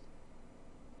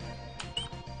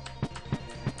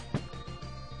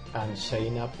 and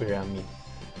China Pyramid.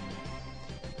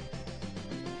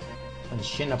 And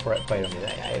China Pyramid,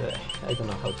 I don't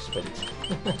know how to spell it.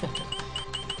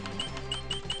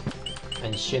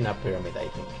 And China Pyramid, I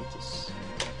think it is.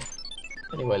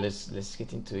 Anyway, let's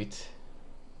get into it.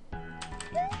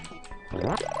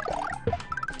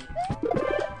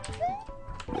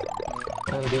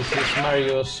 And this is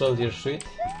Mario Soldier Suite.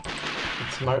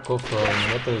 It's Marco from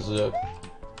Metal Slug.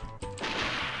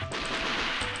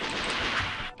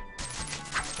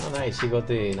 Oh nice, he got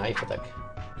the knife attack.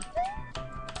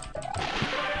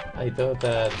 I thought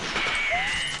that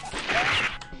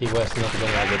he was not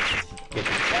gonna get it.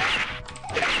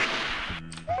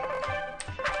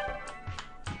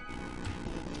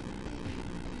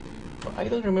 I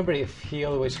don't remember if he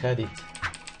always had it,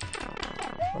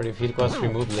 or if it was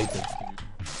removed later.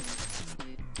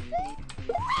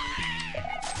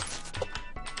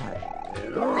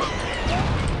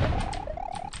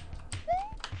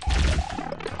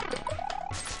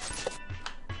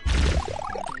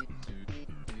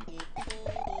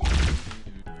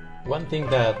 One thing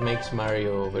that makes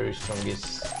Mario very strong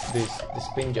is the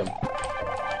spin jump.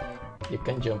 You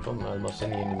can jump on almost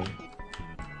any enemy.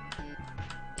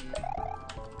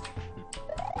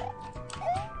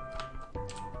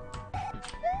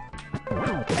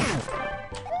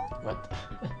 What?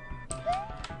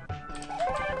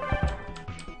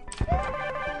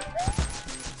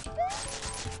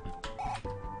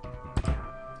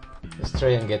 Let's try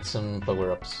and get some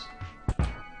power-ups.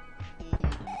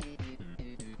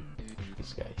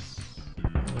 These guys.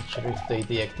 I'm not sure if they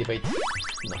deactivate.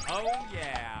 No. Oh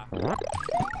yeah.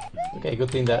 Okay, good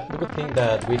thing that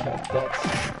we have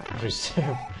that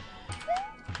reserve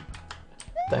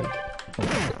tank.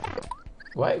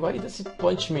 Why does it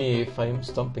punch me if I'm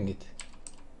stomping it?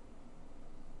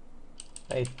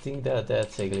 I think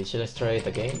that's a glitch. Let's try it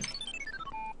again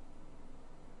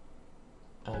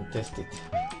and test it.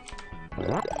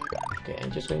 Okay,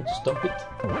 I'm just going to stomp it.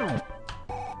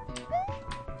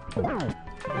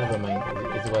 Never mind,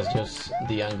 it was just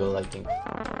the angle, I think.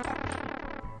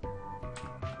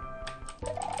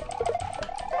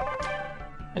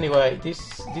 Anyway,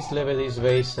 this level is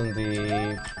based on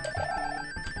the...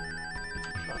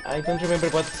 I don't remember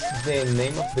what's the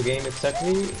name of the game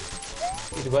exactly.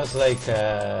 It was like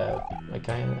a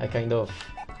kind of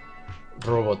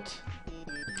robot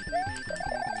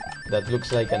that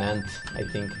looks like an ant, I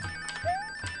think.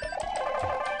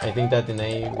 I think that the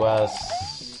name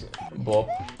was Bob.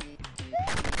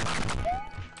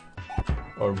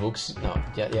 Or Books. No,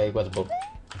 yeah, it was Bob.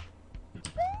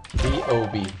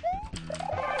 B-O-B.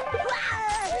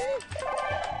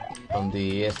 On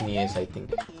the SNES, I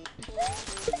think.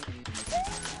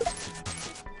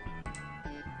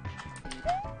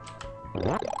 Oh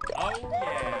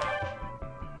yeah.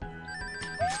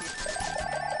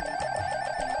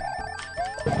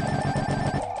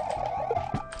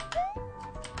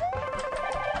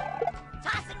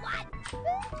 Tossing one.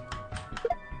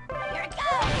 Here it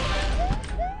goes.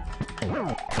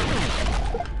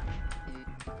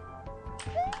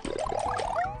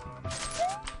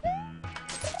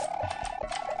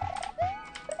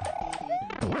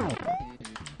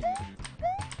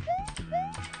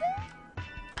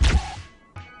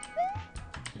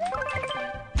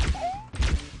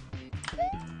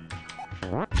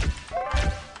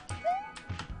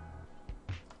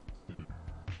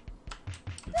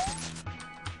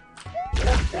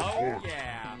 Oh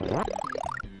yeah.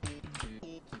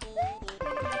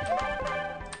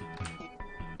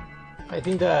 I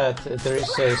think that there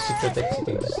is a secret exit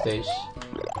in this stage.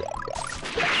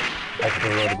 I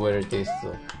forgot where it is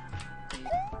though.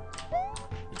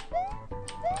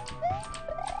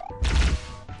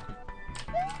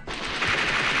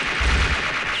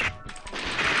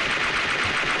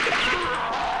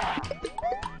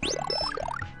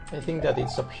 I think that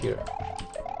it's up here.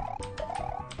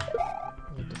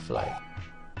 Need to fly.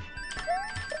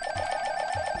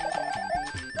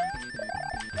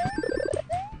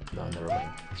 No, never mind.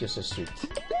 Just a street.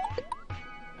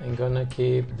 I'm gonna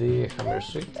keep the hammer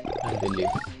suit and the leaf.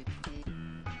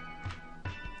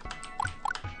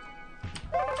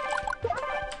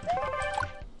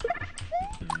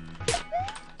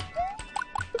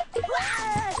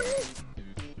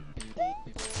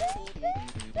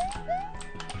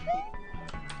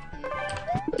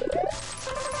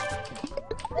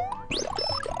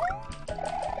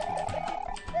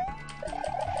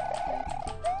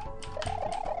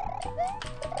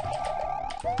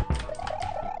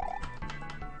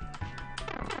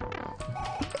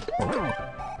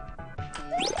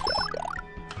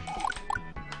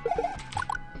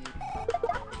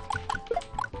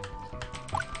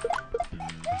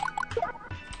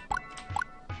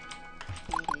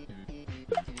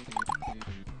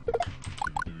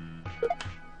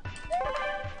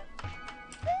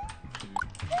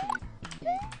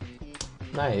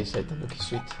 Nice, a Tanuki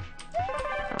suit.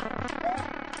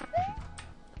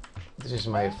 This is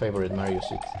my favorite Mario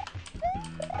suit.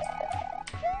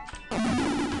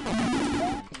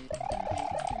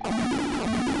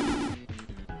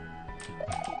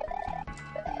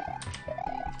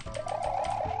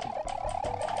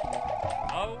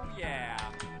 Oh yeah.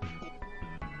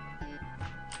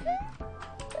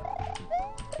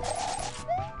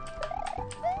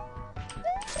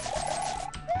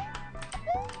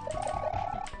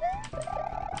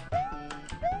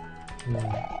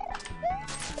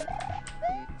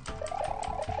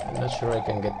 I'm not sure I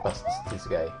can get past this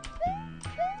guy.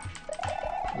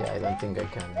 Yeah, I don't think I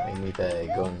can. I need a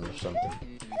gun or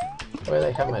something. Well,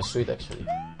 I have my suit actually.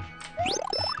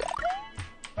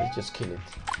 Let's just kill it.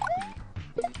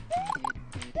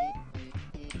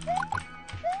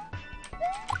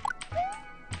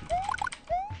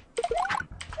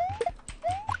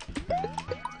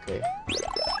 Okay.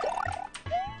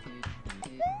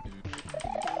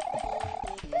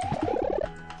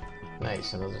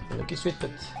 Nice, another Tanuki suit,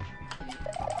 but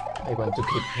I want to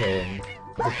keep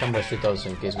the camera suit also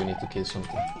in case we need to kill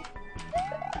something.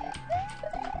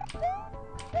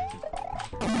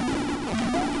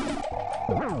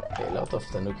 Okay, a lot of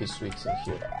Tanuki suits in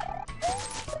here.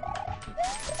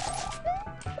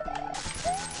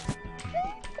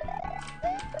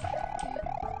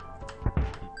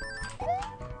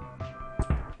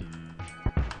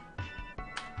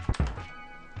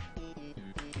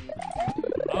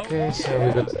 Okay, so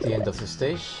we got to the end of the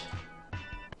stage.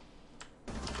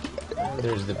 And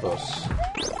there's the boss.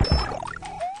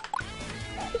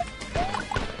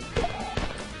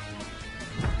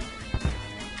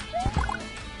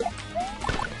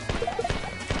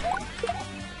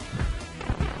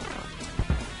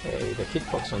 Hey, the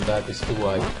hitbox on that is too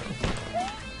wide.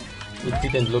 It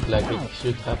didn't look like it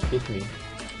should have hit me.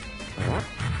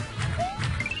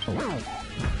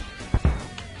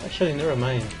 Actually, never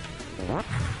mind.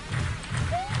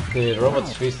 The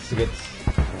robot's fists get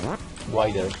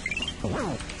wider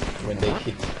when they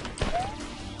hit.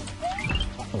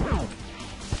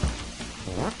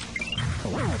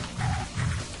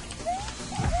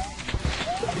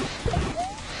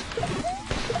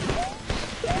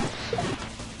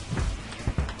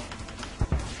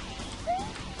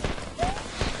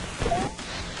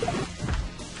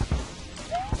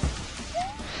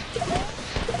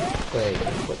 Wait,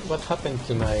 what happened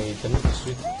to my Tanuki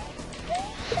suit?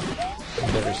 In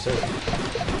the reserve.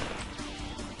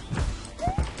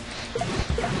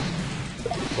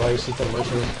 Why is it a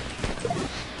mushroom?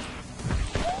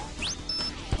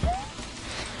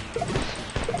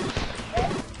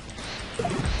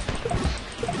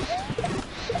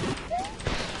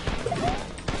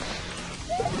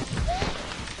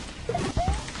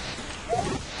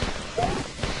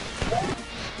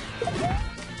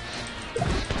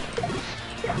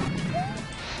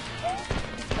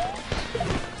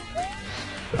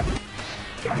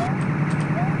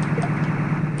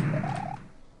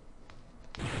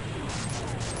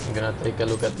 I'm gonna take a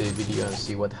look at the video and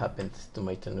see what happened to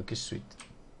my Tanuki suit.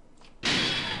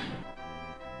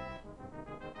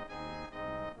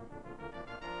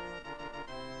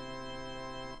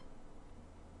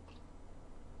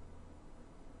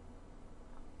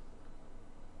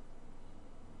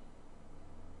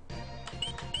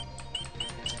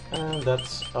 And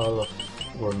that's all of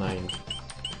War 9.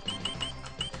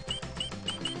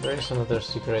 There is another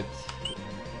secret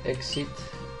exit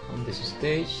on this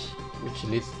stage, which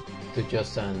leads to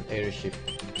just an airship.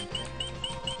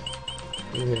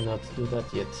 We will not do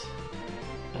that yet.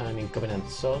 And in Covenant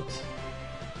Assault,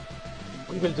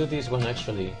 we will do this one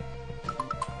actually,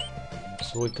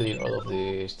 so we clear all of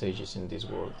the stages in this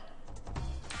world.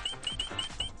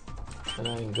 And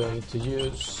I'm going to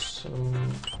use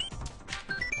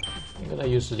I'm gonna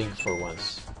use Link for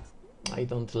once. I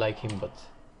don't like him, but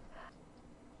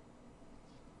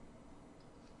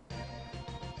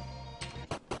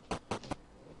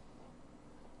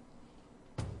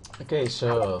okay,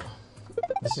 so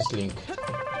this is Link.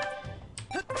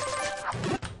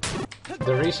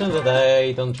 The reason that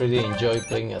I don't really enjoy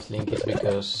playing as Link is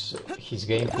because his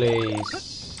gameplay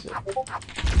is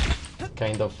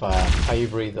kind of a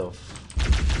hybrid of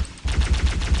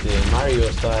the Mario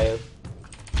style,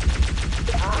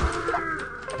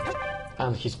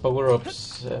 and his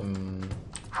power-ups,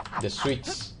 the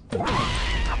suites,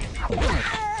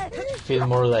 feel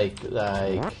more like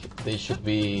they should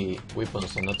be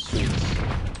weapons and not suites.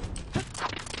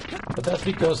 But that's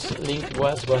because Link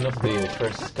was one of the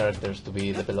first characters to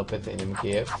be developed in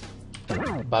MKF,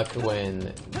 back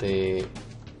when the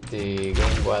game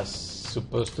was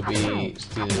supposed to be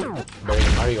still very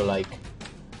Mario-like.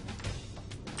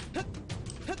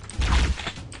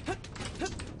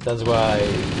 That's why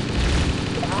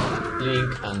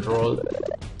Link and Roll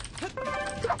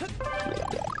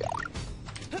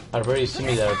are very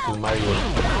similar to Mario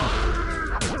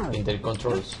in their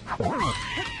controls.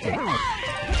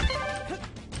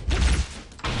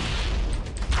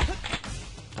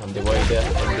 And the way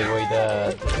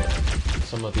that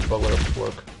some of the power-ups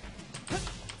work.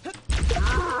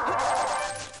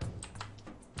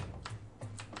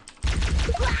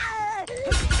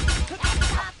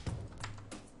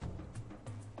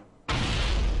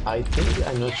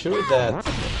 I'm not sure that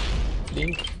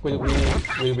Link will be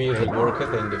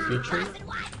reworked in the future.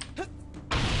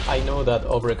 I know that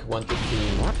Obrek wanted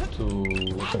to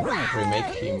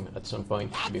remake him at some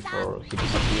point before he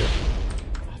disappeared.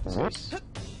 Nice.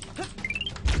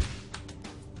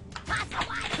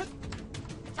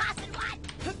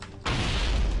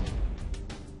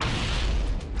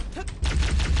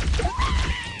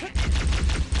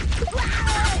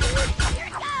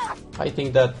 I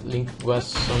think that Link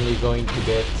was only going to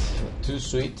get 2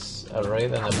 sweets, a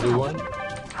red and a blue one,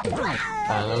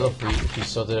 and all of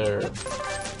his other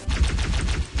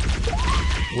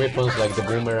weapons like the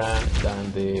boomerang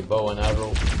and the bow and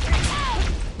arrow,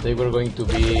 they were going to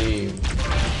be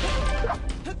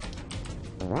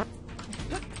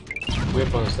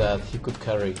weapons that he could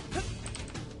carry,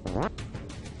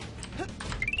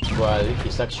 while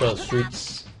his actual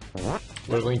sweets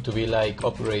were going to be like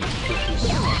upgrades to his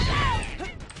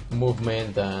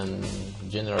movement and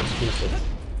general skill set.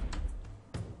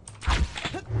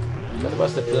 That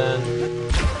was the plan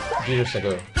years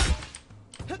ago.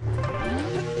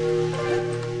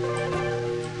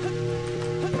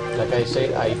 Like I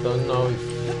said, I don't know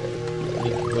if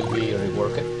it will be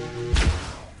reworked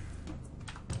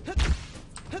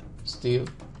still,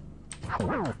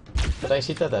 but I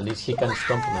see that at least he can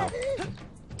stomp now,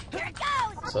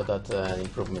 so that's an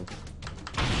improvement.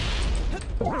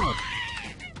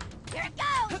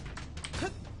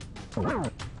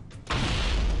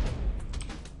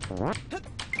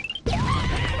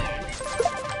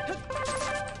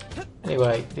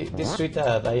 Anyway, this suite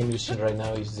that I am using right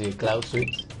now is the Cloud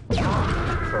suite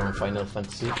from Final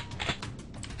Fantasy.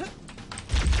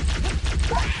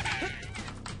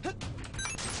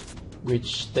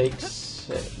 Which takes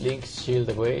Link's shield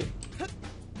away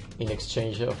in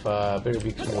exchange of a very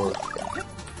big sword.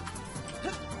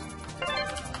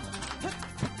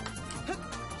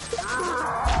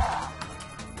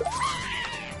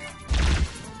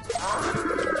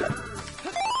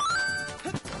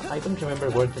 I don't remember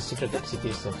where the secret exit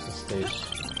is of the stage.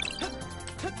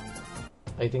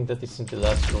 I think that is in the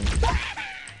last room.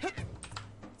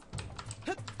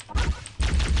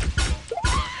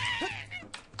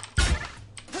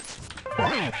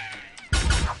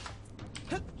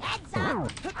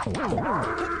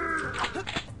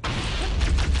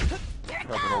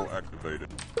 Terminal activated.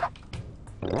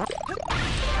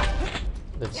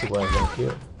 Let's see what I got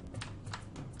here.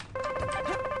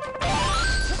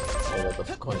 A lot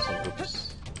of coins and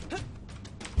rupees.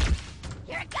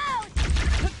 Here it goes!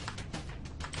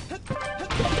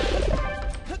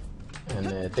 And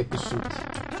Deku suit.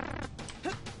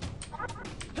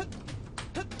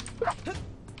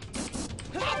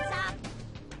 Heads up!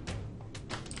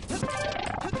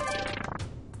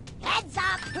 Heads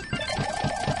up!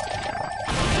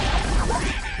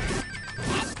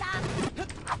 Heads up!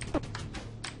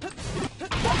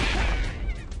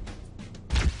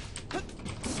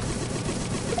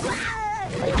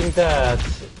 I think that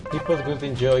people would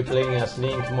enjoy playing as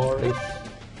Link more if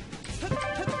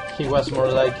he was more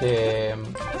like in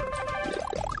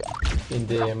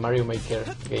the Mario Maker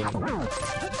game.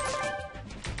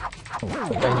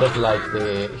 Kind of like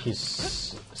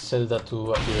his Zelda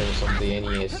 2 appearance on the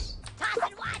NES.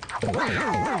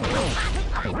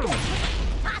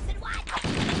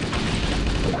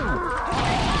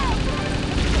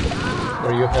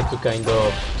 Where you had to kind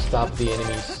of stop the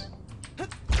enemies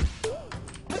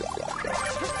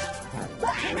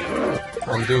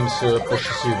and doing so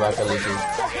pushes you back a little.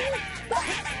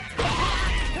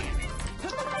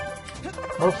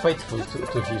 More faithful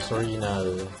to his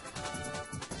original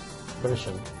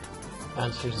version.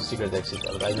 And here's the secret exit.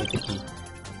 I need the key.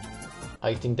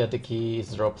 I think that the key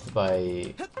is dropped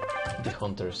by the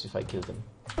hunters if I kill them.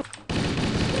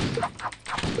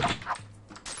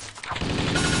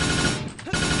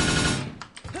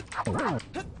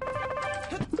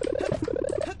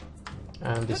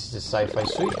 And this is the sci-fi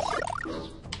suite,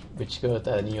 which got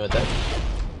a new attack,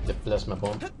 the plasma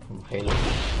bomb from Halo.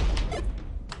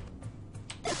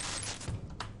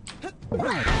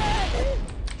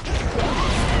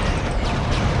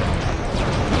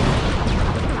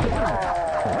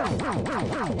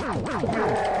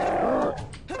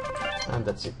 And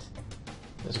that's it.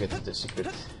 Let's get to the secret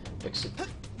exit.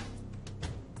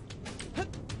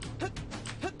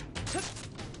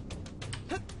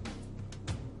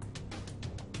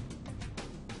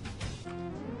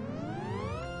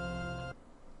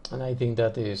 And I think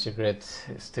that the secret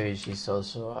stage is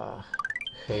also a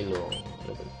Halo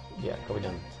level. Yeah,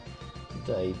 Covenant.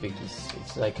 The big is,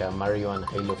 it's like a Mario and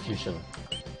Halo fusion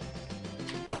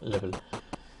level.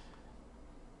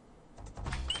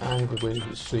 And we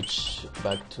will switch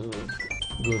back to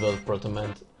good old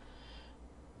Protoman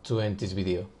to end this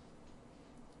video.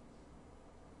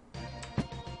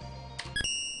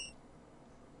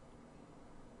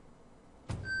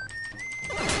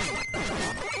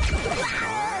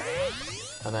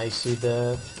 And I see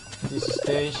that this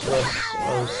stage was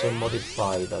also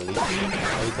modified a little.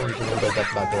 I don't remember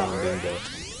that background being there.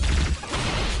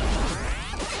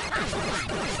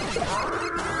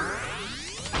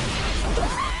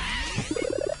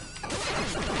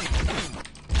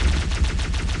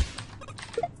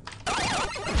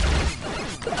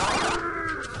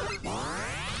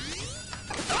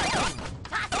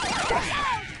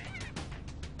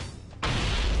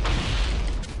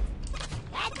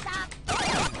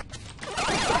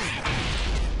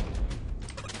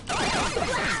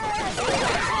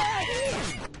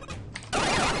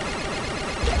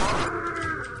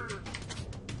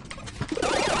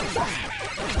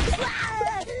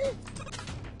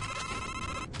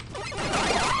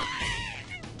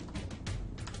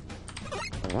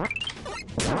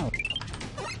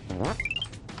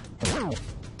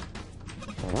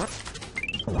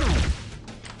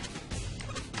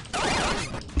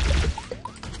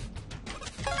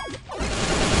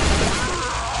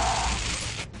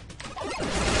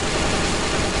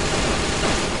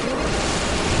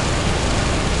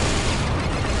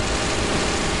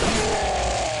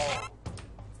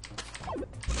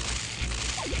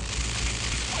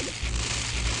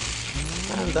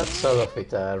 And that's all of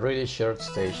it, a really short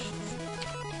stage.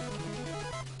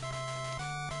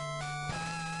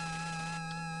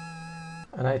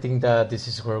 And I think that this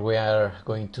is where we are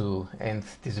going to end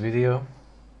this video.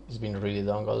 It's been really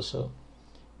long also,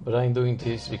 but I'm doing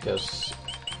this because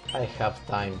I have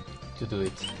time to do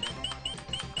it.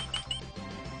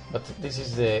 But this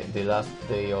is the last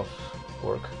day of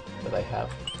work that I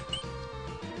have,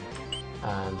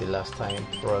 and the last time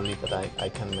probably that I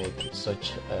can make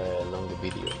such a long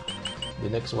video. The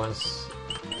next ones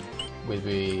will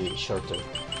be shorter.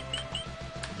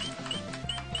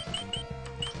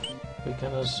 We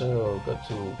can also go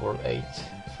to World 8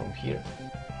 from here,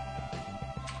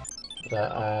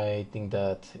 but I think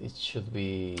that it should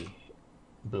be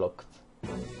blocked.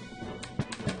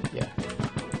 Yeah,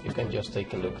 you can just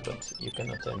take a look, but you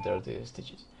cannot enter the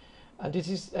stages. And this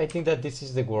is, I think that this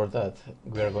is the world that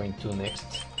we are going to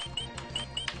next.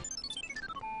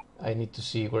 I need to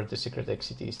see where the secret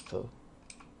exit is though.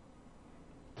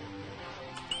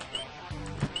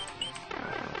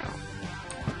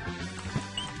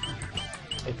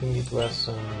 I think it was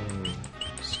some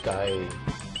sky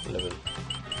level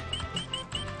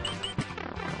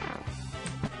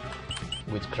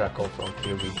with Krakow from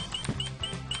Kirby.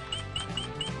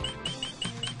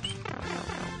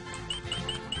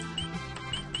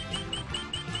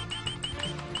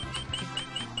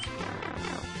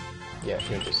 Yeah,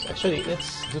 here it is. Actually,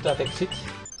 let's do that exit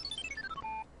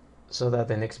so that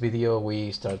the next video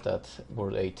we start at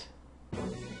World 8.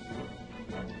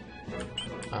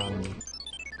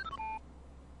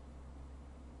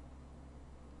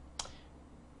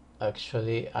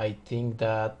 Actually, I think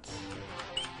that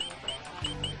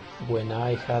when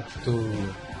I had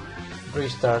to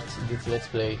restart this Let's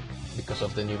Play because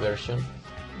of the new version,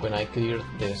 when I cleared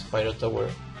the Spiral Tower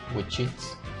with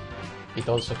cheats, it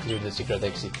also cleared the secret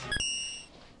exit.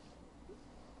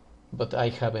 But I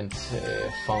haven't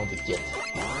found it yet.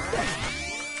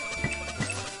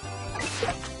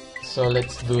 So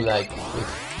let's do like if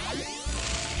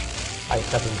I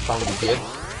haven't found it yet,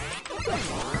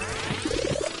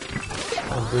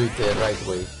 and do it the right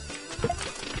way.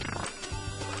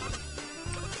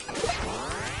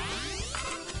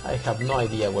 I have no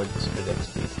idea where the secret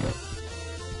exit is though.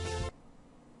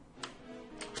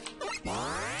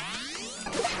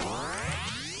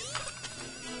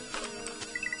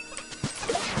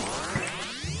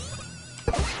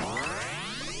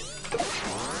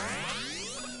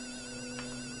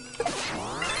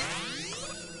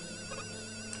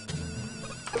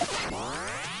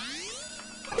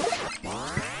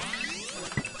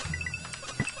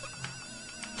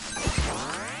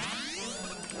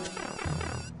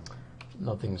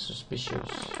 Nothing suspicious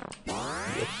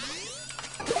yet.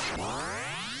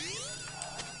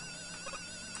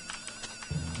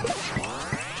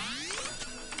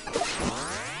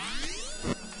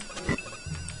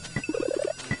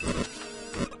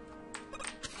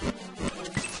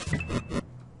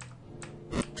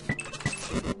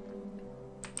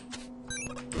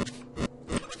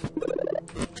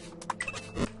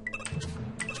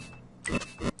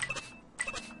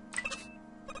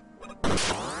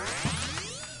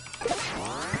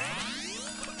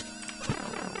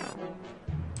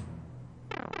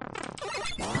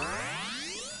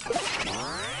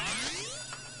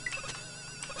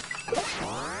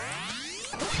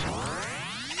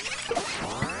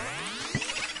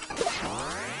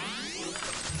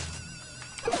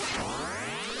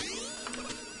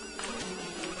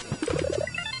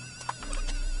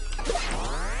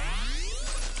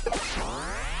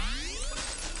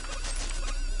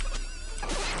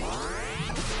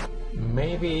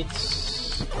 Maybe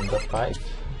it's on the pipe.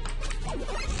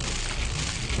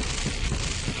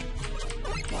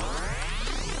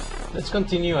 Let's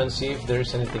continue and see if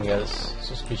there's anything else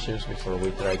suspicious before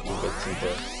we try to get in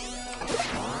there.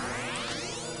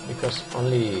 Because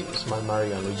only Smart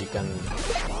Mario and Luigi can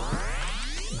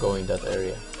go in that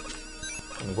area.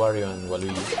 And Wario and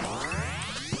Waluigi.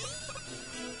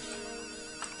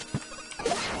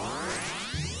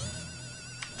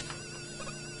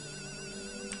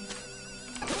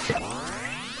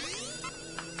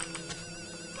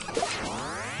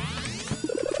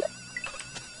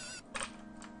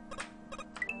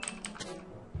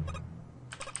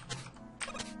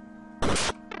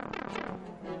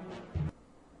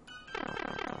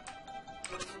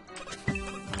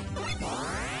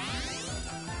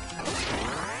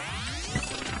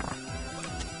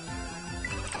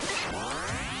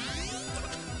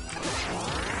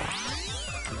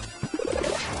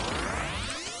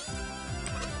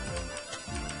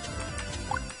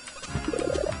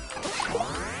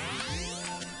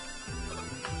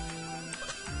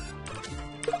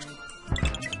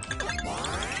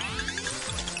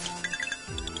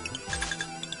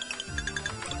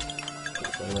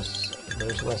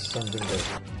 There was something there.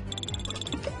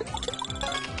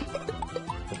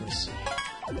 Let me see.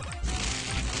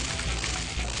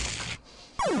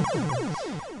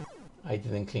 I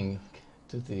didn't cling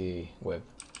to the web.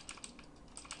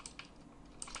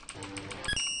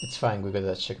 It's fine, we got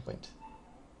that checkpoint.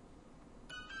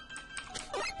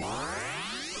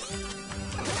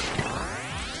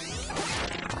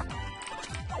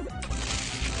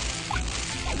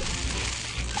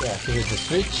 Yeah, here is the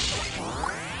switch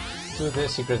to the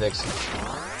secret exit.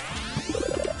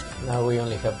 Now we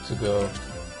only have to go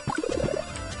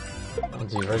on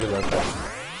the regular path.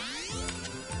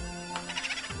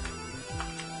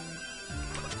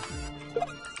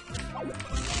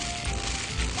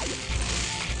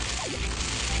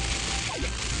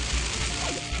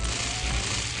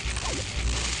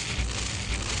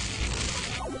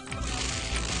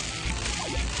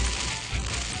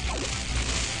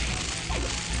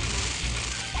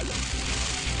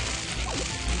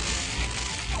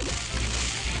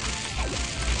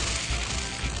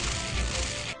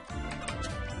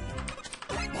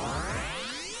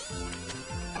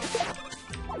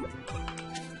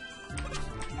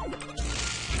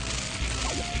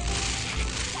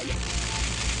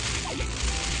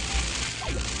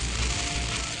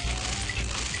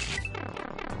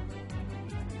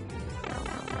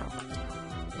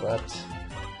 What?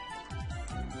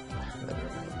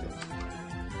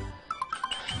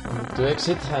 To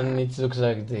exit, and it looks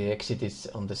like the exit is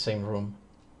on the same room,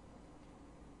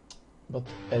 but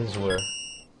elsewhere.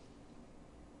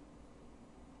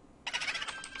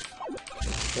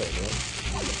 Okay, yeah.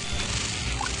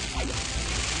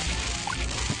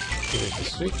 Here's the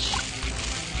switch.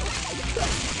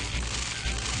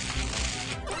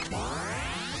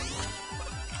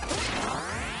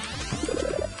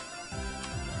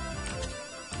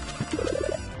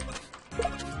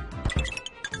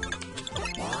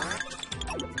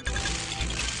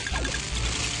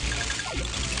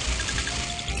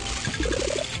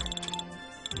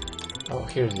 Oh,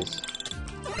 here it is.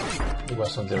 It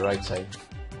was on the right side.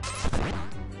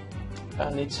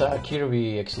 And it's a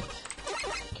Kirby exit.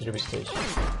 Kirby stage.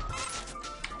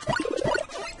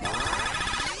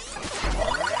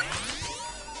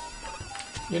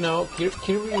 You know,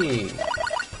 Kirby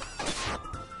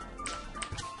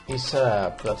is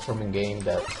a platforming game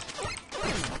that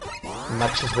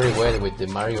matches very well with the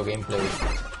Mario gameplay.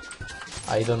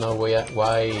 I don't know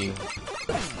why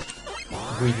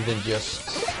we didn't just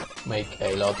make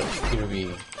a lot of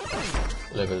Kirby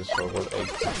levels for World 8.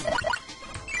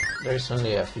 There's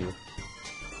only a few.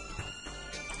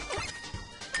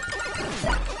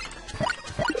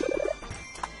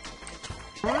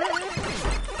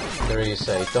 There is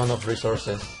a ton of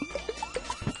resources,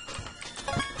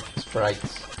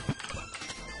 sprites,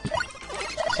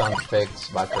 sound effects,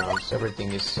 backgrounds,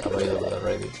 everything is available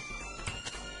already.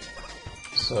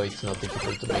 So it's not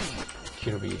difficult to make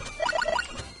Kirby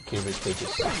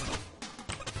stages.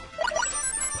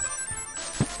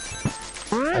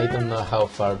 I don't know how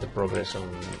far the progress on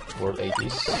World 8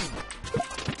 is,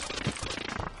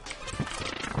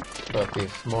 but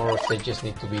if more stages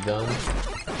need to be done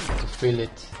to fill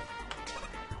it,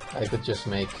 I could just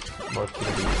make more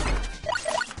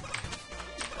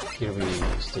Kirby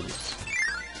stages.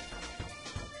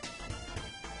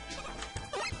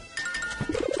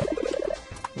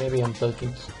 Maybe I'm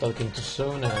talking too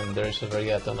soon and there's already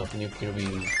a ton of new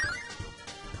Kirby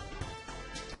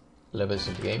levels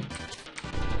in the game.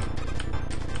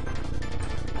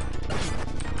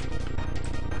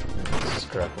 This is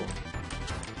Crackle.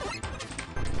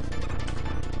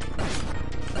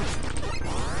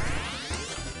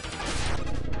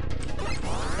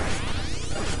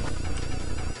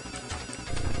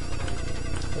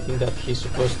 I think that he's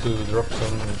supposed to drop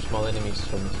some small enemies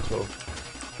from the throw.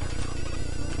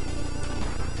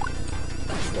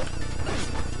 Yeah.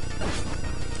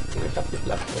 We have the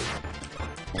black hole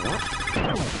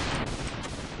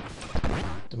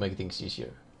to make things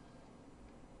easier.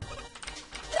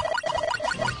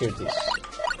 And here it is,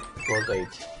 World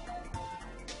 8.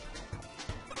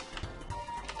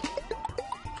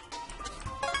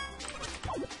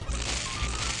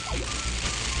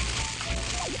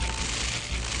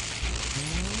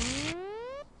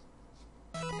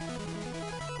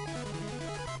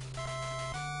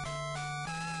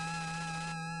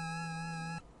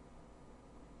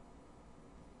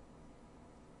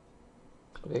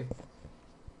 Okay.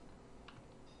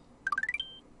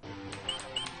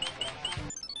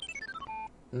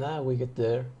 Now we get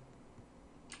there.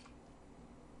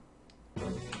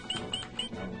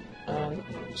 And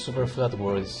Super Flat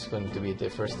World is going to be the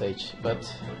first stage,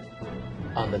 but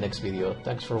on the next video.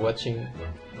 Thanks for watching.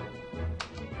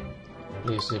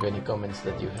 Please leave any comments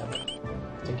that you have.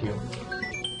 Thank you.